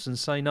difference and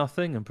say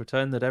nothing and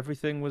pretend that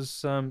everything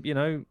was,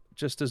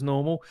 just as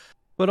normal.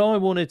 But I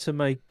wanted to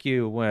make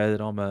you aware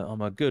that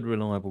I'm a good,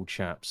 reliable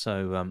chap.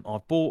 So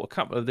I've bought a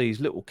couple of these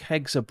little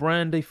kegs of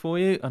brandy for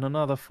you and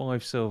another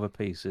 5 silver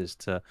pieces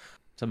to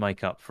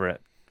make up for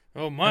it.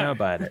 Oh my! How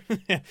about it?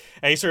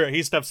 And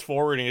he steps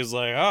forward and he's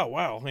like, "Oh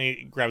wow!" And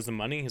he grabs the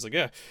money. He's like,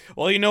 "Yeah,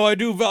 well, I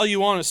do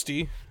value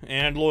honesty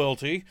and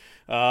loyalty."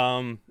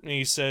 And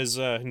he says,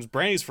 "His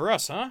brandy's for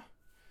us, huh?"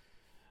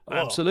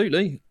 Well,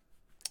 Absolutely.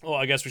 Well,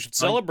 I guess we should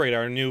celebrate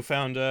our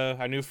newfound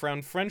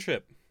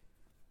friendship.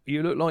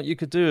 You look like you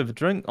could do with a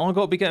drink. I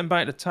got to be getting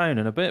back to town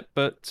in a bit,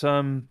 but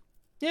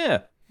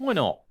yeah, why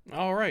not?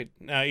 All right.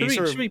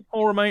 Should we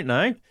pour 'em out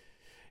now?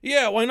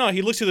 Yeah, why not?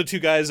 He looks to the two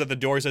guys at the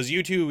door. Says,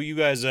 "You two, you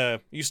guys,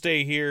 you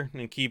stay here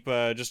and keep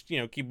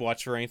keep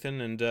watch for anything."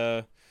 And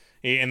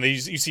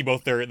you see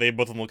both both of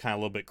them look kind of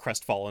a little bit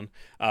crestfallen.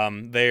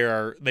 They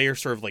are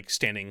sort of like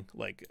standing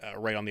like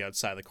right on the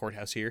outside of the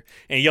courthouse here.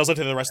 And he yells out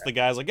to the rest of the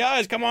guys like,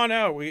 "Guys, come on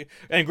out,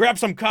 and grab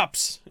some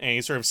cups." And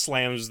he sort of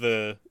slams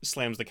the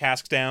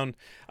casks down.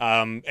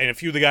 And a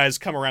few of the guys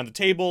come around the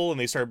table and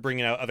they start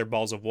bringing out other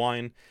balls of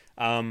wine.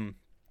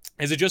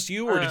 Is it just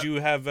you, or did you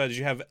have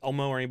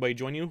Elmo or anybody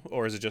join you,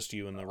 or is it just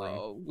you in the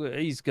room? Well,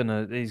 he's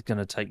gonna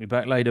take me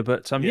back later,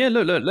 but yeah,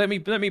 look, let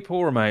me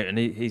pour him out, and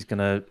he's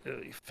gonna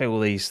fill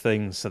these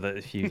things so that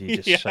if you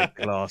just shake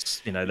the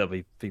glass, there'll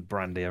be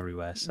brandy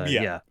everywhere. So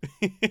yeah.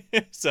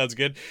 Sounds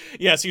good.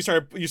 Yeah, so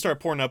you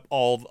start pouring up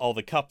all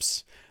the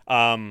cups,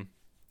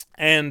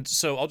 and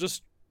so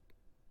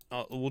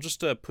we'll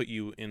just put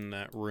you in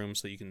that room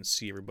so that you can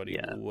see everybody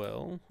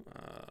well.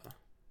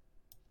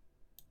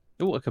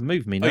 Oh, I can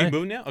move me now. Oh, you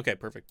moving now? Okay,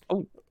 perfect.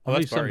 Oh, I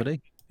moved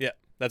somebody. Yeah,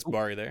 that's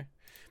Bari there.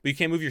 But you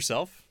can't move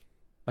yourself?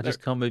 I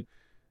just can't move.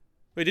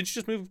 Wait, did you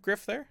just move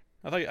Griff there?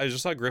 I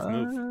just saw Griff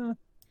move.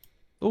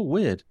 Oh,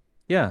 weird.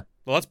 Yeah.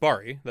 Well, that's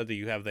Bari that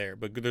you have there,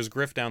 but there's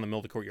Griff down in the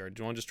middle of the courtyard.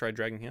 Do you want to just try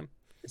dragging him?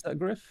 Is that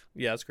Griff?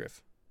 Yeah, that's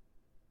Griff.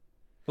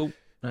 Oh,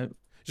 no.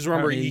 Just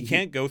remember, he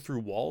can't go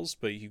through walls,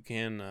 but you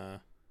can...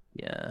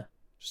 yeah.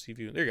 Just see if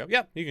you... There you go.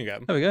 Yeah, you can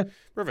grab him. There we go.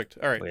 Perfect.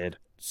 All right. Weird.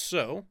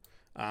 So,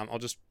 I'll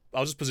just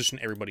position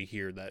everybody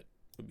here that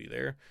would be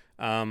there.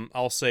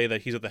 I'll say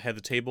that he's at the head of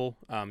the table.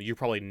 You're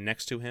probably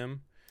next to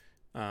him.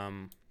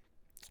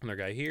 Another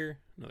guy here.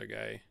 Another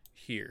guy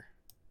here.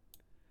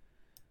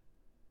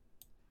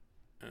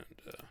 And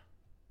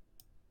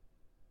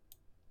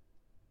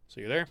so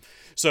you're there.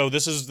 So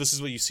this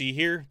is what you see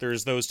here.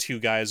 There's those two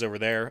guys over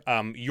there.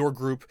 Your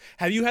group.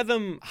 Have you had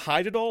them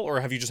hide at all, or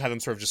have you just had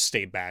them sort of just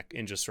stay back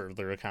and just sort of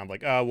they're kind of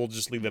like, we'll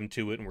just leave them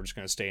to it, and we're just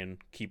gonna stay and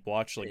keep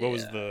watch? Like, what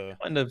was the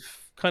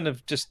kind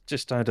of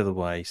just out of the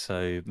way?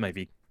 So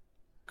maybe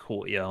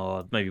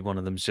courtyard. Maybe one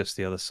of them's just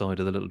the other side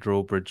of the little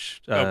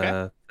drawbridge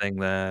thing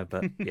there.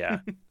 But yeah.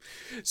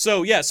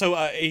 So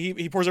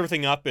he pours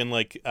everything up and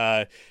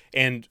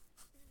and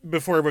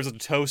before everybody's at the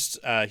toast,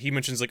 he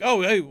mentions like,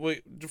 "Oh, hey,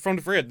 wait, from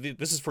Freya,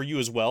 this is for you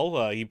as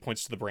well." He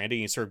points to the brandy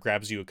and he sort of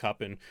grabs you a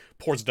cup and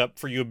pours it up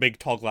for you, a big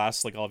tall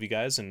glass like all of you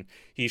guys, and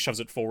he shoves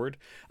it forward.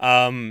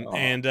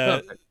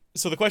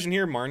 So the question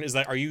here, Martin, is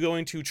that are you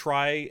going to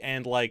try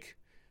and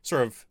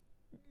sort of,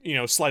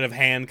 sleight of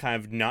hand, kind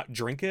of not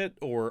drink it,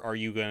 or are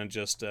you gonna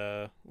just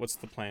what's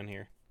the plan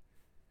here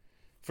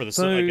for the as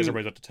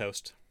everybody's up to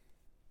toast?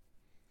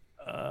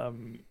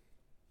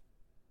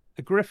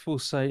 Griff will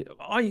say,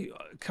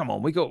 come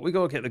on, we got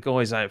to get the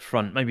guys out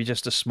front. Maybe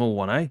just a small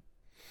one,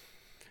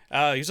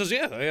 eh?" He says,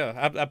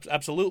 "Yeah,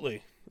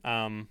 absolutely."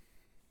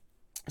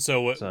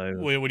 So what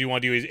do you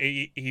want to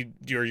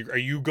do? Are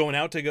you going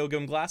out to go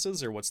give him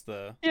glasses, or what's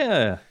the?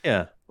 Yeah.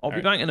 I'll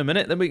be back in a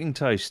minute. Then we can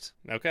toast.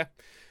 Okay.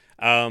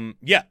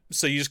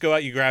 So you just go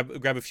out, you grab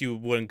a few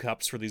wooden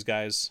cups for these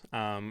guys,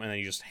 and then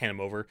you just hand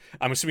them over.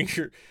 I'm assuming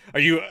are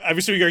you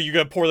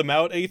gonna pour them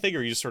out anything, or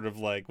are you just sort of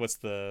like, what's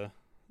the?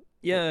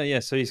 Yeah.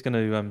 So he's going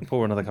to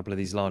pour another couple of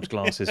these large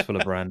glasses full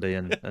of brandy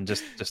and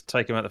just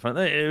take him out the front.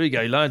 There we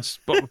go, lads.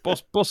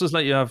 Boss has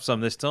let you have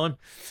some this time.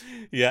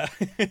 Yeah.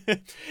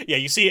 Yeah,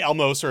 you see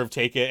Elmo sort of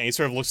take it, and he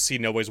sort of looks to see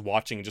nobody's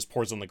watching and just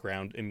pours on the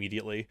ground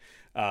immediately.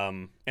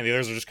 And the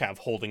others are just kind of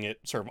holding it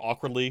sort of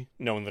awkwardly,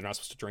 knowing they're not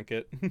supposed to drink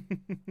it.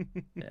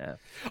 Yeah.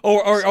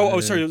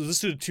 Sorry, this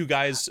is the two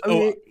guys.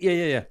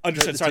 Yeah.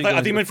 Understand. Sorry, I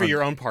think you meant for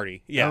your own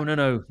party. Yeah.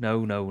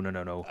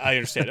 No. I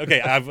understand. Okay,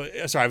 I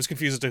was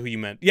confused as to who you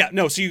meant. Yeah,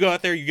 no. So you go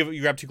out there,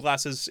 you grab two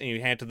glasses, and you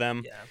hand it to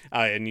them.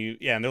 Yeah.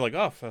 And they're like,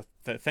 oh,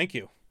 thank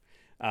you.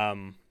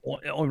 I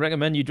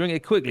recommend you drink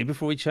it quickly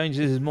before he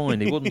changes his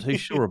mind. He wasn't too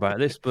sure about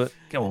this, but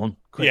go on,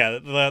 quick. Yeah,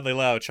 they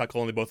allow a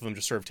chuckle, and they both of them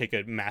just sort of take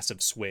a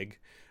massive swig.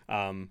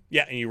 And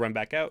you run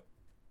back out.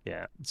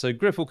 Yeah. So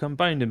Griff will come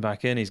bounding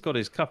back in. He's got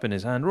his cup in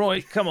his hand.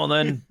 Right, come on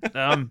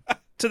then.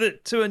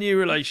 To a new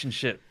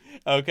relationship.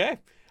 Okay.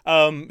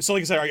 So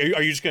like I said,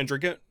 are you just gonna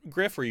drink it,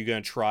 Griff, or are you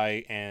gonna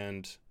try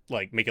and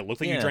like make it look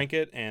like you drank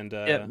it? And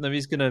no,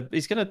 he's gonna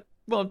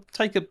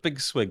take a big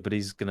swig, but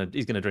he's gonna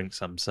drink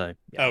some. So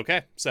yeah.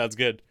 Okay, sounds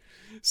good.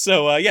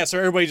 So so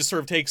everybody just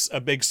sort of takes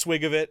a big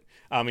swig of it,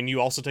 and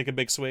you also take a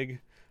big swig.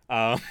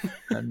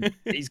 And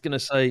he's gonna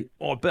say,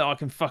 "Oh, I bet I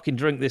can fucking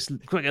drink this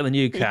quicker than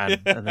you can,"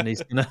 and then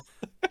he's gonna.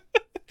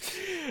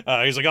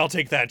 He's like, "I'll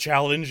take that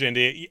challenge," and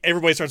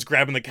everybody starts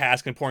grabbing the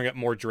cask and pouring up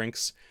more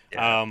drinks.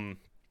 Yeah.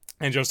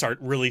 And just start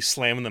really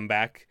slamming them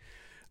back.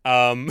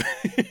 And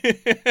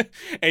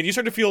you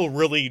start to feel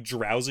really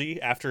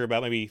drowsy after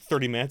about maybe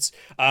 30 minutes.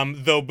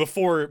 Though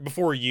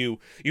before you've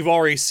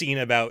already seen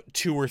about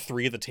 2 or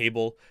 3 at the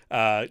table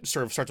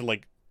sort of start to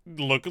like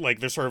look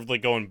like they're sort of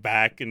like going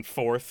back and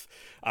forth.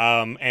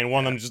 And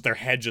one of them just their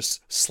head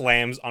just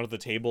slams onto the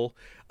table.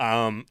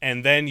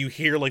 And then you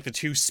hear like the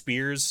 2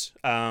 spears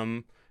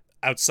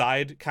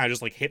outside kind of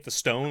just like hit the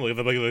stone like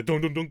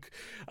dunk dunk dunk.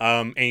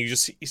 And you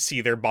just see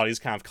their bodies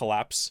kind of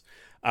collapse.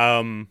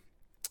 And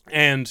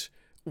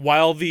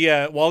while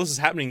this is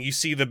happening, you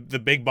see the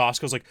big boss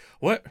goes like,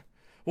 what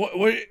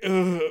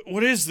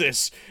is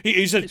this?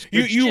 He said,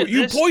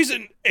 you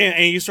poison,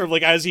 and he sort of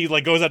like, as he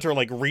like goes out to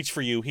like reach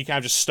for you, he kind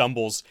of just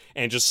stumbles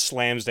and just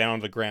slams down on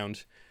the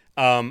ground.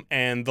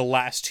 And the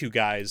last 2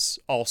 guys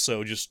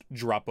also just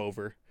drop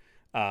over.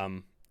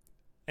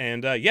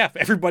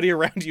 Everybody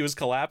around you has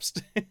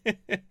collapsed.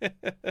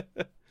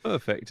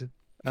 Perfect.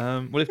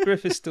 Well, if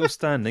Griff is still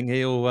standing,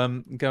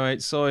 he'll go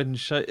outside and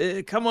show.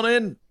 Come on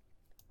in.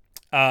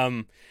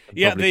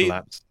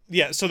 Collapse.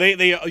 So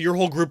they your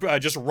whole group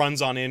just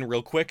runs on in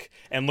real quick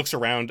and looks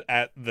around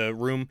at the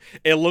room.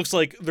 It looks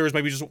like there's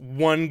maybe just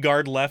one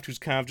guard left who's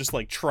kind of just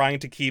like trying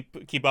to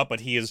keep up, but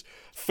he is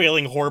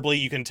failing horribly.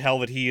 You can tell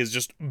that he is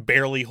just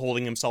barely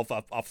holding himself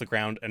up off the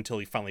ground until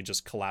he finally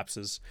just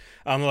collapses.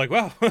 They're like,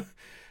 "Wow,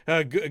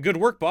 good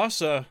work,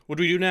 boss. What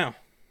do we do now?"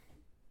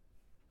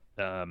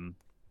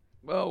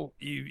 Well,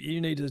 you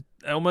need to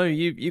Elmo.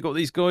 You got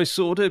these guys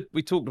sorted.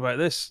 We talked about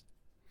this.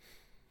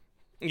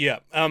 Yeah.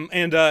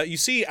 And you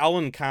see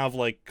Alan kind of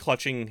like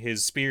clutching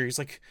his spear. He's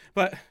like,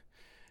 "But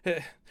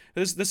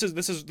this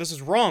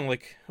is wrong.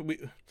 Like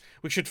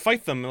we should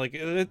fight them. Like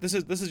this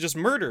is just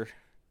murder."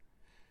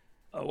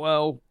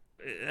 Well,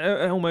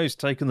 Elmo's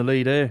taken the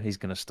lead here. He's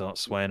gonna start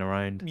swaying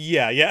around.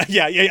 Yeah.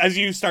 As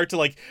you start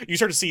to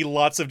see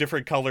lots of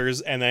different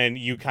colors, and then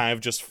you kind of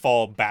just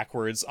fall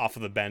backwards off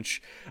of the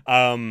bench.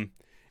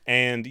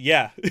 And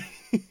yeah,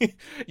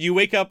 you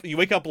wake up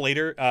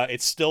later.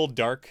 It's still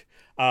dark.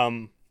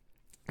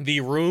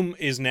 The room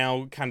is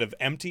now kind of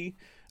empty.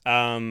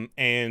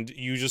 And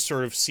you just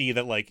sort of see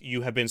that like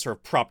you have been sort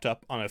of propped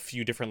up on a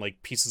few different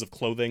like pieces of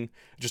clothing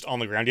just on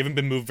the ground. You haven't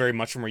been moved very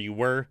much from where you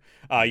were.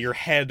 Your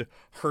head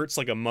hurts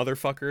like a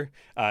motherfucker.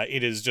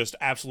 It is just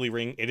absolutely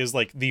ringing. It is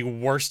like the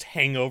worst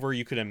hangover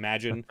you could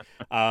imagine.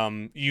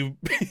 You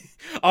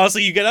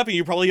honestly, you get up and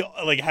you probably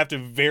like have to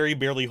very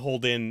barely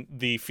hold in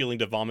the feeling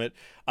to vomit.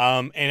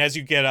 And as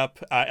you get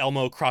up,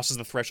 Elmo crosses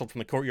the threshold from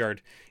the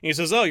courtyard and he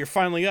says, "Oh, you're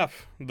finally up.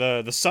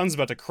 The sun's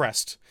about to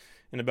crest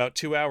in about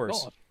 2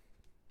 hours." God.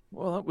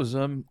 Well, that was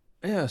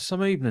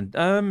some evening.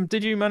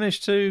 Did you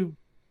manage to?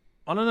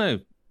 I don't know.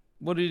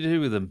 What did you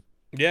do with them?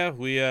 Yeah,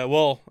 we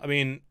well, I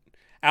mean,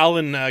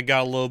 Alan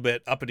got a little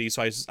bit uppity,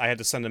 so I had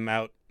to send him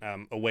out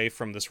away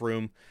from this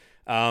room.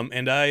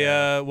 And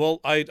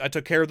I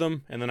took care of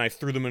them, and then I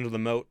threw them into the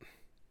moat.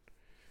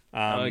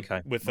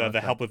 With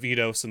the help of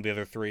Eidos and the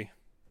other 3.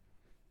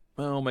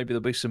 Well, maybe there'll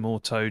be some more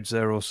toads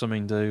there or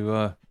something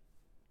to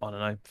I don't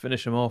know,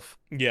 finish them off.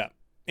 Yeah,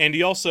 and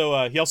he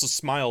also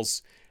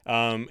smiles.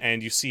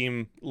 And you see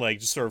him like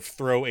just sort of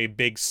throw a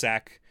big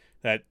sack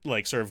that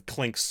like sort of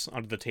clinks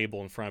onto the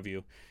table in front of you.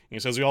 And he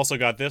says, "We also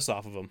got this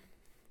off of him."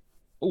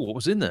 Oh, what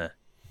was in there?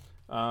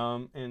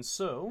 And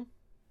so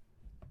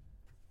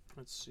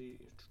let's see.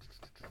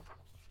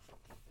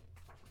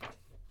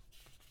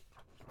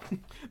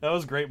 That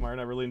was great,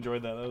 Martin. I really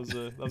enjoyed that.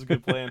 That was a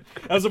good plan.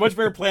 That was a much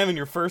better plan than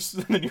your first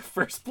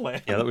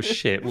plan. Yeah, that was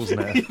shit,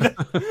 wasn't it?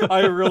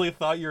 I really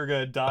thought you were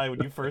gonna die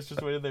when you first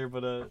just went in there,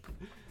 but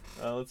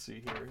let's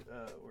see here.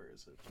 Where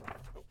is it?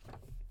 Oh.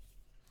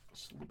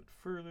 Just a little bit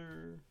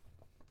further.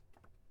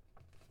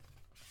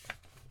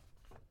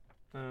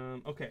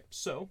 Okay,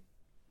 so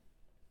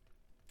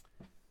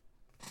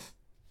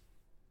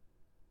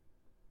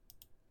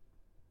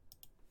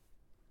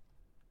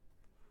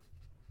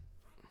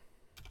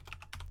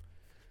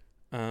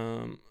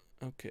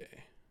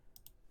okay.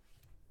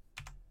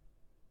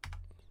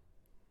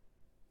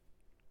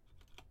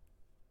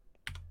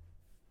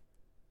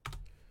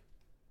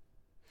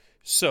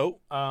 So,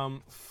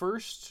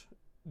 first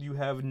you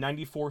have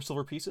 94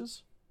 silver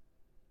pieces,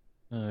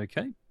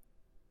 Okay.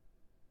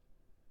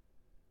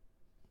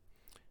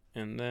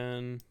 and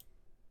then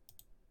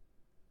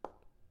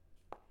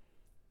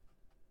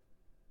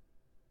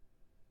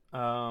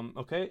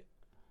okay,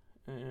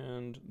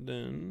 and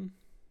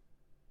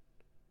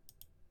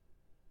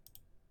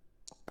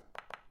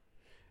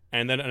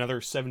then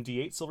another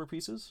 78 silver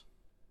pieces.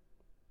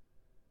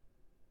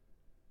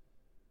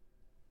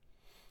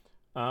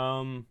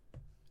 Um,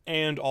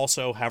 and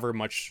also however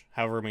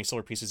many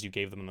silver pieces you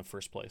gave them in the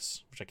first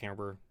place, which I can't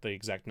remember the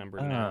exact number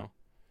Ah, now.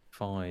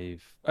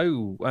 5.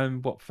 Oh,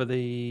 what for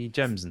the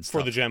gems and For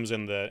the stuff? gems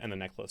and the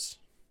necklace.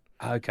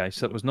 Okay,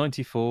 so it was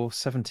 94,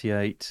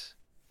 78.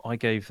 I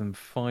gave them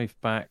 5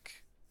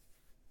 back,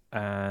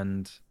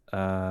 and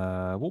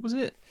what was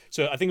it?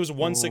 So I think it was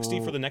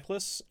 160 for Oh, the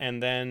necklace,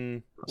 and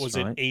then that's was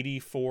it right. 80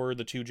 for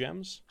the two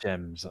gems?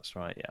 Gems, that's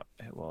right. Yeah,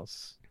 it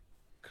was.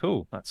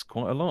 Cool. That's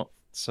quite a lot.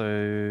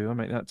 So I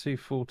make that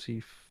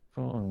 244.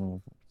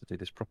 Oh, I have to do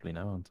this properly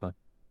now, aren't I?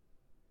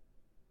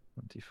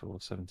 24,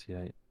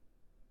 78,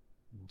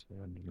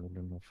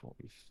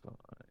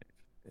 245.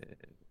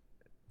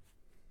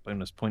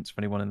 Bonus points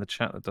for anyone in the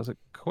chat that does it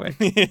quick.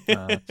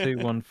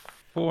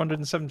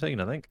 417,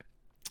 I think.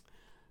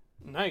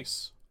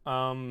 Nice.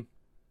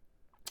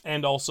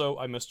 And also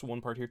I missed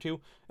one part here too,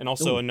 and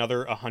also Oh,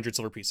 another 100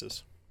 silver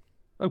pieces.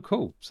 oh,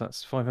 cool. So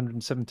that's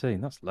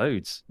 517. That's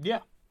loads. Yeah.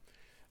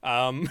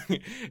 And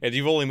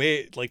you've only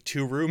made like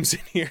two rooms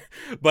in here,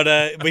 but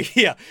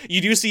yeah,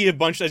 you do see a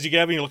bunch as you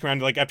get up and you look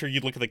around. Like after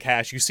you look at the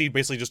cache, you see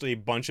basically just a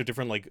bunch of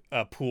different like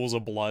pools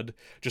of blood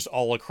just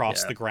all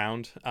across Yeah. the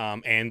ground,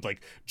 and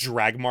like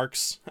drag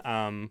marks,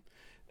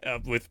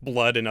 with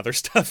blood and other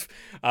stuff.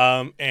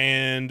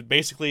 And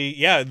basically,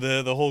 yeah,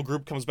 the whole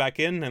group comes back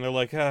in and they're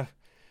like,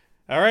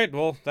 all right,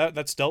 well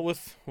that's dealt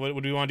with.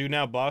 What do you want to do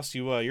now, boss?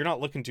 You're not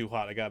looking too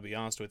hot. I gotta be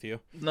honest with you.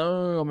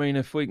 No, I mean,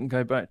 if we can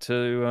go back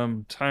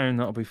to town,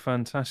 that'll be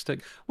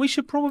fantastic. We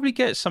should probably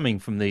get something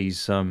from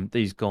these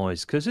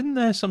guys, because isn't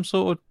there some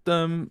sort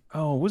of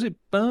oh, was it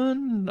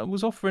Byrne that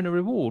was offering a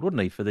reward,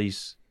 wasn't he, for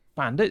these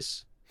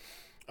bandits?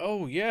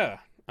 Oh yeah.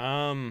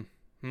 Um.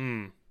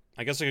 Hmm.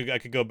 I guess I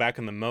could go back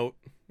in the moat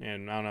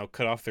and I don't know,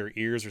 cut off their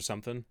ears or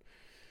something.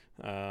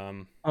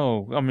 Um.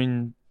 Oh, I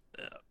mean,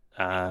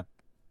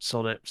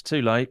 sod it, it's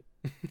too late.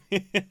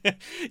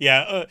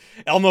 Yeah.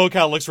 Elmo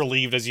kind of looks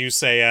relieved as you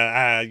say,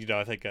 I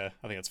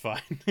think it's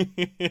fine.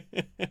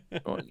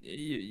 Right,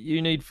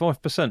 you need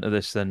 5% of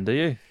this, then, do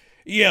you?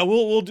 Yeah,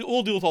 we'll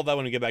deal with all that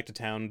when we get back to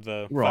town.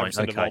 The five Right.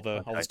 percent of all Okay.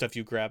 the Okay. stuff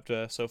you grabbed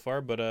so far,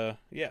 but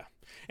yeah.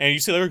 And you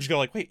see the just go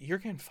like, wait, you're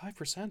getting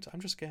 5%? I'm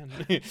just getting.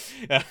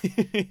 Yeah.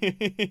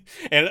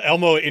 And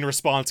Elmo, in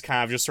response,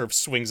 kind of just sort of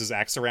swings his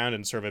axe around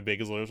in sort of a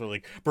big, sort of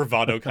like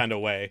bravado kind of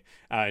way,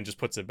 and just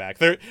puts it back.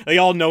 They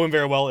all know him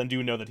very well and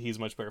do know that he's a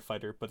much better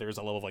fighter, but there's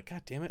a level of like,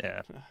 God damn it,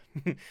 Yeah.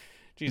 jeez,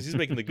 he's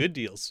making the good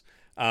deals.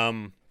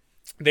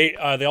 They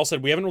all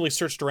said we haven't really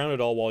searched around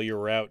at all while you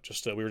were out.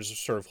 Just we were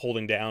just sort of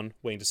holding down,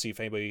 waiting to see if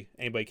anybody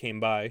came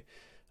by.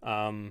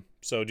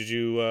 So did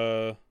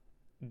you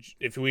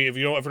if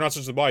we're not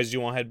searching the bodies, do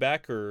you want to head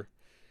back or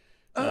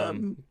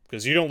Um.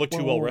 because you don't look too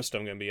well Well, rested?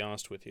 I'm gonna be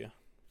honest with you.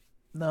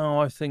 no,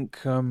 I think.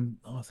 Well,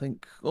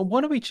 why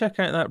don't we check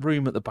out that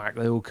room at the back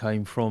they all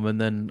came from, and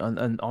then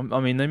I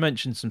mean, they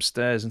mentioned some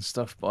stairs and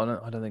stuff, but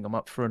I don't think I'm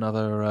up for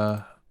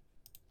another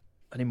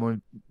any more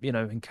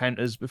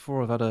encounters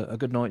before I've had a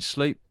good night's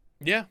sleep.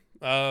 Yeah.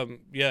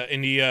 Yeah,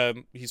 and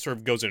he sort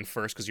of goes in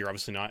first because you're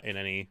obviously not in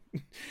any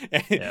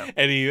Yeah.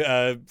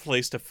 any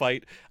place to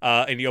fight.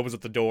 And he opens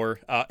up the door,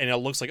 and it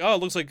looks like oh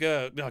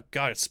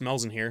god, it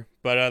smells in here.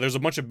 But there's a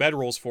bunch of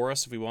bedrolls for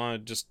us if we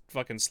want to just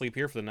fucking sleep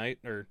here for the night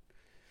or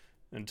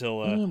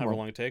until however Well,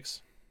 long it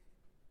takes.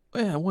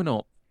 yeah, why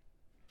not?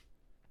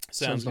 Sounds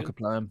Sounds like good. a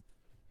plan.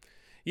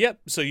 Yep.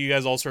 So you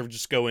guys all sort of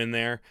just go in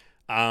there.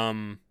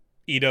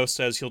 Ito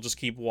says he'll just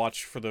keep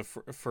watch for a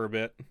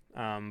bit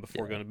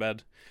before Yeah. going to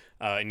bed,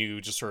 and you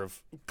just sort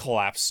of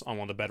collapse on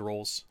one of the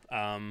bedrolls.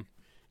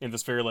 In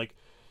this very like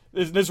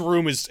this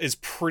room is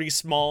pretty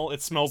small.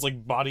 It smells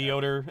like body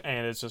odor,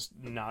 and it's just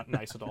not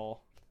nice at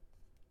all.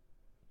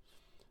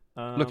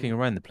 Looking Um.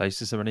 around the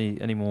place, is there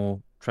any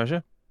more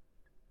treasure?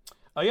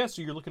 Oh yeah.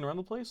 So you're looking around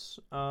the place.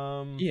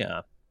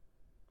 Yeah.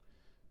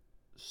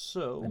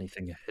 So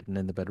Anything hidden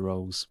in the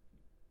bedrolls?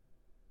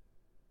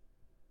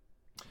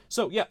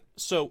 So yeah,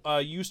 so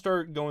you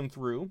start going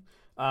through,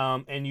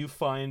 and you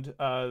find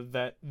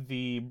that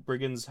the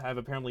brigands have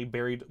apparently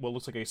buried what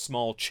looks like a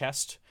small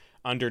chest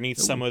underneath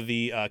some Oh, of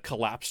the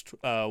collapsed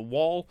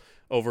wall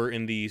over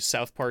in the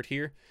south part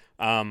here.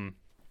 And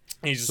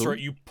you just cool.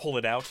 you pull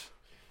it out,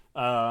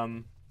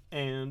 um,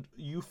 and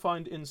you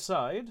find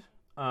inside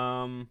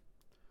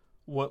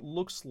what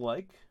looks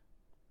like,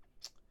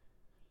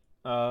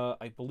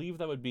 I believe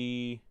that would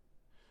be.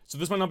 So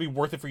this might not be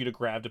worth it for you to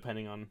grab,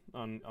 depending on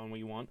what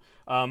you want.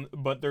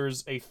 But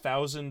there's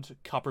 1,000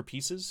 copper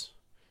pieces,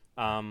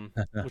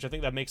 which I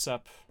think that makes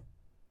up.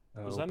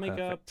 Does Oh, that make up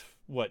perfect.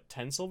 what,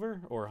 10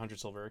 silver or 100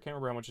 silver? I can't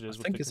remember how much it I is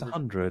with think the it's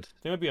conversion. 100.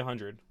 They might be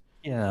 100.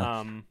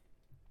 Yeah.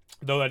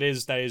 Though that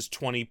is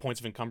 20 points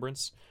of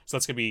encumbrance, so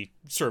that's gonna be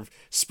sort of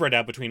spread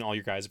out between all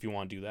your guys if you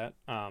want to do that.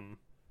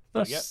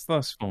 But yeah,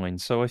 That's fine.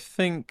 So I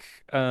think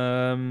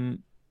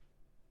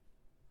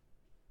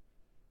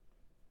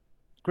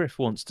Griff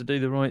wants to do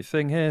the right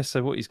thing here.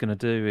 So what he's going to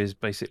do is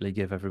basically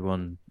give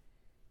everyone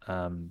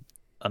um,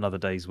 another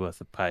day's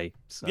worth of pay.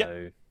 yeah,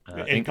 So in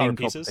copper in copper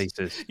pieces.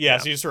 pieces. Yeah, Yeah,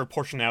 so you just sort of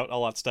portion out a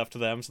lot of stuff to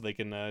them so they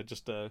can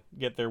just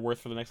get their worth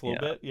for the next little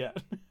yeah.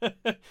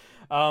 bit.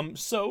 Yeah.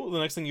 So the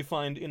next thing you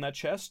find in that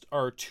chest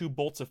are 2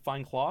 bolts of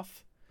fine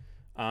cloth,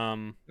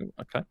 um,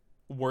 Okay,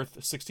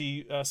 worth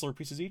 60 silver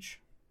pieces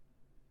each.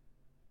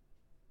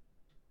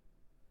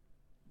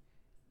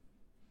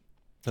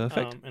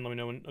 perfect. And let me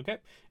know when. Okay,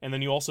 and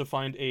then you also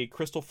find a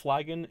crystal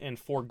flagon and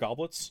 4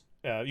 goblets.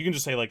 You can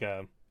just say like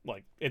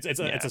it's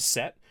Yeah. a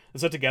set. The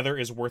set together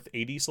is worth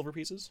 80 silver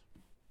pieces.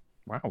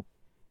 Wow.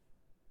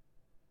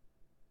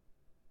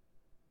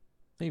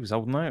 He was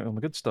holding out on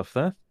the good stuff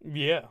there.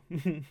 Yeah.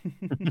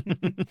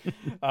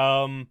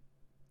 um,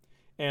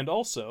 and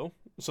also,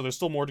 so there's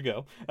still more to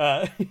go.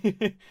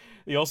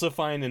 You also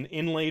find an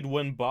inlaid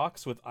wooden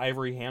box with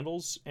ivory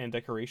handles and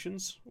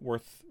decorations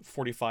worth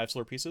 45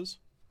 silver pieces.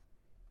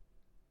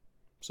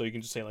 So you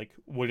can just say like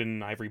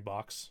wooden ivory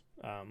box,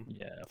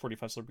 Yeah.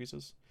 45 silver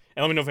pieces.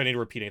 And let me know if I need to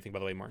repeat anything, by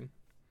the way, Martin.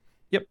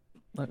 Yep.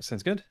 That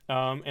sounds good.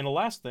 And the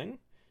last thing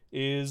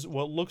is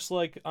what looks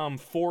like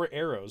 4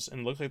 arrows,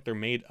 and it looks like they're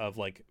made of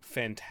like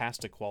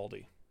fantastic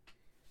quality.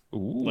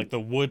 Ooh. Like the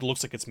wood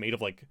looks like it's made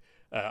of like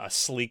a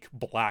sleek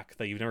black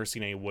that you've never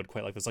seen any wood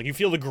quite like this. Like you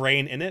feel the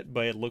grain in it,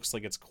 but it looks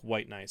like it's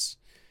quite nice.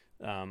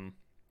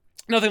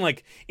 Nothing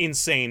like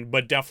insane,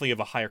 but definitely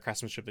of a higher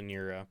craftsmanship than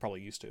you're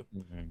probably used to.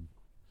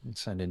 It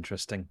sounds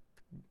interesting.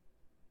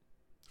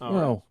 All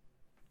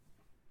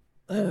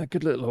Well,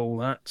 good little all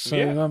that. So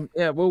Yeah.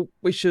 yeah, well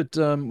we should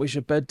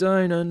bed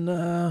down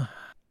and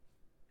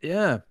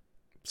yeah,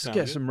 just Sounds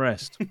get some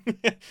rest.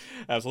 good.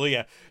 Absolutely,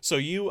 yeah. So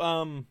you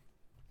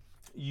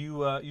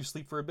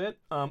sleep for a bit.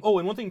 Oh,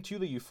 and one thing too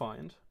that you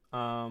find,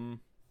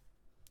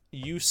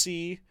 you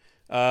see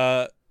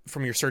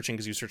from your searching,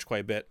 because you searched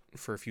quite a bit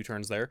for a few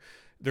turns there.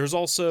 There's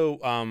also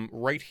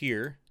right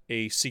here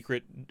a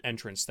secret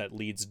entrance that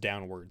leads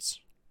downwards.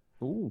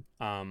 Ooh.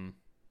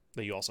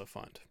 That you also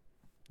find.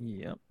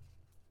 Yep.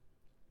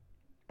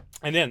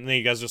 And then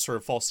you guys just sort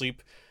of fall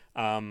asleep.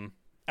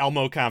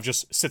 Elmo kind of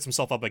just sits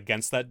himself up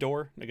against that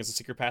door, against the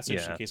secret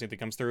passage, in Yeah. case anything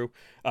comes through.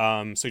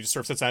 So he just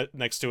sort of sits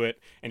next to it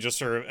and just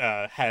sort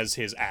of has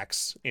his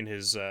axe in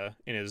his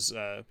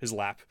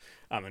lap.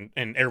 And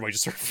everybody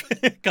just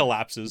sort of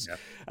collapses Yeah.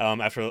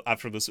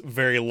 after this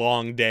very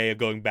long day of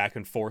going back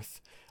and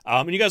forth.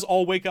 And you guys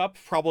all wake up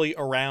probably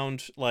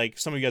around, like,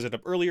 some of you guys get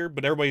up earlier,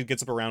 but everybody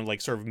gets up around like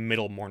sort of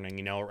middle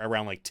morning,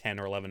 around like 10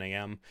 or 11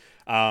 a.m.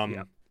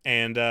 Yeah.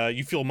 And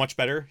you feel much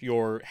better.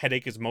 Your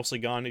headache is mostly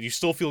gone. You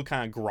still feel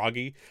kind of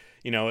groggy.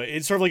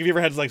 It's sort of like if you ever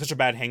had like such a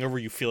bad hangover,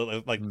 you feel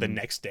it like the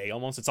next day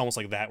almost. It's almost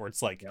like that, where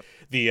it's like Yep.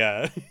 the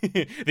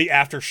the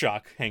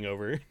aftershock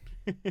hangover.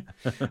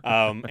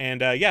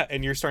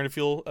 And you're starting to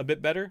feel a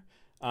bit better.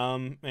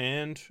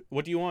 And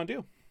what do you want to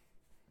do?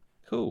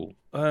 Cool.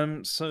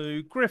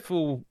 So Griff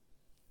will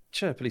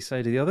chirpily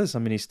say to the others, I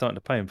mean, he's starting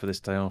to pay him for this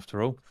day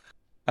after all.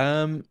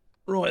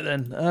 Right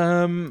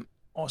then.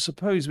 I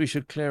suppose we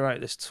should clear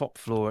out this top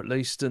floor at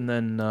least, and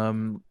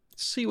then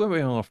see where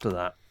we are after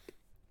that.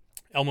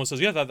 Elmo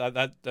says, "Yeah,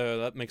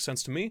 that makes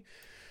sense to me.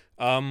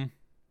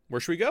 Where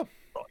should we go?"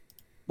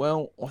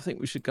 Well, I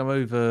think we should go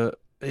over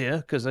here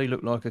because they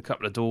look like a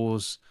couple of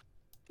doors,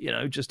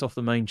 just off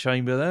the main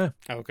chamber there.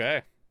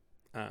 Okay.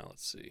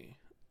 Let's see.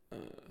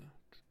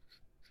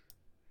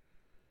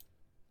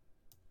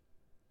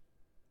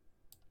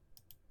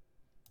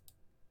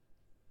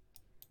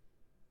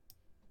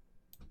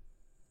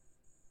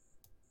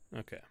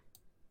 Okay.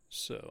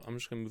 So I'm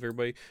just gonna move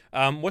everybody.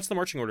 What's the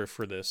marching order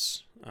for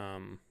this?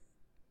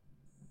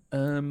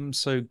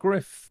 So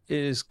Griff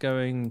is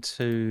going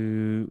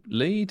to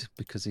lead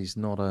because he's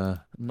not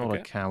a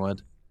Okay.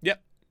 coward.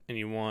 Yep. And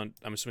you want?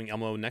 I'm assuming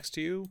Elmo next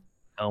to you.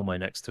 Elmo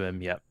next to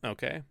him, yep.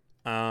 Okay.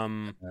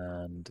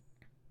 And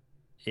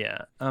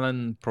yeah,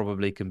 Alan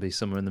probably can be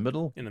somewhere in the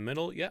middle. In the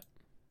middle. Yep.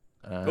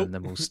 And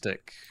then we'll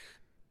stick.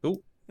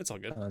 Oh, It's all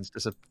good. Alan's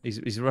just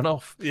he's run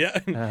off. Yeah.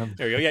 There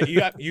we go.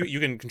 Yeah, you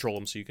can control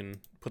them, so you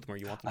can put them where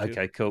you want them to.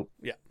 Okay, cool.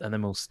 Yeah. And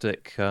then we'll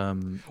stick.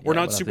 We're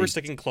not super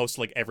sticking close to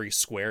like every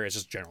square. It's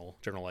just general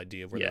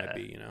idea of where Yeah. that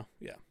might be.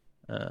 Yeah.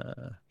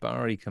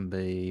 Barry can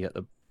be at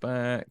the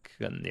back,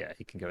 and yeah,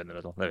 he can go in the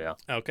middle. There we are.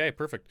 Okay,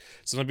 perfect.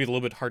 So it might be a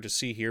little bit hard to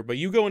see here, but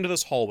you go into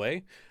this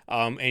hallway,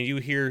 and you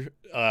hear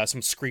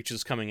some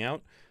screeches coming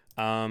out,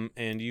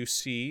 and you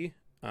see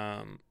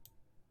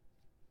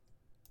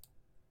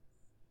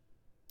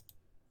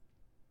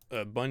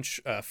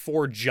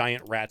four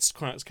giant rats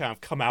kind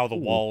of come out of the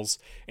walls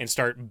and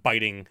start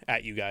biting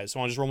at you guys. So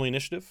want to just roll me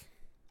initiative?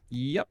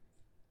 Yep.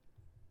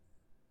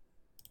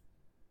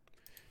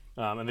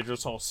 And they're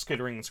just all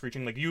skittering and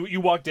screeching. Like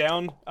you walk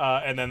down,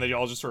 and then they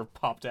all just sort of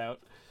popped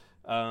out.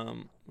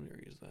 Where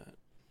is that?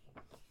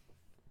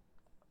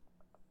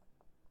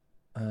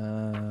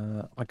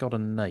 I got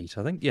an 8,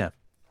 I think. Yeah.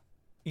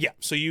 Yeah.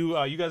 So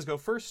you guys go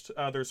first.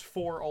 There's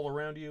 4 all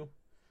around you,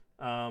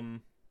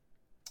 and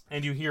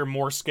you hear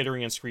more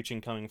skittering and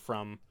screeching coming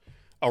from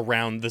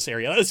around this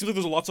area. It seems like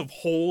there's lots of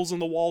holes in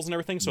the walls and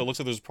everything, so it looks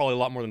like there's probably a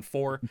lot more than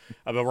 4.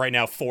 But right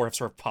now, 4 have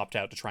sort of popped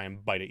out to try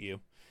and bite at you.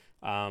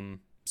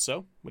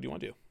 So what do you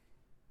want to do?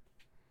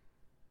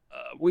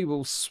 We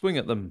will swing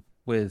at them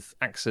with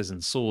axes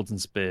and swords and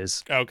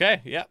spears.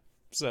 Okay. Yeah.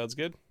 Sounds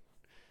good.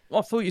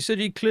 I thought you said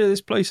you'd clear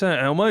this place out,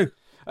 Elmo.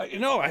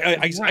 No,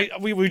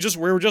 we were just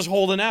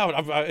holding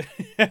out.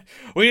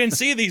 We didn't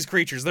see these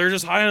creatures. They're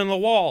just hiding in the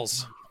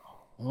walls.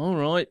 All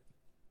right.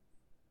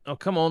 Oh,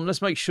 come on.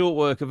 Let's make short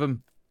work of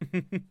them.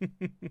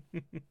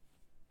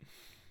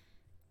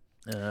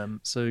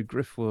 So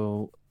Griff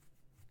will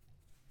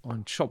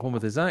chop one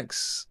with his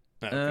axe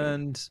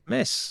and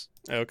miss.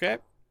 Okay.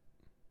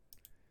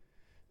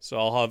 So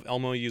I'll have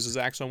Elmo use his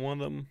axe on one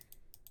of them.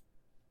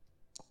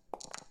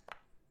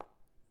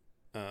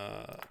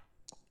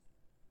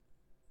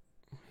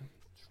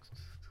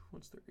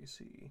 What's their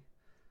AC?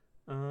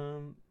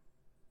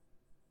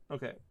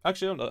 Okay.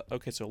 Actually, no.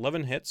 Okay, so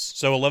 11 hits.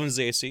 So 11 is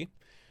the AC.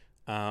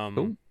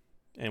 Cool.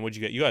 And what'd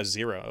you get? You got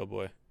 0. Oh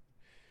boy.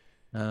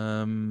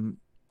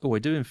 I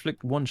do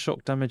inflict 1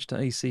 shock damage to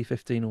AC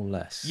 15 or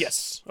less.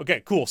 Yes.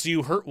 Okay, cool. So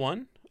you hurt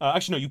one.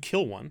 Actually, no, you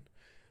kill one.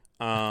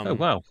 Oh,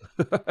 wow.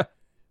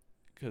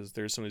 Because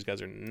there's some of these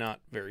guys are not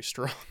very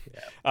strong.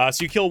 Yeah.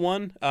 So you kill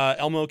one.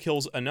 Elmo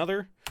kills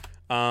another.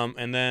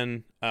 And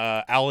then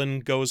Alan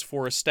goes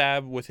for a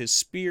stab with his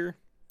spear.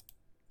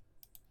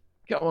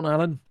 Get on,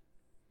 Alan.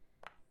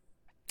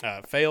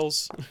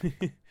 Fails.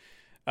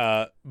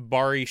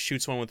 Bari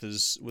shoots one with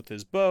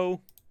his bow.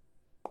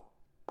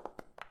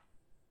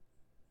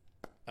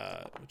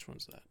 Which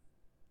one's that?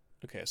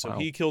 Okay, so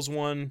he kills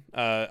one.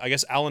 I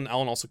guess Alan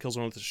also kills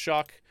one with his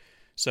shock.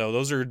 So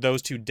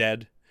those 2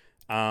 dead.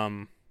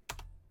 And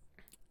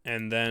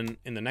then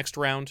in the next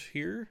round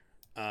here,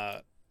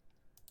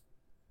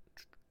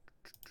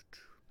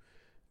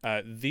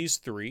 these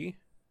 3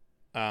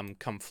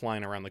 come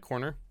flying around the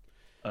corner.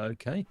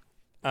 Okay.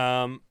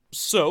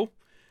 So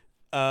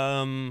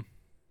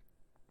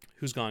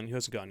who's gone? Who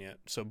hasn't gone yet?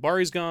 So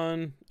Bari's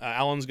gone,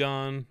 Alan's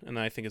gone, and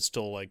then I think it's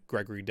still like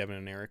Gregory, Devin,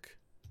 and Eric.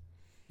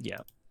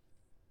 Yeah.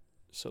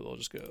 So they'll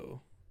just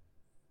go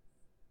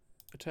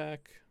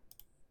attack.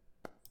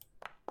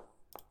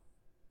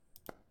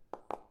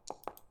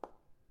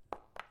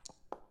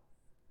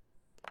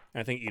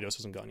 And I think Eidos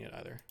hasn't gone yet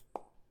either.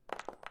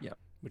 Yeah.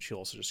 Which he'll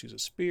also just use a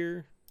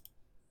spear.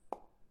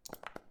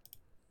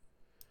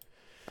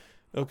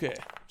 Okay,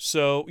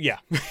 so yeah,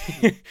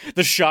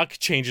 the shock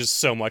changes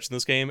so much in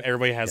this game.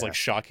 Everybody has like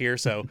shock here,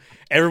 so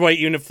everybody,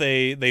 even if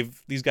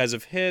these guys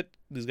have hit,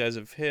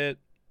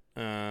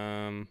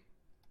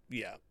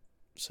 yeah.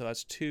 So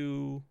that's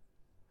 2.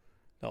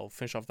 They'll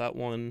finish off that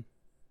one.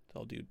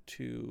 They'll do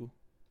 2.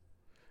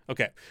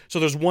 Okay, so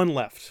there's 1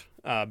 left,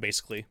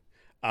 basically.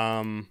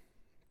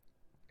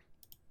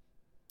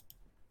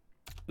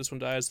 This one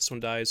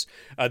dies.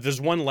 There's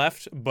 1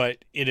 left,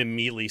 but it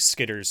immediately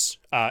skitters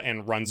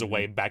and runs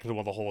away back into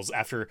one of the holes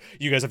after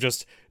you guys have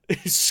just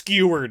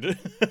skewered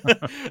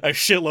a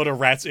shitload of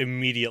rats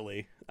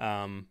immediately.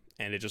 And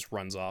it just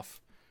runs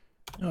off.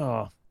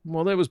 Oh,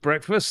 well, there was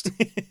breakfast.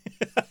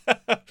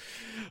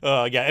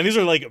 Yeah, and these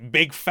are like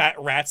big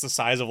fat rats the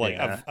size of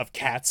of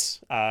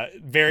cats.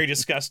 Very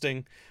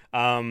disgusting.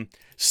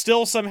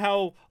 Still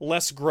somehow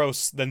less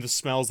gross than the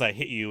smells that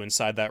hit you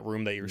inside that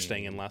room that you were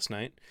staying in last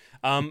night.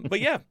 But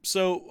yeah,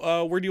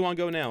 so where do you want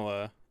to go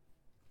now?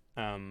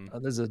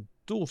 There's a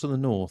door to the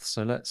north,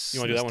 so let's. You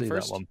want to do that one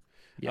first? That one.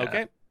 Yeah.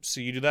 Okay, so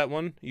you do that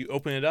one. You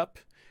open it up,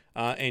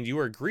 and you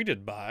are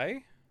greeted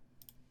by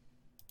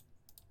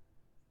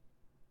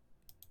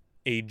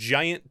a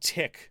giant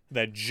tick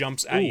that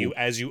jumps at you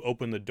as you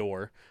open the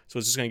door. So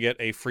it's just going to get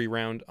a free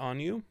round on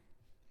you.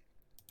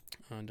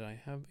 Do I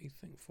have a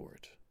thing for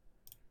it?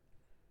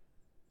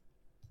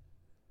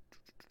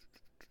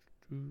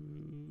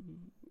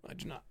 I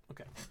do not.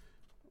 Okay.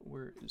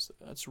 Where is that?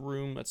 That's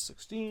room. That's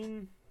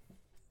 16.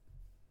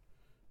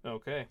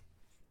 Okay.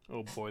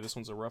 Oh boy, this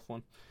one's a rough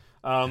one.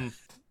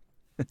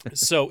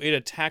 So it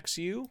attacks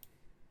you.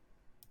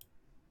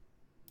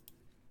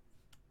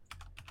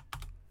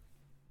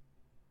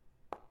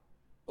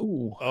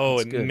 Ooh, oh,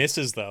 it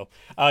misses though.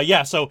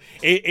 Yeah, so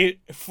it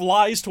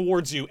flies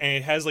towards you and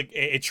it has like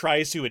it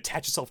tries to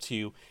attach itself to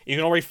you. You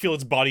can already feel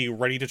its body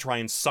ready to try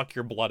and suck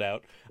your blood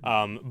out.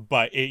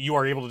 But you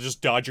are able to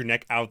just dodge your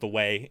neck out of the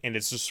way, and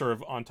it's just sort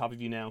of on top of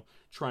you now,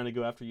 trying to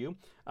go after you.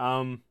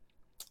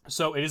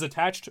 So it is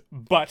attached,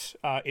 but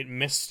it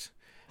missed.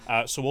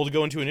 So we'll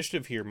go into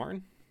initiative here,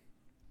 Martin.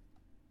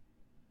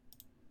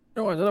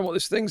 No, I don't know what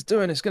this thing's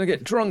doing. It's going to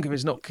get drunk if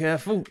it's not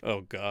careful.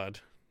 Oh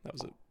God, that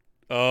was it.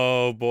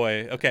 Oh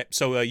boy. Okay,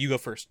 so you go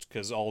first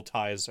because all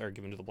ties are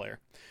given to the player.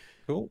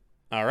 Cool.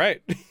 All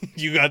right,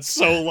 you got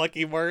so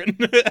lucky, Martin.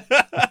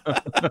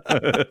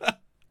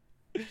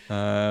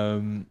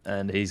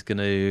 And he's going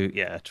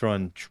to try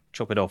and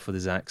chop it off with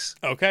his axe.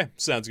 Okay,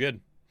 sounds good.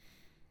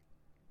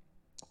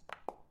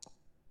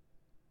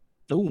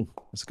 Oh,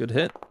 that's a good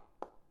hit.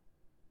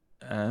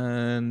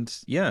 And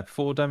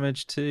 4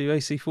 damage to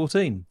AC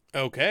 14.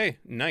 Okay,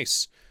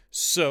 nice.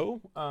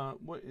 So,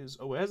 what is?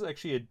 Oh, it has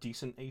actually a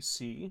decent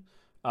AC.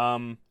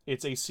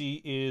 Its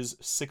AC is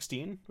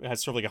 16. It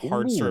has sort of like a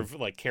hard sort of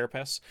like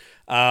carapace.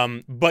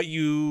 But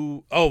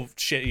you, oh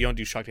shit, you don't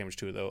do shock damage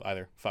to it though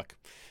either. Fuck.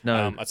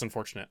 No, that's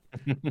unfortunate.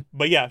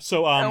 But yeah,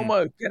 so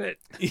Elmo, get it.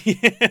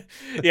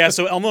 Yeah,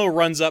 so Elmo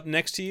runs up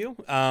next to you.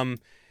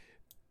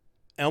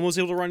 Elmo's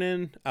able to run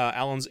in.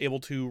 Alan's able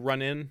to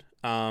run in.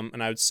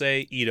 And I would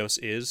say Eidos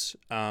is.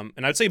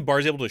 And I'd say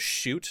Bar's able to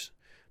shoot.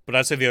 But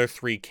I'd say the other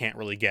 3 can't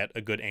really get a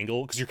good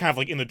angle because you're kind of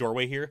like in the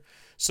doorway here.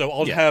 So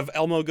I'll have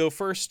Elmo go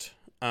first.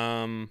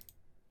 Elmo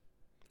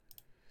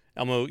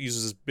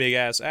uses his big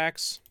ass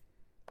axe.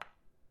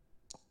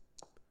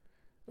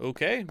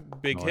 Okay,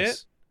 big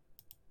hit.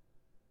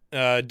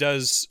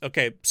 Does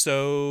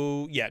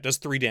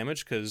 3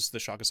 damage because the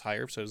shock is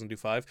higher, so it doesn't do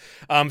 5.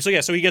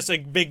 So he gets a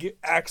big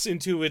axe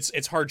into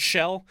its hard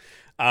shell.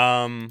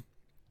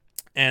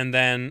 And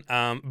then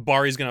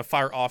Bari's gonna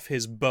fire off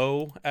his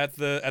bow at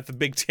the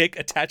big tick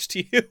attached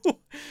to you.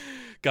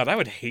 God, I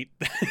would hate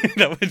that.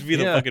 That would be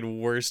the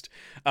fucking worst.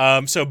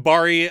 So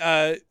Bari,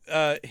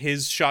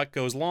 his shot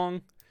goes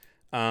long.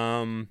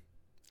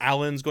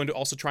 Alan's going to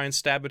also try and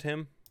stab at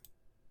him.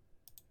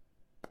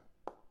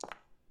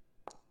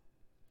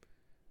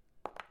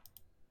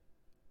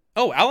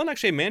 Oh, Alan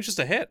actually manages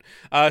to hit.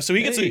 So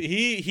he gets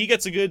he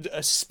gets a good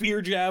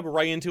spear jab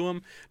right into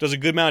him. Does a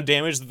good amount of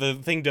damage. The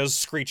thing does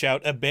screech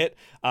out a bit.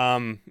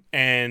 And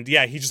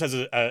yeah, he just has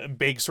a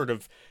big sort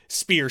of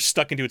spear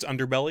stuck into its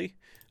underbelly.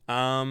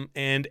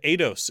 And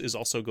Eidos is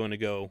also going to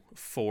go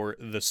for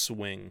the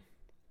swing.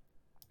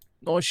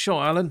 Nice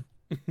shot, Alan.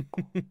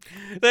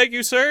 Thank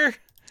you, sir.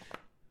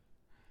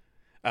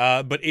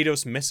 But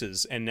Eidos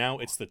misses, and now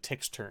it's the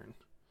tick's turn.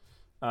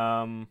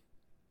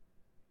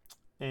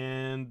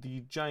 And the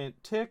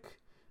giant tick.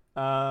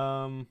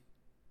 Okay.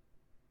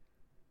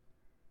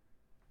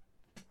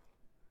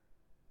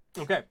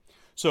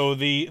 So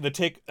the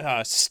tick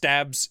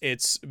stabs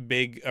its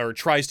big, or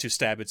tries to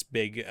stab its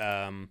big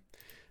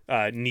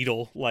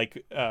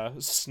needle-like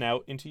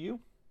snout into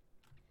you.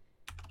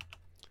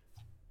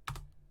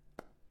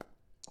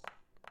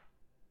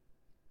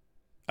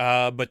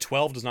 But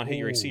 12 does not hit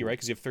your AC, right?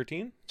 Because you have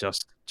 13?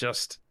 Just.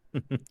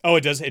 Oh,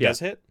 it does. It does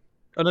hit?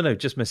 Oh, no,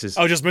 just misses.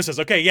 Oh, just misses.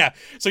 Okay, yeah.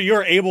 So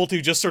you're able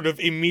to just sort of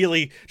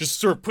immediately just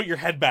sort of put your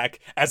head back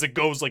as it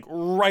goes like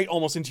right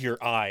almost into your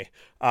eye.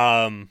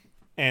 And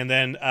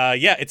then,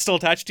 it's still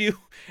attached to you.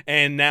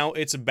 And now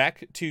it's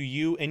back to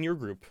you and your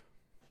group.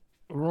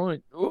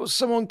 Right. Oh,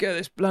 someone get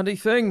this bloody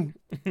thing.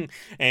 And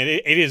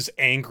it is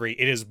angry.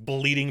 It is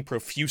bleeding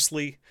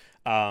profusely.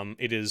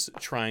 It is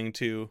trying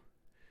to...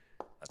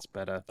 That's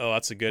better. Oh,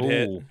 that's a good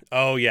hit.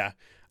 Oh, yeah.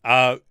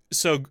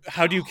 So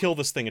how do you kill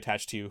this thing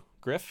attached to you,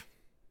 Griff?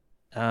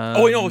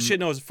 Oh, wait, no, shit,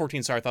 no, it was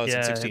 14. Sorry, I thought it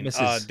was 16.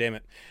 Damn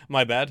it.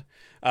 My bad.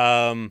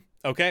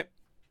 Okay.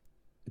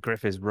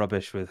 Griff is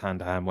rubbish with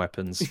hand-to-hand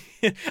weapons.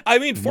 I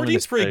mean, 14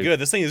 is pretty good.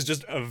 This thing is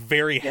just a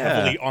very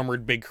heavily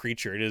armored big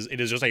creature. It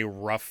is just a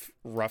rough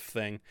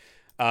thing.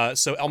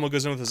 So Elmo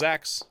goes in with his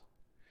axe.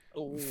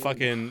 Ooh.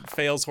 Fucking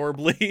fails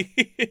horribly.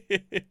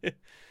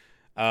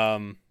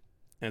 And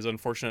it's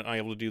unfortunate not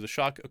able to do the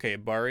shock. Okay,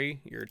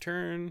 Bari, your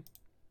turn.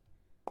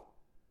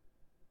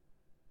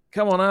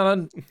 Come on,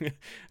 Alan.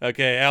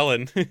 Okay,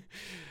 Alan.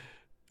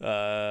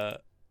 Are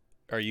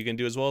you gonna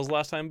do as well as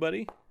last time,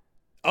 buddy?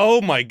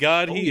 Oh my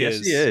God, he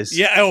is.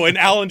 Yeah. Oh, and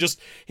Alan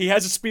he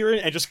has a spear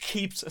and just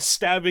keeps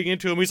stabbing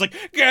into him. He's like,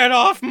 "Get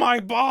off my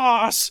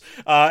boss!"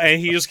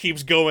 And he just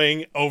keeps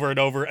going over and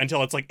over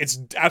until it's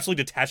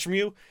absolutely detached from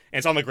you and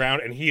it's on the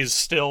ground, and he is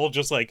still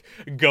just like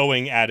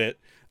going at it.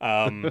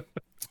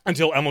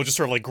 Until Elmo just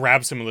sort of like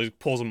grabs him and like,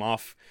 pulls him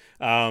off.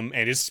 And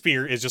his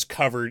spear is just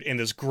covered in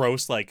this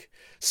gross, like,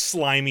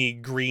 slimy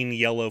green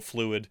yellow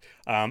fluid.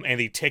 And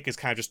the tick is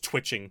kind of just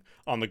twitching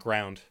on the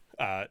ground,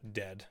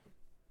 dead.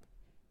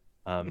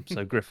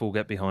 So Griff will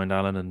get behind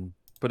Alan and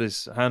put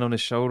his hand on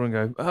his shoulder and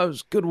go, "Oh,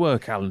 it's good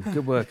work, Alan.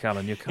 Good work,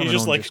 Alan. You're coming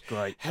He's on like, just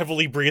great."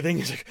 Heavily breathing.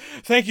 He's like,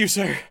 "Thank you,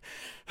 sir.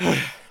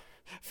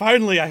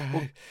 Finally,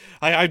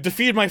 I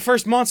defeated my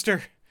first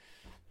monster."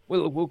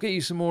 We'll get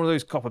you some more of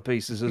those copper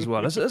pieces as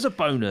well, as a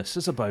bonus.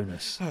 As a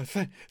bonus. Oh,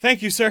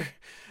 thank you, sir.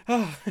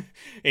 Oh. And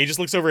he just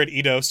looks over at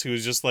Eidos,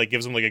 who's just like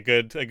gives him like a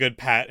good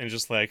pat and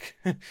just like,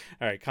 "All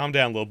right, calm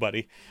down, little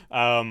buddy."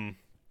 So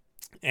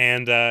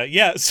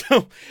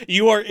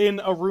you are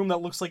in a room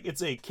that looks like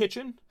it's a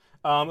kitchen.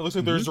 It looks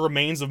like there's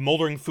remains of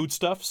moldering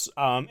foodstuffs,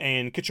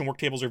 and kitchen work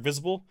tables are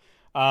visible.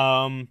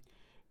 There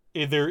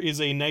is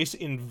a nice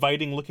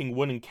inviting looking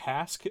wooden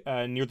cask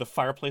near the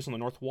fireplace on the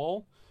north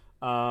wall.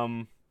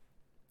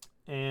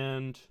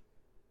 And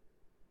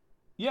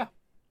yeah.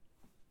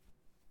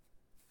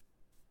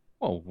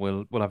 Well,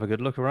 we'll have a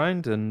good look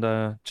around and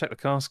check the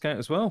cask out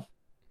as well.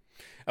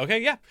 Okay,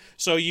 yeah.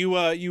 So you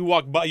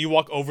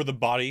walk over the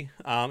body,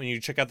 and you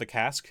check out the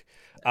cask,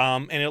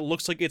 and it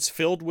looks like it's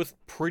filled with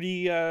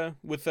pretty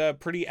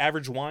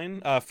average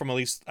wine, from at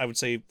least I would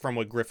say from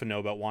what Griffin know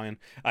about wine.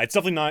 It's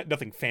definitely not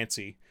nothing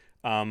fancy,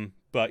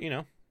 but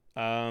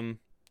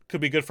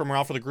could be good for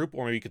morale for the group,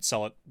 or maybe you could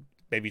sell it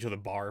maybe to the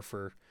bar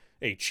for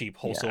a cheap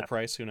wholesale Yeah.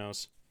 price. Who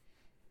knows?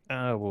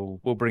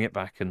 We'll bring it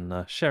back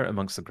and share it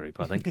amongst the group,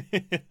 I think.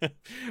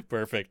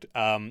 Perfect.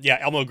 Yeah,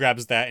 Elmo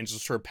grabs that and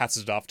just sort of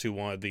passes it off to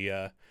one of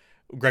the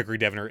Gregory,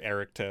 Devin, or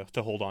Eric to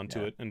hold on to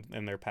Yeah. it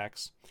in their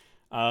packs.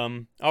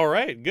 All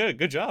right,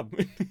 good job.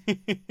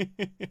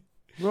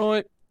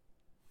 Right.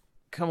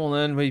 Come on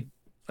then.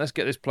 Let's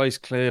get this place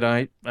cleared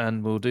out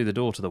and we'll do the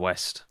door to the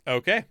west.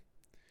 Okay,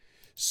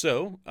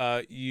 so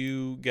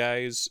you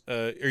guys,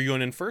 are you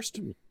going in first?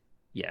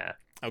 Yeah.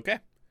 Okay.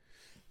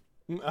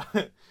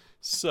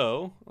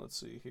 So let's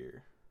see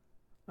here.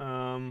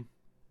 Um,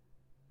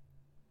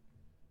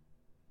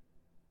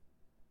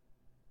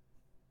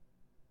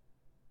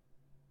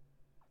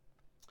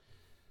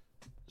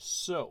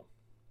 so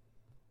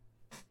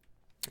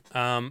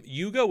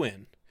you go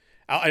in.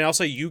 And I'll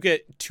say you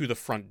get to the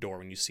front door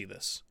when you see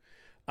this.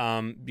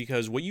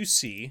 Because what you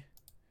see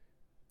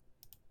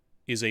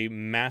is a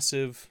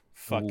massive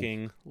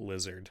fucking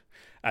lizard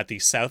at the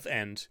south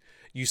end.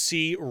 You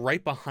see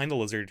right behind the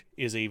lizard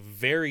is a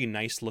very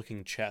nice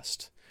looking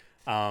chest.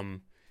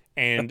 And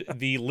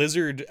the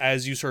lizard,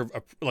 as you sort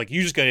of like,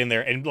 you just get in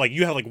there and like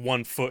you have like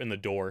 1 foot in the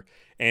door,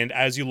 and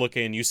as you look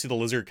in, you see the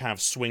lizard kind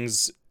of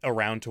swings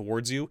around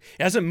towards you.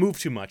 It hasn't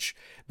moved too much,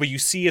 but you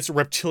see its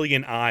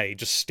reptilian eye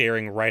just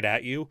staring right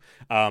at you,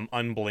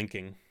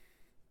 unblinking.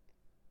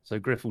 So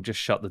Griff will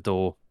just shut the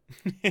door.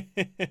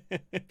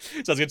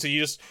 Sounds good. So you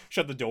just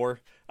shut the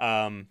door,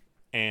 and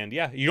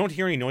yeah, you don't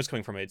hear any noise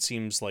coming from it. It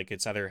seems like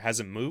it's either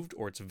hasn't moved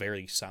or it's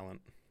very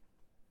silent.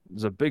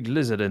 There's a big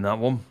lizard in that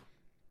one.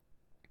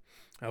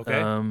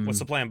 Okay, what's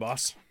the plan,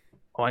 boss?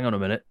 Oh, hang on a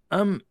minute.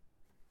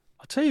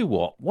 I'll tell you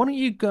what. Why don't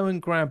you go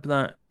and grab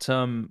that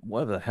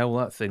whatever the hell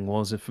that thing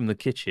was from the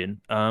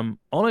kitchen? I'll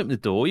open the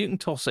door. You can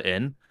toss it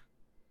in.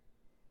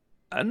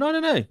 And I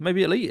don't know.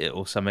 Maybe it'll eat it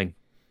or something.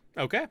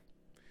 Okay.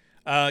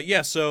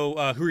 Yeah.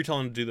 So, who are you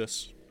telling to do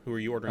this? Who are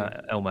you ordering?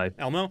 Elmo.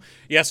 Elmo.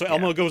 Yeah. So Yeah.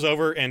 Elmo goes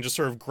over and just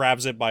sort of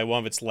grabs it by one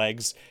of its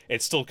legs.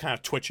 It's still kind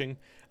of twitching,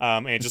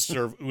 and it just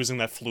sort of oozing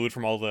that fluid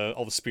from all the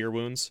spear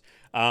wounds.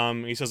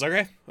 He says,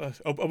 "Okay,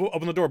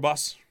 open the door,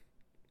 boss."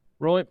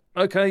 Right.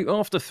 Okay.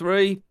 After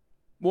 3,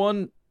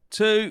 1,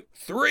 2,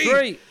 Three.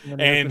 3.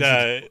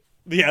 And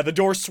yeah, the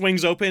door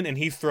swings open and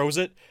he throws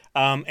it.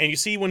 And you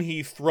see when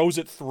he throws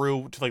it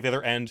through to like the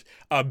other end,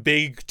 a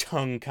big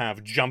tongue kind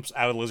of jumps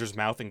out of the lizard's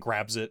mouth and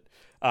grabs it,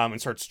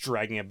 and starts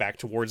dragging it back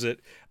towards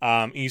it.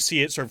 And you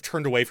see it sort of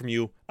turned away from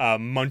you,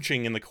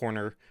 munching in the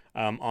corner,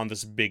 on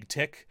this big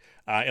tick.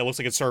 It looks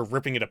like it's sort of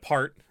ripping it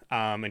apart,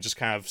 and just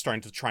kind of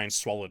starting to try and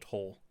swallow it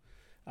whole.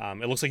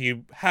 It looks like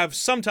you have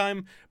some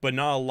time, but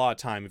not a lot of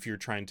time if you're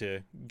trying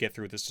to get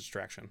through this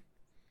distraction.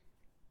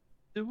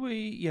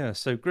 Yeah,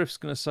 so Griff's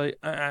going to say,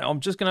 I'm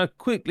just going to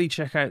quickly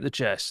check out the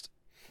chest.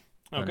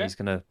 And Okay. he's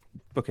going to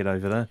book it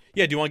over there.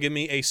 Yeah, do you want to give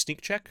me a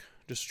sneak check?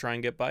 Just to try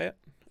and get by it.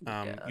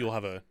 Yeah.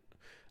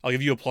 I'll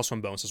give you a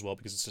 +1 bonus as well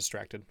because it's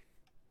distracted.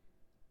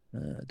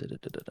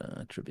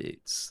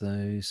 Attributes.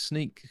 So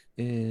sneak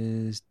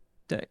is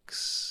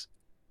dex.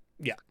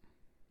 Yeah.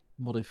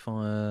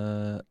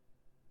 Modifier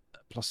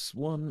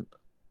 +1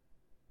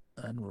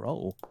 and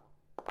roll.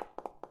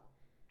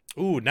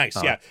 Ooh, nice.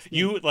 Oh. Yeah,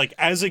 you like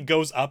as it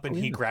goes up and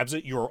he Yeah. grabs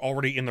it, you're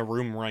already in the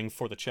room running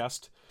for the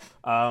chest.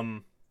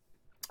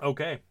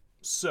 Okay,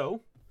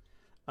 so,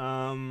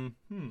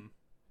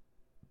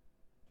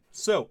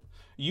 so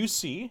you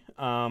see,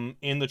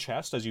 in the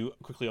chest as you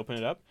quickly open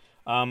it up,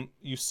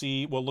 you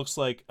see what looks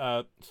like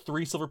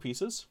 3 silver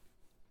pieces.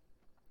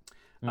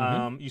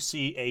 You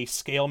see a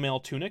scale mail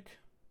tunic,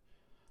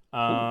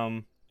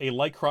 a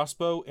light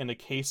crossbow, and a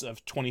case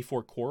of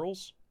 24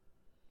 corals.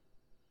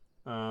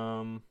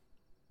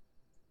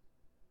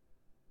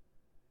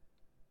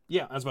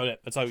 Yeah, that's about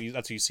it. That's what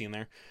you see in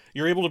there.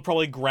 You're able to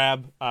probably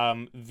grab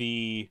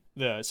the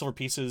silver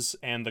pieces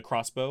and the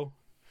crossbow.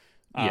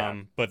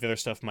 But the other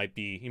stuff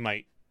you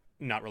might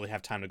not really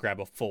have time to grab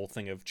a full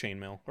thing of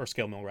chainmail or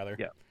scale mail rather.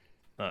 Yeah.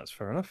 That's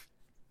fair enough.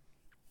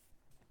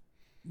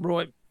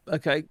 Right.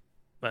 Okay.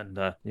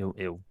 And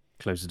he'll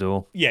close the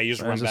door. Yeah, you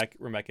just There's a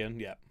run back in.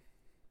 Yeah.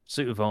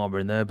 suit of armor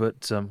in there,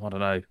 but I don't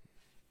know.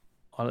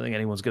 I don't think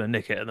anyone's going to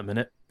nick it at the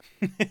minute.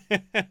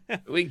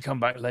 We can come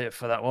back later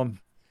for that one.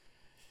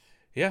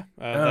 Yeah,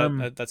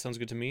 that sounds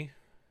good to me.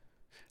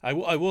 I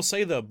will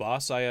say though,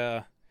 boss,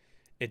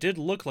 it did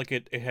look like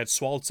it had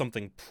swallowed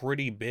something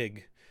pretty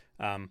big.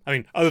 I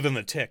mean, other than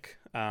the tick.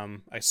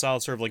 I saw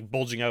it sort of like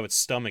bulging out of its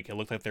stomach. It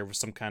looked like there was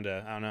some kind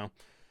of, I don't know,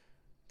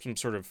 some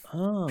sort of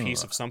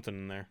piece of something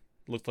in there.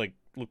 Looked like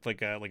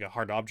a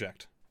hard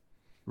object.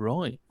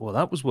 Right. Well,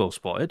 that was well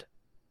spotted.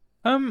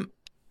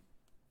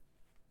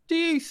 Do Do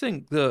you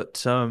think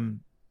that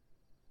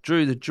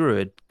Drew the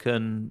Druid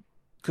can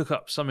cook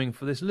up something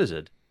for this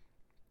lizard?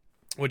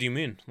 What do you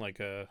mean? Like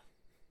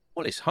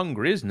Well, it's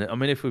hungry, isn't it? I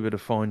mean, if we were to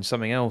find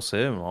something else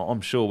here, well,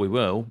 I'm sure we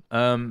will.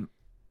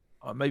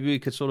 Maybe we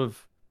could sort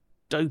of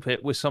dope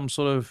it with some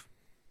sort of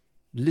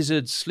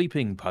lizard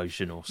sleeping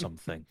potion or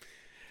something.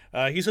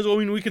 he says, well, I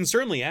mean, we can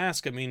certainly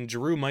ask. I mean,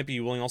 Jeru might be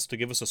willing also to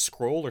give us a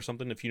scroll or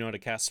something if you know how to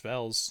cast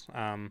spells.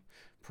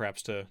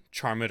 Perhaps to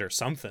charm it or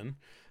something.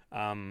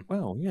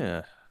 Well,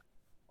 yeah,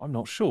 I'm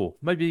not sure.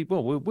 Maybe,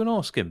 well, we'll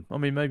ask him. I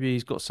mean, maybe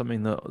he's got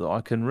something that I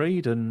can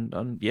read,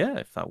 and yeah,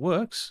 if that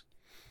works.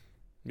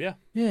 Yeah.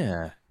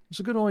 Yeah, it's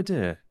a good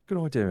idea.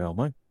 Good idea,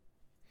 Elmo.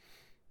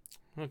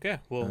 Okay.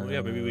 Well,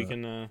 yeah, maybe we Uh,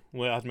 can,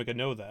 we'll have to make a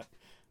note of that.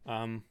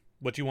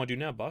 What do you want to do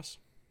now, boss?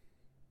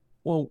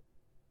 well,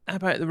 how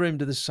about the room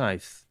to the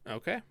south?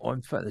 Okay. Oh,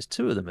 in fact, there's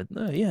two of them, isn't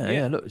there? Yeah, Yeah.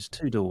 yeah. Look, there's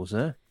two doors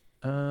there.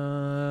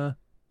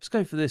 Let's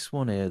go for this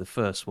one here, the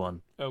first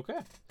one. Okay.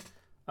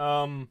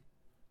 Um,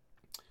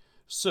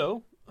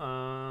 so,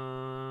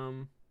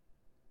 um,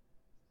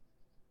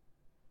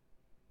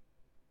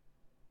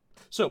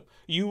 So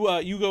you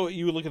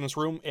look in this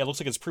room. It looks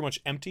like it's pretty much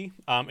empty.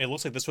 It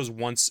looks like this was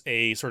once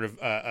a sort of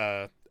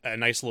a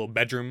nice little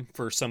bedroom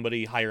for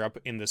somebody higher up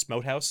in this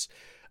moat house.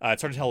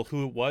 It's hard to tell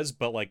who it was,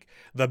 but like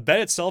the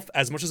bed itself,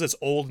 as much as it's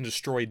old and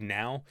destroyed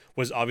now,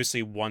 was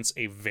obviously once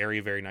a very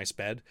very nice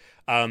bed.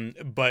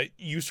 But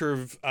you sort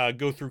of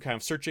go through kind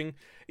of searching.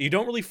 You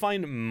don't really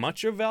find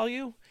much of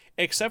value.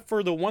 Except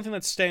for the one thing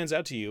that stands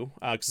out to you,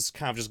 because it's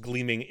kind of just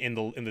gleaming in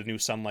the new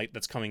sunlight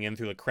that's coming in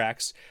through the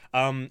cracks,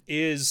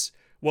 is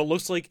what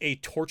looks like a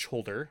torch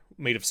holder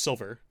made of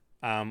silver,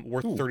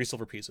 worth Ooh, 30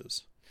 silver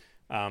pieces.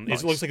 It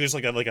looks nice. like there's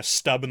like a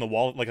stub in the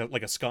wall, like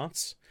a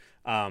sconce.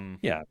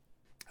 Yeah.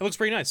 It looks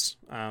pretty nice.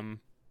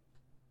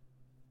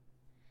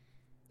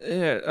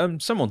 Yeah.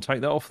 Someone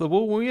take that off the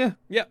wall, will you?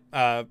 Yeah.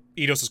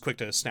 Eidos is quick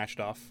to snatch it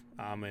off,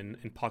 and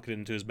pocket it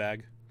into his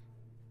bag.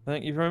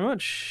 Thank you very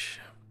much.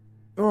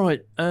 All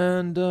right,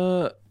 and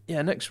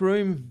yeah, next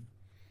room.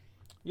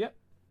 Yep.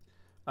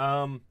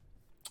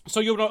 So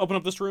you open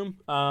up this room.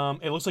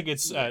 It looks like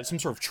it's some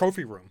sort of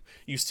trophy room.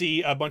 You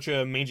see a bunch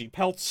of mangy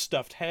pelts,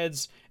 stuffed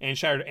heads, and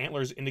shattered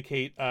antlers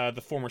indicate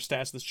the former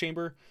stats of this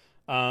chamber.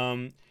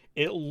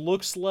 It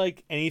looks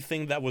like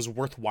anything that was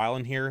worthwhile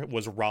in here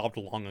was robbed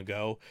long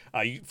ago.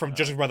 From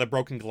judging by the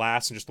broken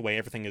glass and just the way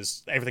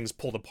everything's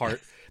pulled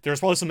apart, there's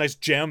probably some nice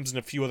gems and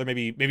a few other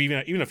maybe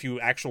even a few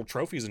actual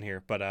trophies in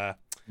here, but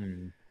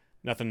Hmm.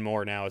 nothing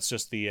more now. It's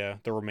just the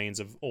remains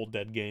of old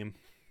dead game.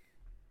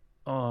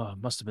 Oh,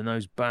 must have been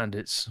those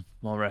bandits,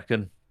 I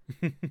reckon.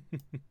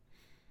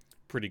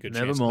 Pretty good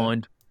Never chance of that.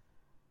 mind.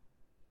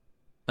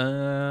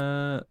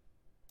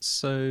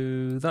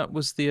 So that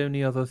was the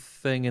only other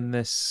thing in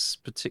this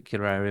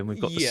particular area, and we've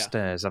got the Yeah.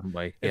 stairs, haven't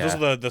we? If those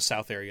Yeah. are the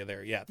south area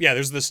there, yeah, yeah.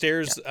 There's the Yeah.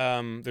 stairs.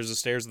 There's the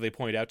stairs that they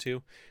point out to,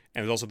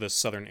 and there's also the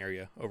southern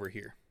area over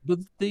here. Were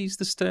these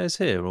the stairs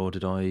here, or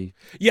did I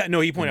Yeah,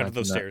 no, he pointed out to imagine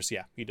those that? stairs.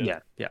 Yeah, he did.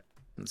 Yeah, yeah,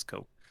 that's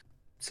cool.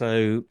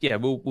 So yeah,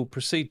 we'll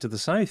proceed to the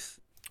south.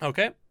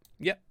 Okay.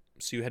 Yep.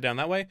 So you head down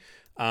that way.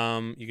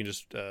 You can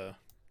just We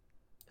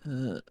got.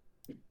 There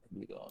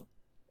we are.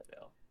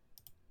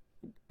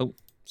 Oh,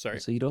 sorry,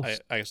 Zedos. I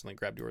accidentally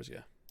grabbed yours.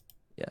 Yeah.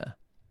 Yeah,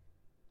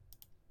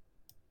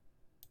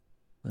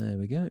 there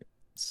we go.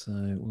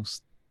 So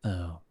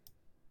oh,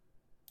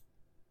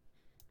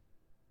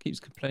 keeps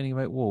complaining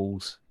about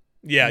walls.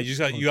 Yeah, Oh, you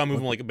got to move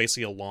them God. like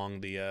basically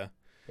Yeah,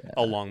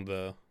 along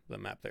the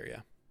map there.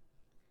 Yeah.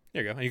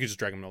 There you go. And you can just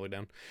drag them all the way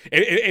down.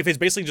 If it's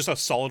basically just a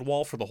solid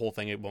wall for the whole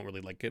thing, it won't really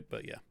like it.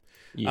 But yeah.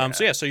 yeah.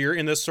 So yeah, so you're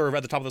in this sort of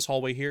at the top of this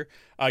hallway here.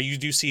 You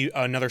do see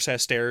another set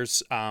of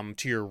stairs to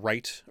your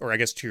right, or I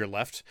guess to your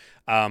left,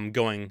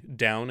 going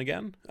down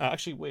again.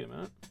 Actually, wait a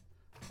minute.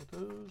 What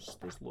does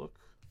this look?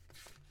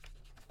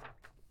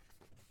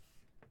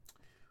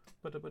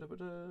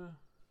 Ba-da-ba-da-ba-da.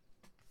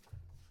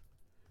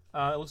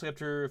 It looks like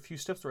after a few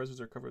steps, the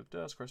residents are covered with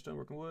dust, crushed stone,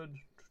 broken wood.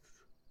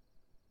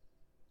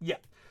 Yeah.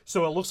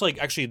 So it looks like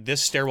actually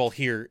this stairwell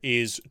here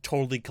is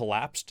totally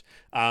collapsed.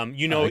 Okay.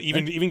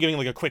 Even giving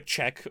like a quick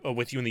check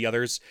with you and the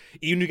others,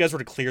 even if you guys were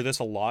to clear this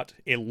a lot,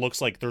 it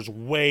looks like there's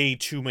way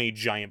too many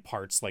giant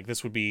parts. Like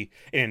this would be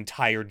an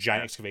entire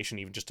giant excavation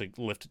even just to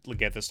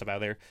get this stuff out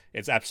of there.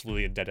 It's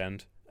absolutely a dead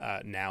end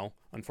now,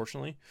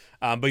 unfortunately.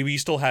 But you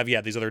still have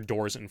these other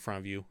doors in front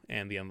of you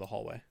and the end of the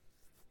hallway.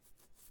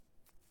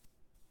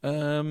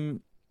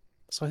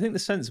 So I think the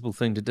sensible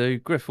thing to do,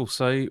 Griff will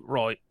say,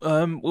 right,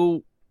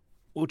 we'll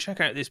check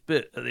out this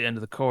bit at the end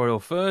of the corridor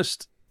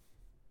first.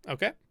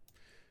 Okay.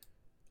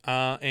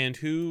 And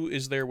who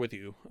is there with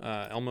you?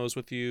 Elmo's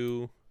with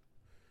you.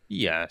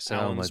 Yeah, so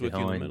Elmo Alan's with you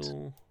in the behind.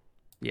 middle.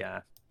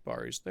 Yeah.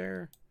 Barry's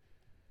there.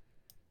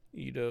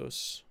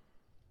 Eidos.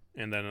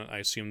 And then I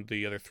assume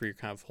the other three are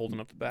kind of holding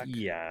up the back.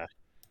 Yeah.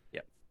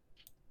 Yep.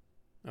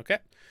 Okay.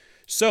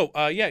 So,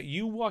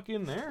 you walk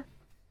in there.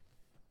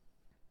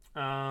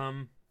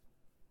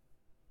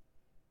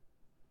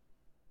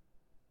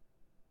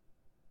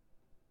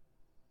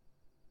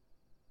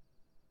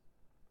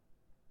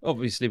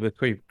 Obviously, we're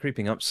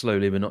creeping up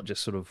slowly. We're not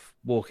just sort of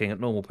walking at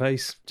normal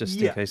pace, just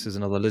in Yeah. case there's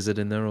another lizard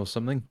in there or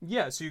something.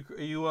 Yeah, so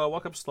you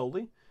walk up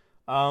slowly.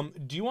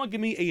 Do you want to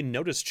give me a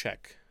notice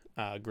check,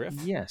 Griff?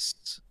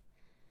 Yes.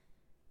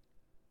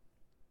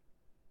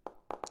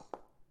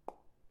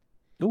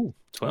 Oh, Ooh,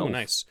 12.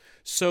 nice.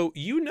 So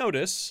you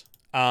notice,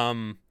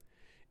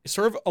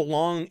 sort of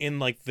along in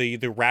like the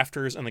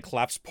rafters and the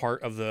collapsed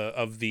part of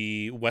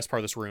the west part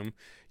of this room,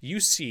 you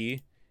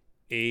see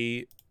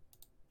a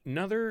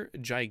another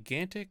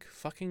gigantic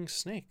fucking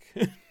snake.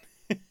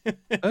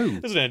 Oh.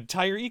 There's an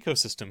entire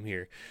ecosystem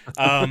here.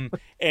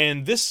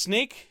 And this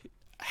snake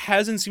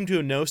hasn't seemed to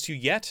have noticed you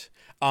yet,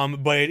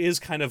 but it is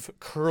kind of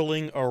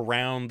curling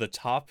around the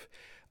top.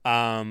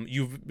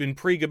 You've been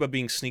pretty good about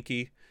being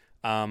sneaky,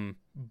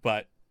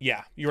 but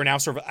yeah, you are now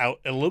sort of out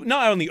a little,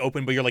 not out in the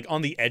open, but you're like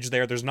on the edge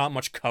there. There's not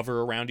much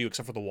cover around you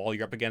except for the wall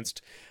you're up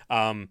against.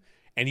 And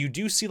you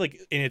do see like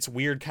in its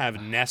weird kind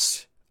of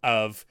nest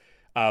of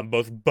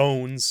both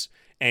bones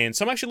and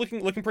some actually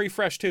looking pretty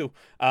fresh too,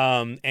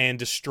 and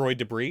destroyed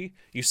debris.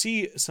 You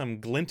see some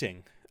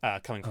glinting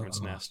coming from its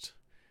Oh, nest.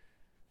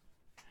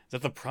 Is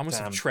that the promise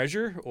of damn.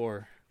 treasure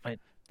or I,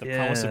 the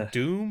promise yeah. of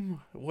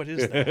doom? What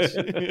is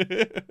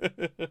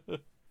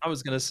that? I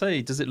was going to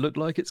say, does it look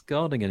like it's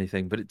guarding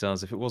anything? But it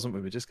does. If it wasn't,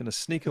 we were just going to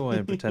sneak away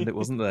and pretend it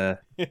wasn't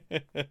there.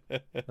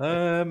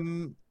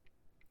 Um,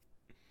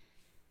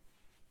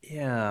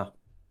 yeah.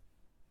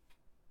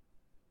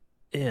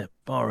 Yeah,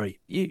 Barry,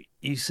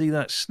 you see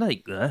that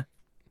snake there?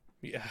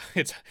 Yeah,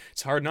 it's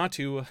hard not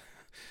to.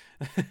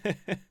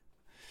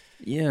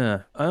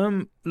 Yeah.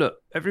 Look,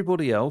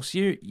 everybody else,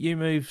 you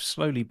move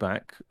slowly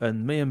back,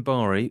 and me and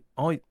Barry,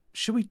 I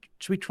should we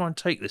try and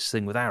take this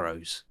thing with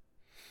arrows?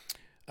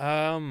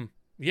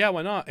 Yeah,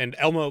 why not? And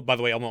Elmo, by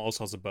the way, Elmo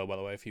also has a bow. By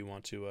the way, if you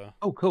want to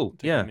Oh, cool.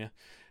 take Yeah. him,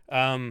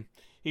 yeah.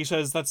 He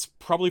says that's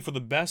probably for the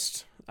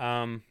best.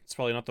 It's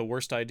probably not the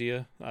worst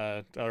idea.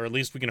 Or at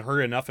least we can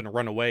hurry enough and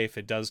run away if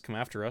it does come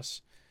after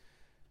us.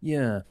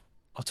 Yeah.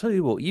 I'll tell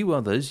you what, you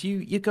others,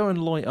 you go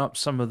and light up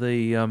some of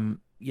the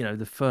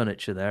the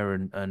furniture there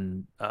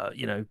and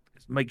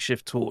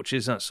makeshift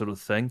torches, that sort of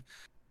thing.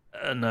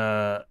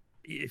 And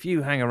if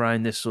you hang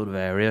around this sort of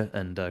area,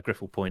 and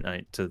Griff will point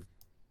out to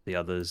the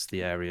others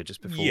the area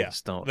just before Yeah, the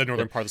start. the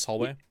northern But part of this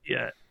hallway.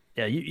 yeah,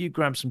 yeah, you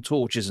grab some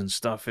torches and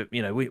stuff.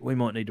 We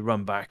might need to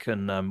run back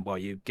and while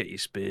you get your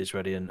spears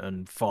ready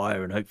and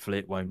fire, and hopefully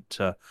it won't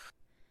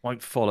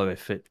follow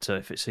if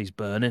it sees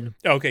burning.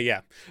 Okay,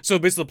 yeah. So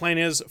basically, the plan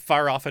is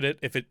fire off at it.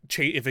 If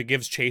it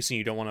gives chase and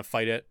you don't want to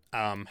fight it,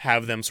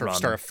 have them sort of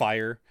start Run. a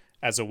fire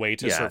as a way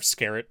to sort Yeah, of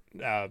scare it.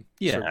 yeah,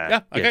 Yeah.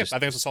 yeah. Okay, I think it's a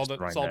Just solid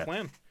around solid there.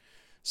 plan. Yep.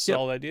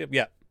 Solid idea.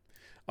 Yeah.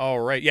 All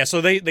right. Yeah.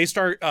 So they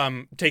start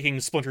taking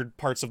splintered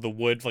parts of the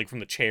wood, like from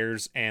the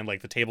chairs and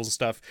like the tables and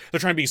stuff. They're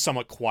trying to be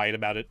somewhat quiet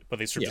about it, but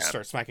they just Yeah.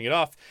 start smacking it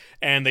off,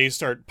 and they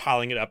start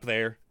piling it up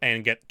there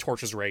and get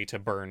torches ready to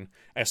burn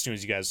as soon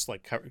as you guys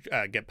like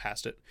get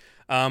past it.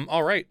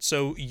 All right.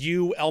 So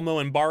you, Elmo,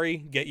 and Bari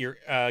get your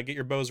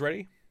bows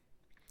ready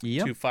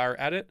Yep. to fire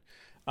at it.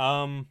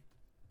 Um,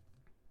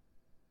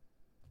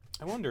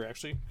 I wonder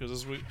actually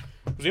because we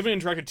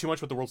haven't interacted too much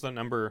with the Worlds Without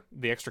Number,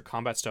 the extra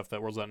combat stuff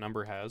that Worlds Without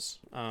Number has.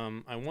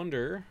 I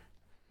wonder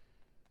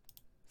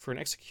for an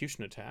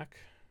execution attack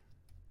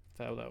if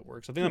that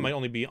works. I think that might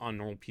only be on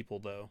normal people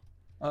though.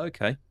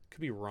 Okay.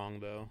 Could be wrong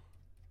though.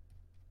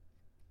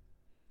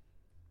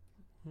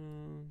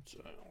 So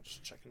I'll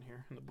just check in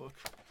here in the book,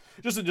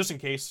 just in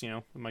case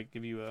it might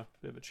give you a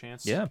bit of a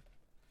chance. Yeah.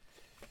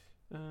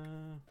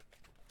 Uh,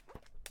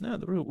 No,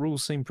 the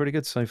rules seem pretty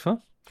good so far.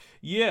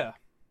 yeah.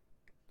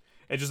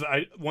 It just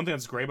one thing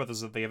that's great about this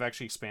is that they have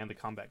actually expanded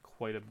the combat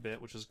quite a bit,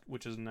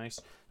 which is nice.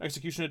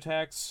 Execution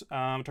attacks.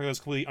 Target that's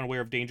completely unaware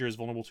of danger is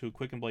vulnerable to a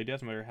quick and bloody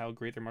death, no matter how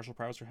great their martial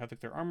prowess or how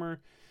thick their armor.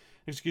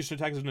 Execution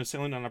attacks is an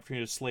assailant on an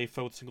opportunity to slay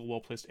foe with a single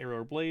well-placed arrow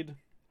or blade.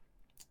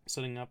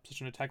 Setting up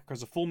such an attack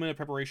requires a full minute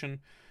preparation.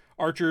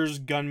 Archers,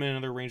 gunmen, and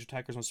other ranged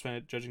attackers must spend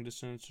it judging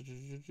distance.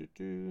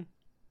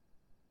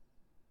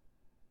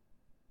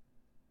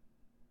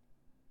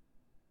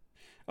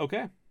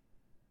 Okay.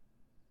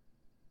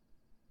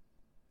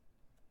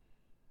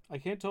 I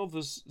can't tell if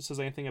this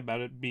says anything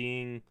about it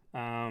being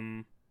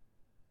only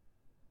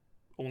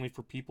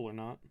for people or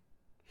not.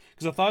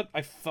 Because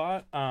I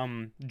thought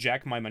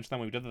Jack might mention that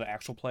when we did the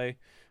actual play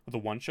with the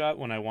one shot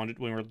when we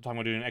were talking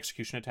about doing an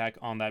execution attack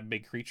on that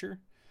big creature.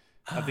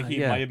 I think he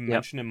Yeah. might have Yep.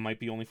 mentioned it might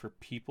be only for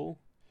people.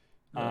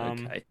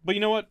 Okay. But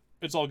you know what?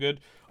 It's all good.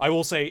 I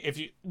will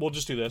say we'll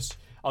just do this.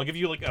 I'll give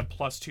you like a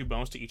 +2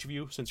 bonus to each of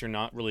you since you're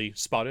not really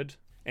spotted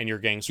and you're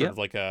getting sort Yep. of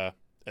like a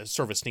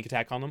sort of a sneak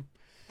attack on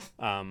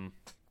them.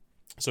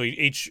 So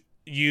each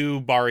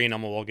you, Bari, and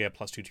Elmo will get a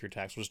 +2 to your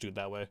attacks. We'll just do it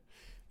that way,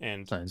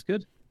 and Sounds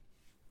good.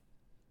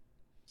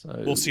 So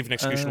we'll see if an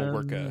execution will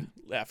work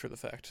after the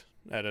fact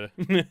after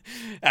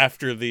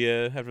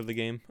the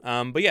game.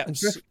 But yeah, And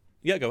Griff,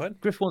 yeah. Go ahead.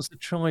 Griff wants to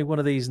try one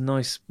of these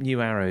nice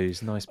new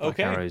arrows, nice black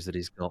Okay, arrows that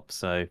he's got.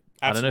 So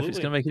I don't know if it's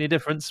absolutely. going to make any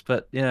difference,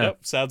 but yeah.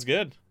 Yep, sounds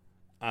good.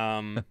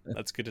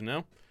 That's good to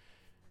know.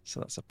 So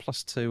that's a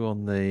 +2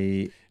 on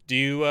the. Do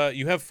you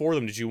you have 4 of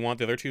them? Did you want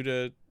the other 2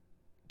 to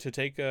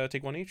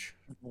take one each?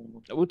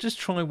 We'll just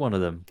try one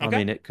of them. I Okay.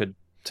 mean, it could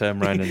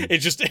turn around and it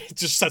just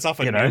sets off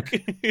a you know,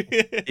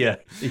 nuke. Yeah. yeah,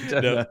 you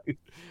don't No. know.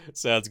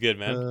 Sounds good,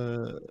 man.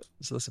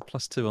 So that's a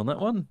 +2 on that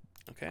one.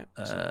 Okay.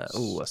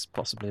 Oh, that's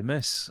possibly a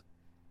miss.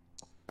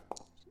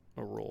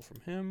 A roll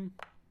from him.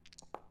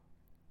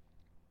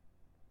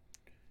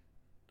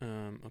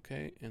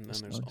 Okay, and then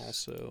That's there's nice.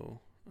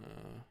 also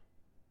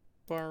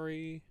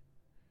Bari.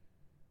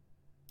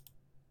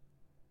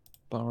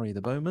 Barry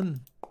the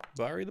Bowman.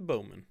 Bari the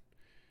Bowman.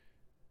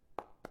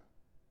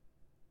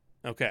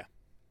 Okay.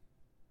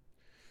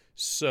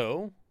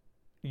 So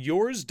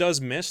yours does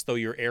miss, though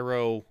your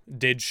arrow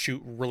did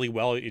shoot really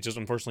well. It just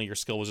unfortunately your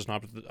skill was just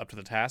not up to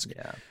the task.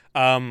 Yeah.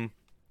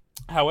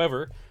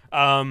 However,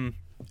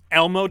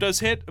 Elmo does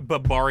hit,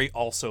 but Bari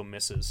also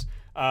misses.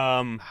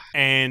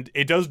 And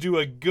it does do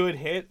a good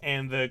hit,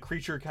 and the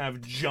creature kind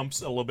of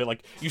jumps a little bit.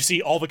 Like you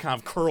see all the kind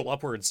of curl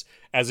upwards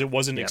as it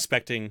wasn't Yeah.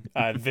 expecting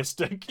this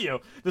to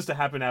this to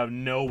happen out of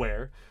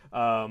nowhere.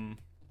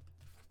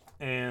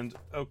 And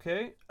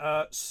okay,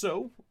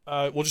 so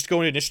we'll just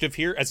go into initiative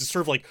here as it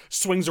sort of like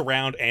swings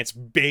around and its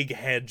big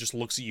head just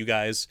looks at you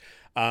guys.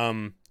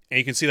 And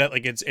you can see that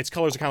like its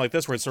colors are kind of like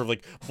this, where it's sort of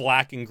like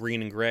black and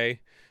green and gray.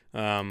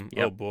 Oh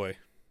Yep. boy.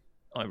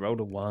 I rolled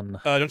a 1.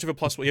 Don't you have a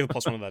plus? You have a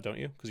 +1 of that, don't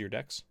you? Because your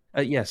dex.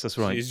 Yes, that's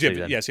right. So you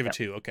have, yes, you have a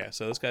 2. Okay,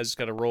 so this guy's just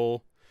got to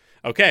roll.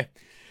 Okay,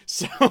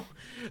 so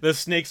the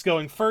snake's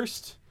going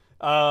first.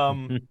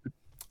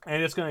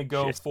 And it's gonna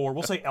go Shit. for,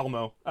 we'll say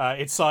Elmo.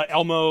 It's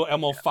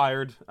Elmo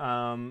fired.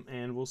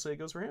 And we'll say it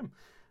goes for him.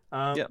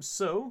 Yep.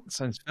 So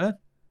Sounds fair.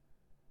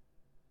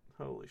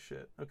 holy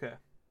shit. Okay.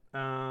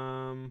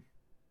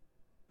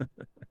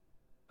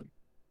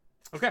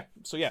 Okay.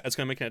 So yeah, it's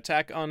gonna make an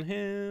attack on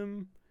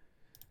him.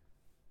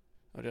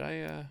 Oh, did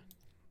I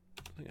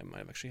think I might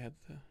have actually had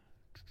the.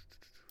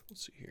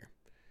 Let's see here.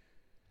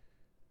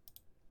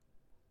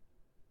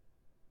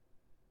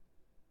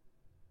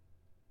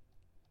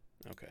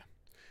 Okay.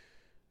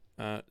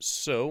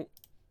 So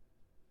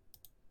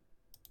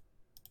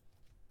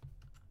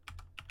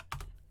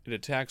it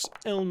attacks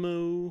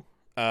Elmo,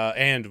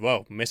 and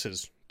whoa,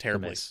 misses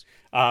terribly. Miss.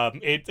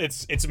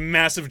 Its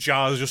massive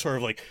jaws just sort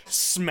of like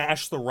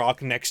smash the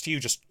rock next to you,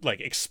 just like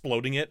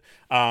exploding it.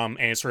 And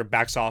it sort of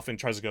backs off and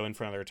tries to go in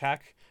for another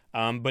attack.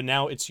 But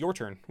now it's your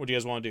turn. What do you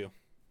guys want to do?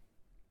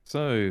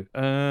 So,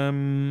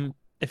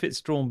 if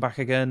it's drawn back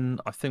again,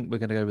 I think we're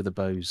going to go with the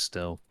bows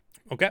still.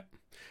 Okay.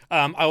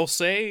 I will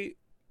say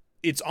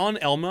it's on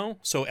Elmo,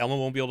 so Elmo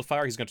won't be able to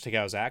fire. He's going to take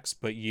out his axe,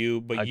 but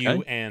you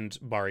Okay. and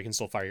Bari can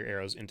still fire your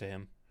arrows into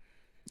him.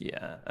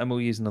 Yeah, and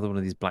we'll use another one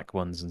of these black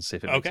ones and see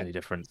if it makes Okay. any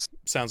difference.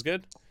 Sounds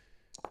good.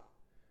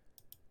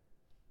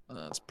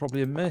 That's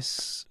probably a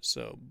miss.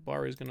 So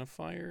Bari's going to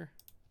fire.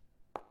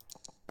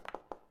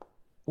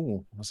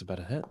 Oh, that's a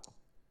better hit.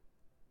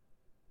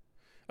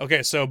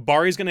 Okay, so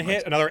Bari's going to Nice.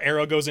 hit. Another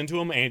arrow goes into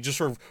him, and it just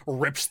sort of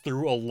rips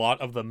through a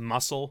lot of the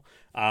muscle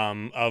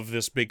of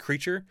this big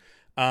creature.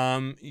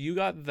 You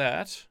got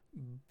that,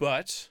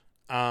 but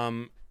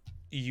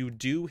you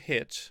do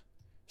hit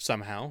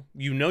somehow.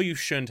 You know you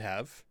shouldn't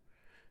have.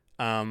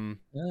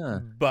 Yeah.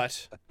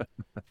 But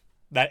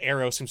that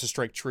arrow seems to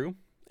strike true.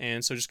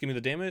 And so just give me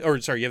the damage. Or,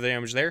 sorry, you have the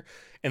damage there.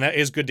 And that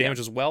is good damage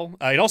as well.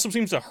 It also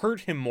seems to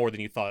hurt him more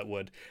than you thought it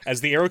would,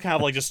 as the arrow kind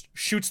of like just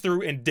shoots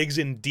through and digs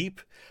in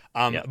deep.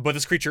 But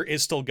this creature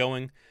is still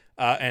going.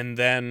 And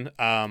then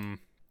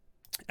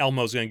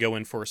Elmo's going to go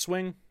in for a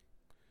swing.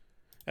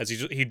 As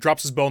he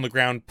drops his bow on the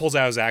ground, pulls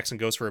out his axe, and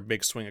goes for a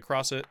big swing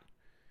across it.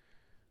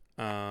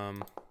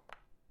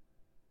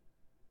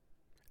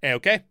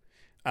 Okay.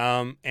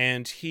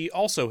 And he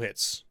also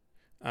hits.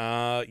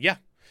 Yeah.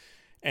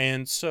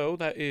 And so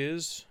that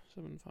is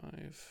 7,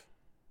 5.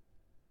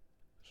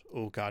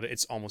 Oh god,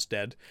 it's almost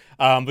dead.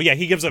 But yeah,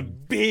 he gives a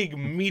big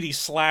meaty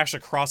slash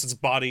across its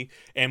body,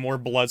 and more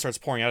blood starts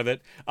pouring out of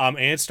it. And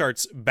it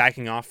starts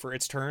backing off for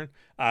its turn.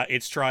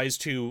 It tries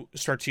to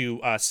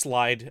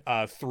slide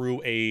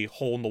through a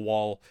hole in the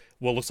wall.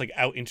 What looks like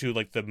out into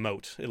like the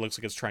moat. It looks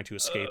like it's trying to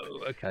escape.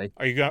 Oh, okay.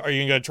 Are you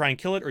gonna try and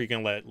kill it, or are you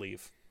gonna let it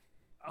leave?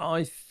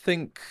 I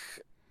think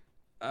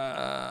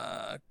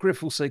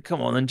Griff will say,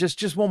 "Come on, and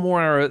just one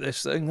more arrow at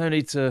this thing. No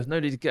need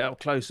to get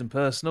up close and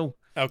personal."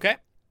 Okay.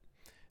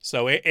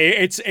 So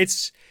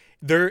it's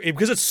there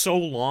because it's so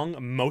long.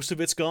 Most of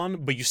it's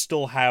gone, but you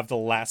still have the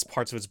last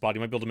parts of its body.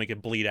 You might be able to make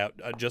it bleed out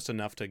just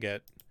enough to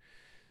get.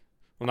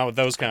 Well, not with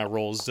those kind of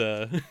rolls.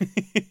 Nope.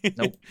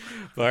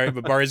 All right,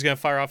 but Bari's gonna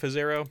fire off his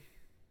arrow.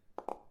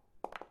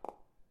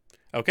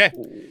 Okay.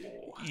 Ooh.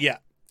 Yeah.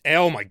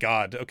 Oh my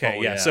god. Okay,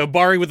 Oh, yeah. yeah. So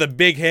Bari with a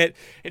big hit,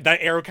 that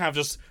arrow kind of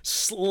just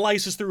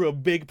slices through a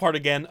big part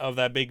again of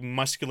that big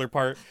muscular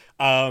part.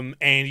 And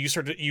you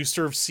sort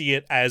of see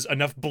it as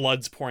enough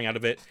blood's pouring out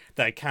of it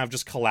that it kind of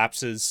just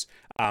collapses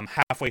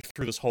halfway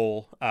through this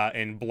hole,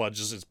 and blood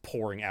just is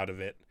pouring out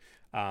of it.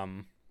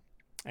 And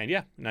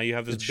yeah, now you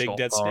have this Good big shot,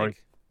 dead Bari.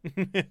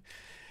 snake.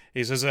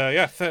 He says,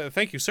 "Yeah,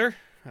 thank you, sir.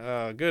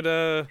 Good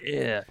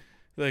Yeah.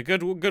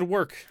 good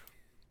work."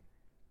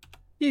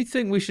 You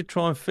think we should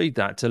try and feed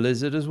that to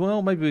Lizard as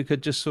well? Maybe we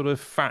could just sort of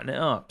fatten it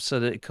up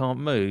so that it can't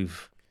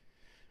move.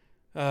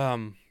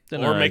 Don't Or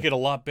know. make it a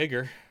lot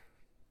bigger.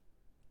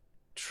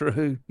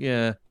 True.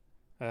 Yeah.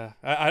 I Well,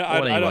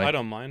 I anyway,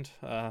 don't mind.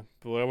 But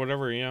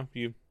whatever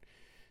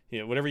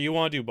whatever you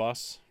want to do,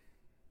 boss.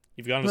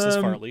 You've gotten us this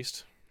far at um,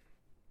 least.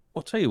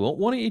 I'll tell you what.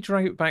 Why don't you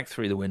drag it back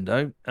through the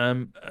window,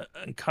 and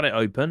cut it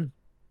open,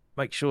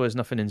 make sure there's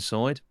nothing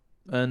inside,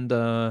 and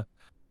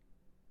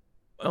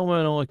Elmo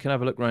and I can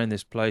have a look around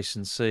this place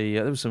and see.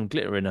 There was some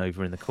glittering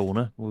over in the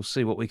corner. We'll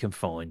see what we can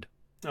find.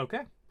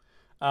 Okay.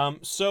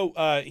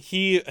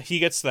 He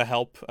gets the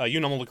help. You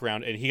normally look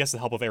around, and he gets the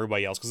help of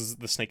everybody else because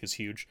the snake is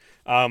huge.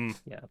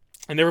 Yeah.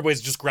 And everybody's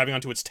just grabbing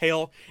onto its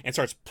tail and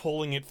starts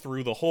pulling it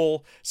through the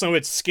hole. Some of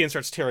its skin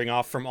starts tearing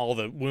off from all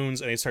the wounds,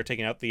 and they start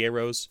taking out the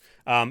arrows.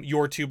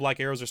 Your two black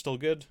arrows are still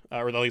good,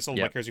 or at least all the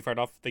Yeah. black arrows you fired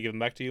off, they give them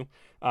back to you.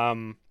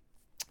 And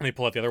they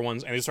pull out the other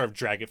ones, and they sort of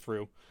drag it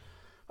through.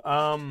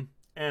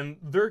 And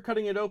they're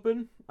cutting it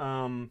open.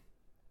 And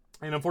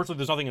unfortunately,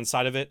 there's nothing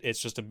inside of it. It's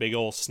just a big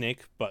old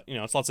snake, but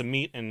it's lots of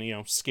meat and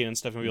skin and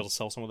stuff. And we'll be able to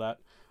sell some of that.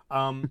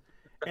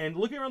 And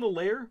looking around the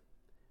lair,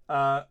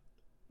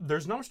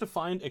 there's not much to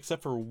find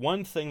except for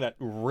one thing that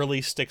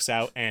really sticks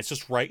out, and it's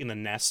just right in the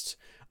nest.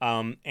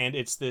 And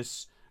it's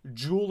this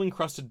jewel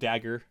encrusted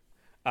dagger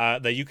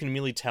that you can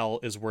immediately tell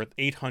is worth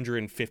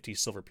 850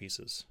 silver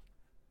pieces.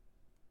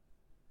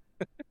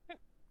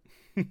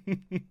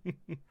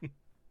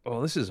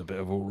 Oh, this is a bit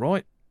of all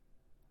right.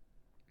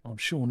 I'm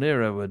sure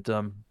Nero would.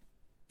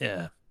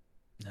 Yeah,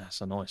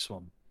 that's a nice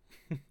one.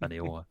 And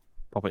he'll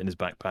pop it in his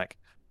backpack.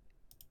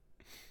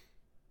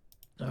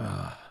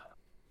 Uh,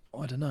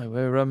 I don't know.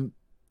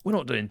 We're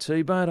not doing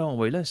too bad, are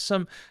we? Let's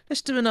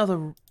do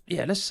another.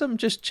 Yeah, let's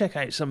just check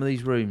out some of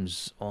these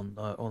rooms on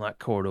that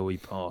corridor we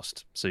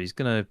passed. So he's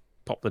gonna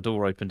pop the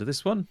door open to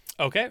this one.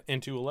 Okay,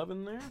 into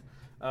 11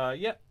 there.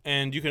 Yeah,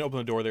 and you can open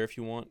the door there if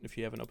you want. If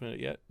you haven't opened it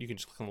yet, you can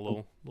just click on the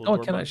little Oh, I door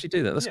can button. actually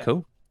do that. That's Yeah,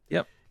 cool.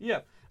 Yep.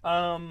 yeah.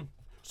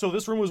 So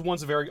this room was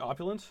once very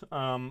opulent.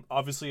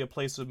 Obviously a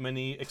place of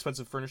many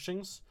expensive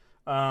furnishings.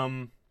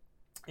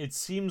 It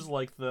seems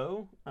like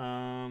though.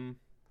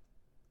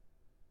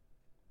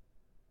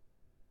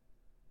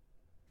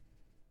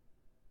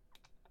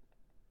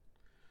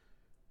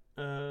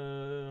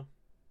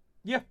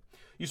 Yeah,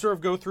 you sort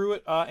of go through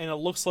it, and it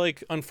looks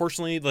like,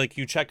 unfortunately, like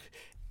you check,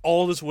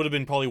 all this would have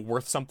been probably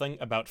worth something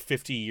about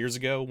 50 years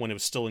ago when it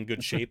was still in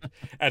good shape.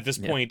 At this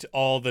Yeah. point,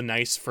 all the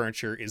nice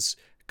furniture is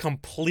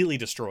completely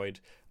destroyed,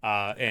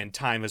 and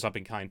time has not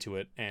been kind to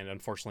it, and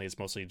unfortunately, it's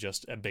mostly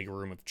just a big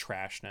room of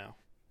trash now.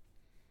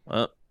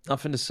 Well,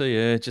 nothing to see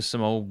here. Just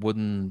some old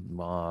wooden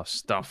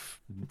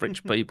stuff,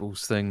 rich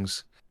people's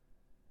things.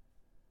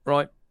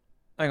 Right.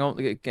 Hang on,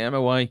 get him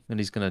away, and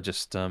he's gonna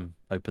just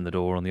open the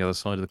door on the other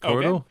side of the Okay.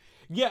 corridor.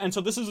 Yeah, and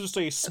so this is just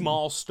a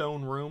small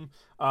stone room.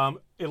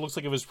 It looks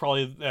like it was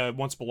probably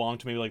once belonged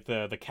to maybe like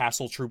the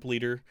castle troop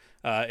leader,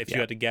 if you Yeah.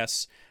 had to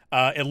guess.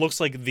 It looks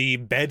like the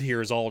bed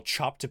here is all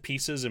chopped to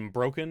pieces and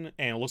broken,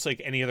 and it looks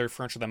like any other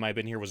furniture that might have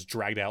been here was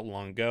dragged out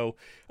long ago.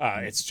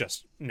 Mm. It's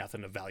just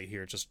nothing of value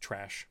here, just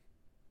trash.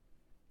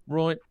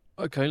 Right.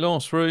 Okay.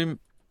 Last room.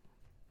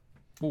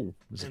 Oh,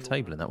 there's a And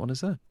table in that one, is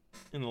there?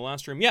 in the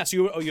last room, yeah.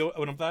 So you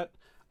open up that.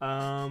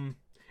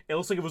 It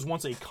looks like it was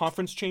once a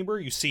conference chamber.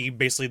 You see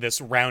basically this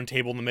round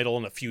table in the middle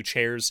and a few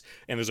chairs,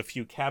 and there's a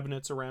few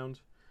cabinets around.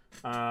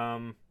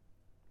 Um,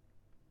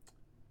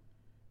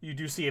 you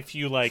do see a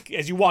few, like,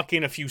 as you walk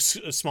in, a few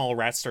small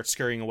rats start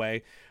scurrying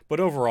away. But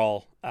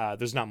overall,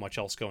 there's not much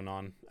else going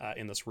on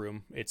in this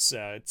room. It's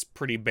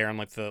pretty barren,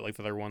 like the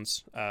other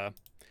ones.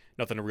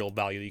 Nothing of real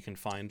value that you can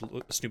find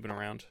snooping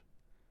around.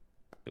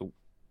 Oh,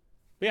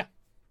 But yeah.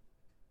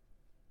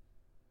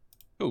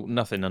 oh,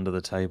 nothing under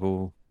the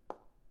table.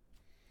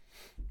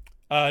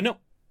 No,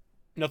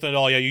 nothing at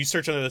all. Yeah, you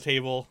search under the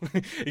table.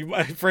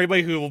 For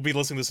anybody who will be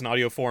listening to this in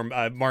audio form,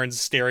 Martin's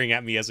staring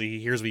at me as he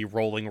hears me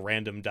rolling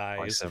random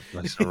dice.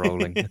 Nice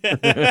rolling.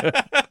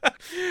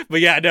 But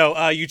yeah,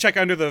 no. You check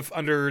under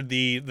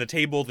the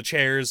table, the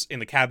chairs, in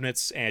the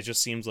cabinets, and it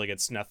just seems like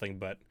it's nothing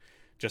but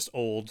just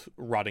old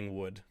rotting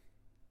wood.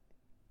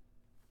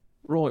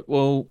 Right.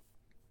 Well,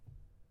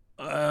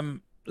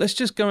 let's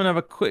just go and have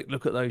a quick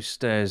look at those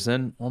stairs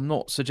then. I'm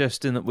not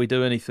suggesting that we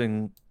do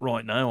anything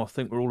right now. I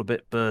think we're all a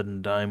bit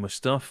burdened down with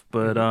stuff,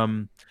 but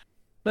Mhm.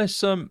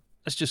 let's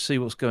just see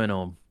what's going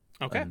on.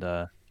 Okay,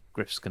 And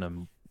Griff's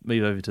gonna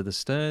move over to the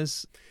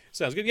stairs.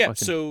 sounds good. Yeah, I can.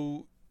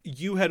 so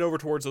you head over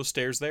towards those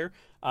stairs there,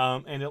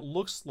 and it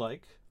looks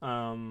like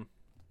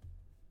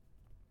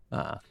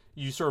Ah,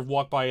 you sort of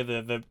walk by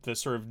the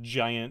sort of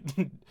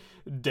giant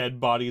dead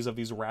bodies of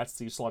these rats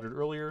that you slaughtered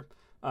earlier.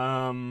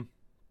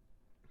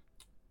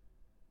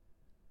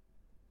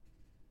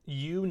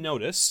 You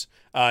notice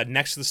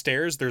next to the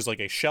stairs there's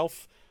like a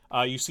shelf.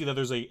 You see that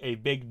there's a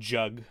big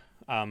jug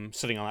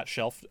sitting on that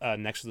shelf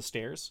next to the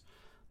stairs.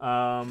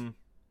 Um,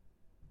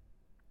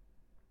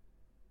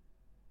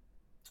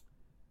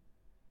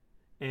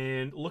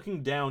 and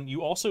looking down,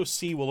 you also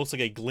see what looks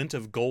like a glint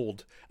of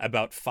gold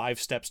about 5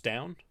 steps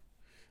down.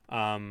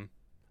 Um,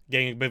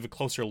 getting a bit of a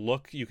closer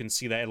look, you can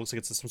see that it looks like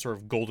it's some sort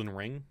of golden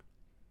ring.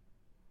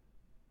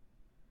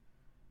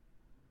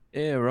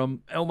 Here,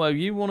 Elmo,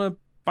 you want to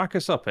back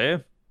us up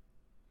here?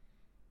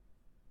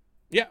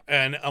 Yeah,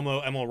 and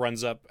Elmo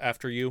runs up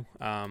after you,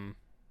 and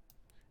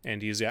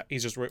he's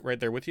just right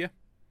there with you.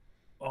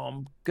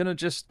 I'm gonna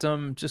just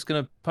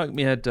gonna poke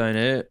my head down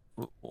here.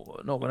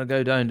 Not gonna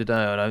go down today,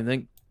 I don't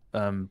think.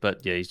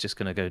 But yeah, he's just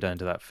gonna go down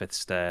to that fifth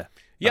stair.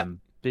 Yeah.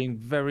 Being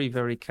very,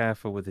 very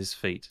careful with his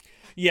feet.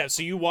 Yeah,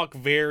 so you walk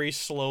very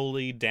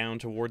slowly down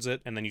towards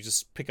it, and then you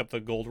just pick up the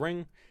gold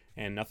ring,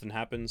 and nothing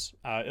happens.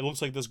 It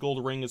looks like this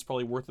gold ring is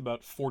probably worth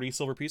about 40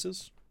 silver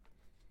pieces.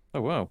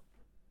 Oh wow.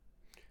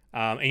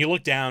 And you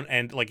look down,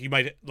 and like you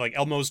might like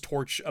Elmo's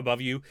torch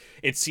above you.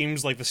 It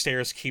seems like the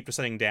stairs keep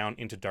descending down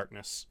into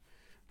darkness.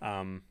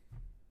 But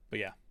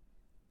yeah,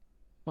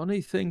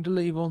 Funny thing to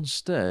leave on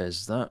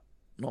stairs. That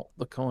not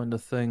the kind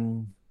of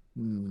thing.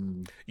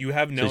 you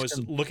have So he's noticed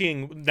gonna-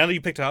 looking now that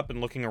you picked it up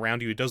and looking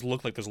around you. It does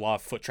look like there's a lot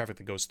of foot traffic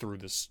that goes through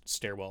this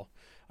stairwell.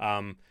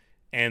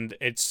 And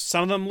it's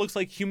some of them looks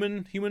like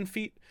human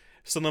feet.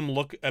 Some of them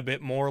look a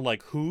bit more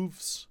like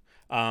hooves,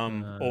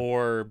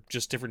 or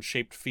just different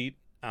shaped feet.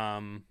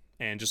 And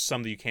just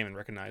some that you can't even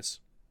recognize.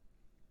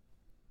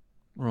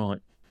 Right.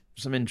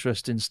 Some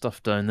interesting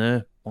stuff down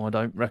there. I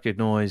don't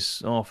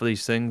recognise half of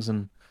these things,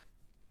 and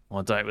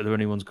I doubt whether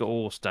anyone's got a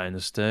horse down the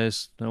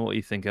stairs. Now, what do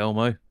you think,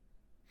 Elmo?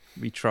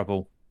 Be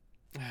trouble.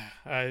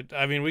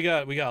 I mean, we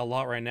got a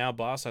lot right now,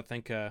 boss. I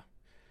think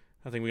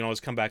we can always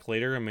come back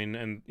later. I mean,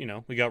 and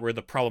we got rid of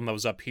the problem that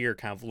was up here,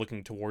 kind of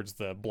looking towards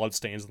the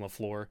bloodstains on the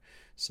floor.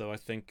 So I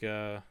think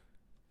Yeah.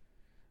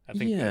 I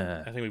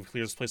think we've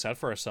cleared this place out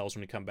for ourselves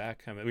when we come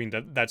back. I mean,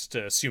 that's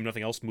to assume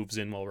nothing else moves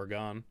in while we're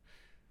gone.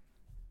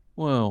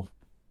 Well,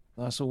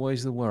 that's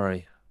always the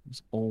worry.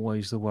 It's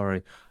always the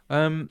worry.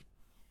 I'll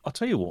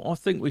tell you what. I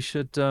think we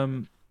should.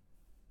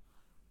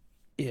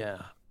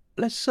 Yeah.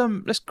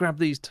 Let's grab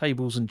these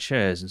tables and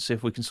chairs and see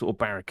if we can sort of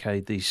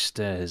barricade these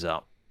stairs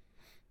up,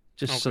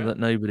 just so Okay. that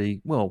nobody.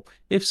 Well,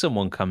 if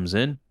someone comes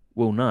in,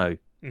 we'll know.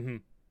 Mm-hmm.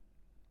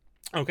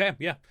 Okay.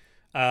 Yeah.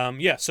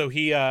 Yeah. So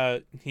the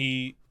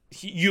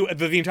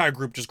entire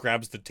group just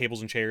grabs the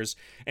tables and chairs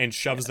and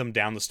shoves them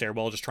down the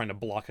stairwell, just trying to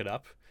block it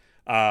up.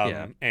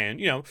 Yeah. And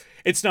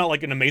it's not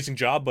like an amazing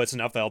job, but it's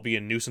enough that'll be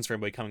a nuisance for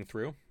everybody coming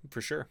through, for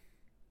sure.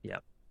 Yeah.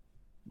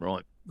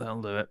 Right.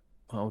 That'll do it.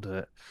 I'll do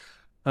it.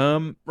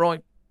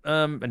 Right.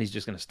 And he's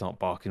just going to start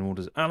barking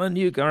orders. Alan,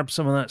 you grab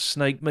some of that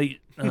snake meat.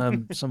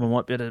 Someone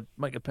might be able to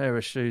make a pair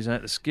of shoes out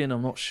of the skin.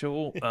 I'm not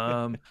sure.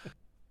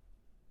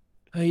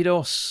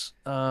 Eidos,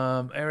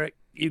 Eric,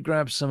 you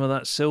grab some of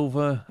that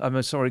silver.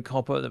 Sorry,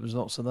 copper. There was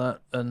lots of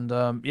that.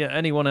 And yeah,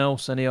 anyone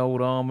else, any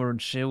old armor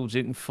and shields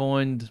you can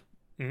find.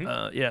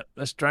 Yeah,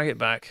 let's drag it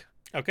back.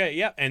 Okay,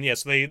 yeah, and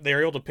yes,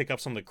 they're able to pick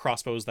up some of the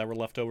crossbows that were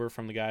left over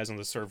from the guys, and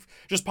they sort of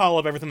just pile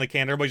up everything they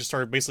can. Everybody just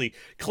sort of basically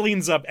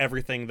cleans up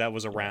everything that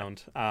was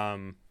around,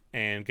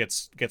 and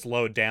gets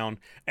lowered down.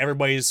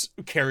 Everybody's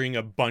carrying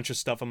a bunch of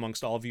stuff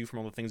amongst all of you from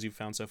all the things you've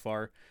found so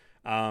far.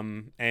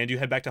 And you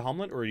head back to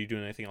Hamlet, or are you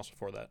doing anything else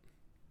before that?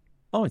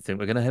 I think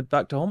we're going to head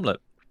back to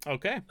Homlet.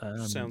 Okay,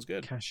 sounds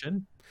good. Cash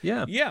in.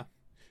 Yeah. Yeah.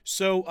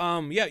 So,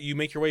 yeah, you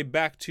make your way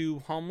back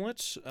to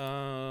Hamlet,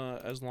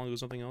 as long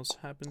as nothing else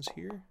happens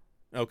here.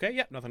 Okay,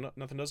 yeah,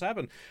 nothing does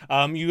happen.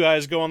 You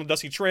guys go on the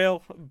dusty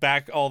trail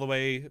back all the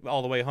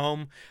way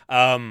home.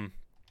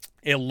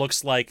 It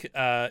looks like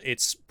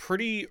it's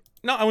pretty.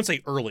 No, I wouldn't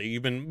say early.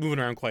 You've been moving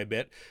around quite a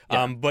bit,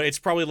 but it's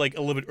probably like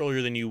a little bit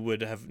earlier than you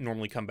would have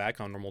normally come back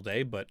on a normal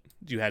day. But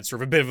you had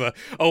sort of a bit of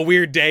a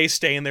weird day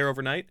staying there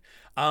overnight.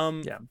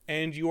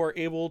 And you are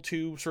able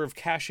to sort of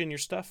cash in your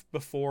stuff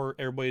before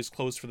everybody's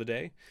closed for the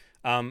day.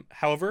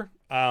 However,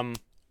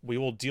 we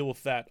will deal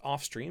with that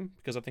off stream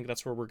because I think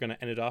that's where we're going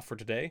to end it off for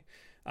today.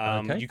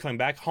 Okay. You coming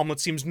back, Hamlet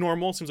seems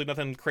normal, seems like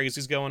nothing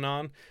crazy's going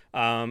on,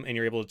 and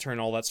you're able to turn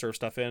all that sort of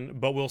stuff in,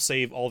 but we'll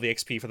save all the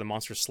XP for the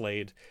monster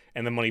slayed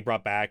and the money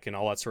brought back and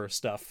all that sort of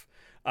stuff.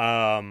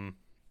 And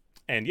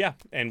yeah,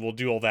 and we'll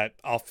do all that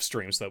off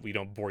stream so that we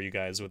don't bore you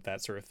guys with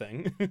that sort of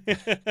thing.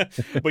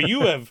 But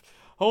you have...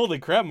 Holy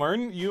crap,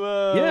 Martin!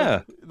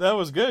 Yeah, that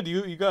was good.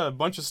 You got a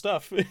bunch of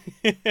stuff.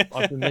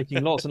 I've been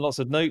making lots and lots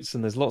of notes,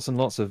 and there's lots and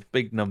lots of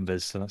big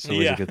numbers, so that's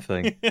always a good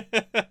thing.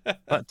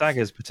 That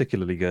dagger's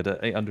particularly good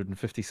at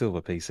 850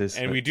 silver pieces.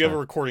 And we do have a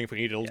recording if we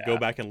need to go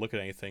back and look at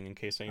anything in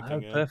case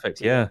anything.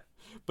 Perfect. Yeah.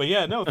 But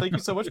yeah, no, thank you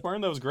so much,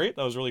 Martin. That was great.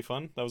 That was really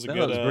fun. That was that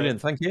was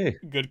brilliant. Thank you.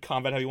 Good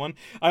combat heavy one.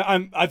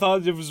 I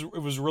thought it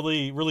was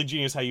really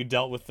genius how you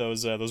dealt with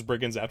those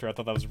brigands after. I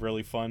thought that was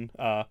really fun.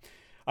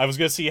 I was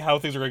gonna see how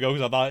things were gonna go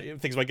because I thought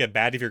things might get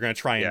bad if you're gonna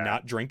try and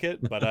not drink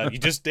it, but you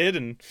just did,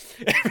 and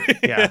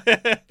yeah.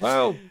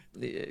 Well,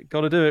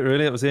 got to do it.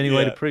 Really, it was the only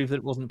way to prove that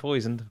it wasn't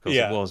poisoned. Of course,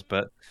 it was,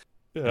 but.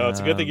 It's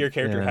a good thing your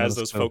character has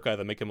those cool. foci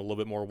that make him a little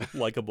bit more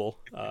likable.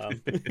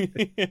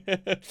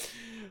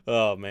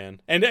 Oh man!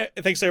 And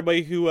thanks to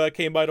everybody who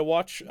came by to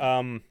watch.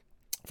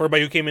 For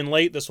everybody who came in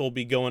late, this will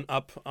be going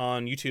up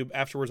on YouTube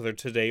afterwards, either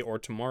today or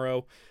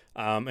tomorrow.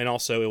 And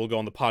also, it will go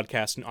on the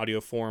podcast in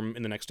audio form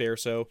in the next day or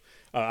so.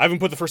 I haven't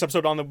put the first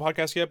episode on the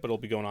podcast yet, but it'll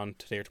be going on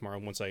today or tomorrow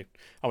once I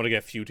want to get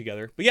a few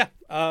together. But yeah,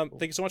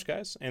 thank you so much,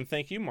 guys. And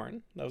thank you,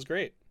 Martin. That was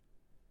great.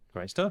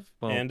 Great stuff.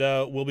 Well, and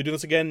we'll be doing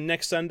this again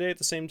next Sunday at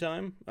the same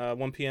time,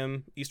 1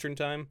 p.m. Eastern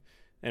time.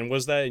 And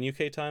was that in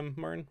UK time,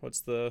 Martin?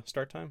 What's the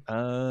start time?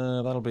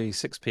 That'll be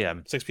 6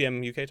 p.m. 6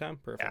 p.m. UK time?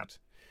 Perfect.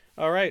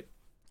 Yeah. All right.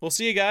 We'll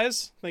see you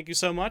guys. Thank you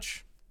so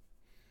much.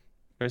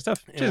 Great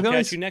stuff. And Cheers, we'll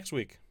guys. catch you next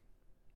week.